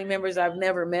 Like family members I've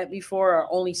never met before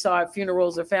or only saw at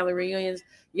funerals or family reunions.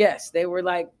 Yes, they were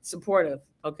like supportive.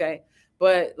 Okay,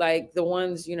 but like the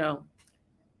ones, you know.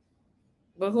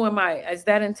 But who am I? Is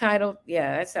that entitled?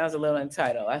 Yeah, that sounds a little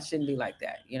entitled. I shouldn't be like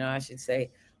that. You know, I should say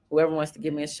whoever wants to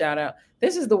give me a shout out.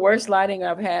 This is the worst lighting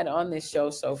I've had on this show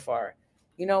so far.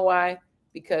 You know why?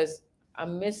 Because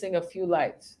I'm missing a few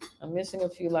lights.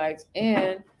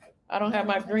 And I don't have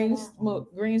my green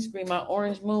screen, my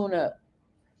orange moon up.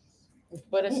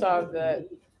 But it's all good.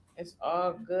 It's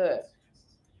all good.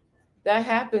 That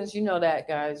happens, you know that,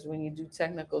 guys, when you do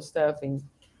technical stuff and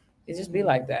it just be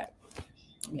like that.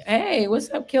 Hey, what's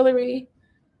up, Hillary?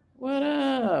 What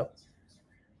up?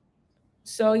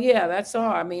 So yeah, that's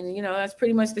all. I mean, you know, that's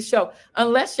pretty much the show.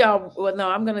 Unless y'all, well, no,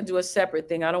 I'm gonna do a separate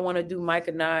thing. I don't want to do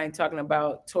Myka 9 talking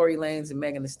about Tory Lanez and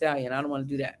Megan Thee Stallion. I don't want to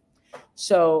do that.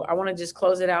 So I want to just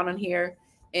close it out on here.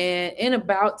 And in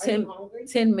about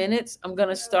 10 minutes, I'm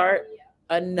gonna start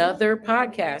another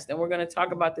podcast, and we're gonna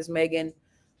talk about this Megan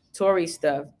Tory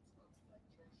stuff.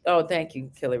 Oh, thank you,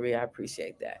 Hillary. I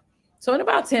appreciate that. So in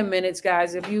about 10 minutes,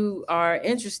 guys, if you are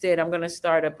interested, I'm going to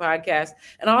start a podcast.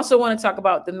 And I also want to talk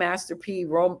about the Master P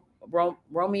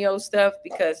Romeo stuff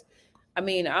because, I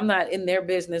mean, I'm not in their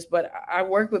business, but I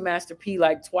worked with Master P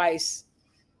like twice,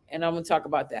 and I'm going to talk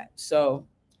about that. So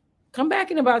come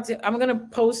back in about I'm going to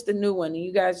post a new one, and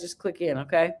you guys just click in,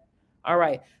 okay? All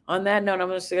right. On that note, I'm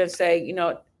just going to say, you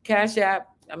know, Cash App,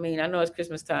 I mean, I know it's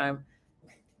Christmas time.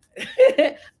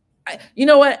 You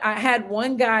know what? I had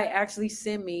one guy actually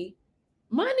send me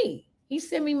money. He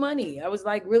sent me money. I was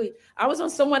like, really, I was on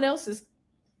someone else's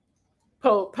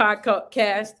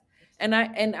podcast, and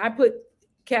I put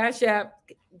Cash App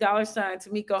 $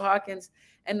 Tamiko Hawkins,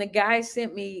 and the guy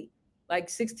sent me like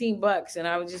 $16, and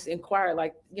I would just inquire,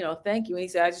 like, you know, thank you. And he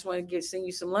said, I just want to send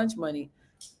you some lunch money.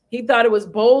 He thought it was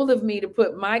bold of me to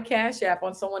put my Cash App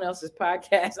on someone else's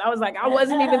podcast. I was like, I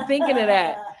wasn't even thinking of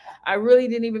that. I really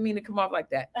didn't even mean to come off like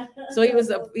that. So he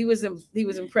was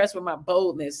impressed with my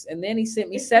boldness. And then he sent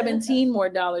me $17 more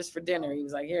for dinner. He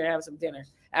was like, here, have some dinner.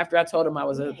 After I told him I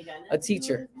was a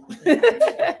teacher.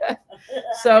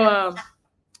 So,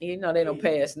 you know, they don't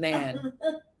pay us Nan.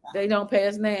 They don't pay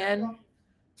us Nan.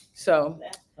 So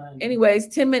anyways,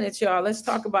 10 minutes, y'all. Let's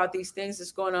talk about these things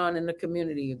that's going on in the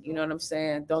community. You know what I'm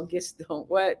saying? Don't get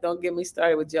me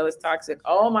started with jealous toxic.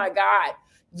 Oh my God.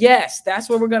 Yes, that's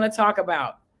what we're going to talk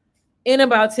about in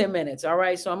about 10 minutes. All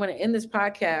right. So I'm going to end this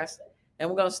podcast and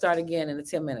we're going to start again in the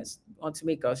 10 minutes on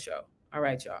Tamiko's show. All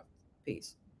right, y'all.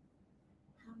 Peace.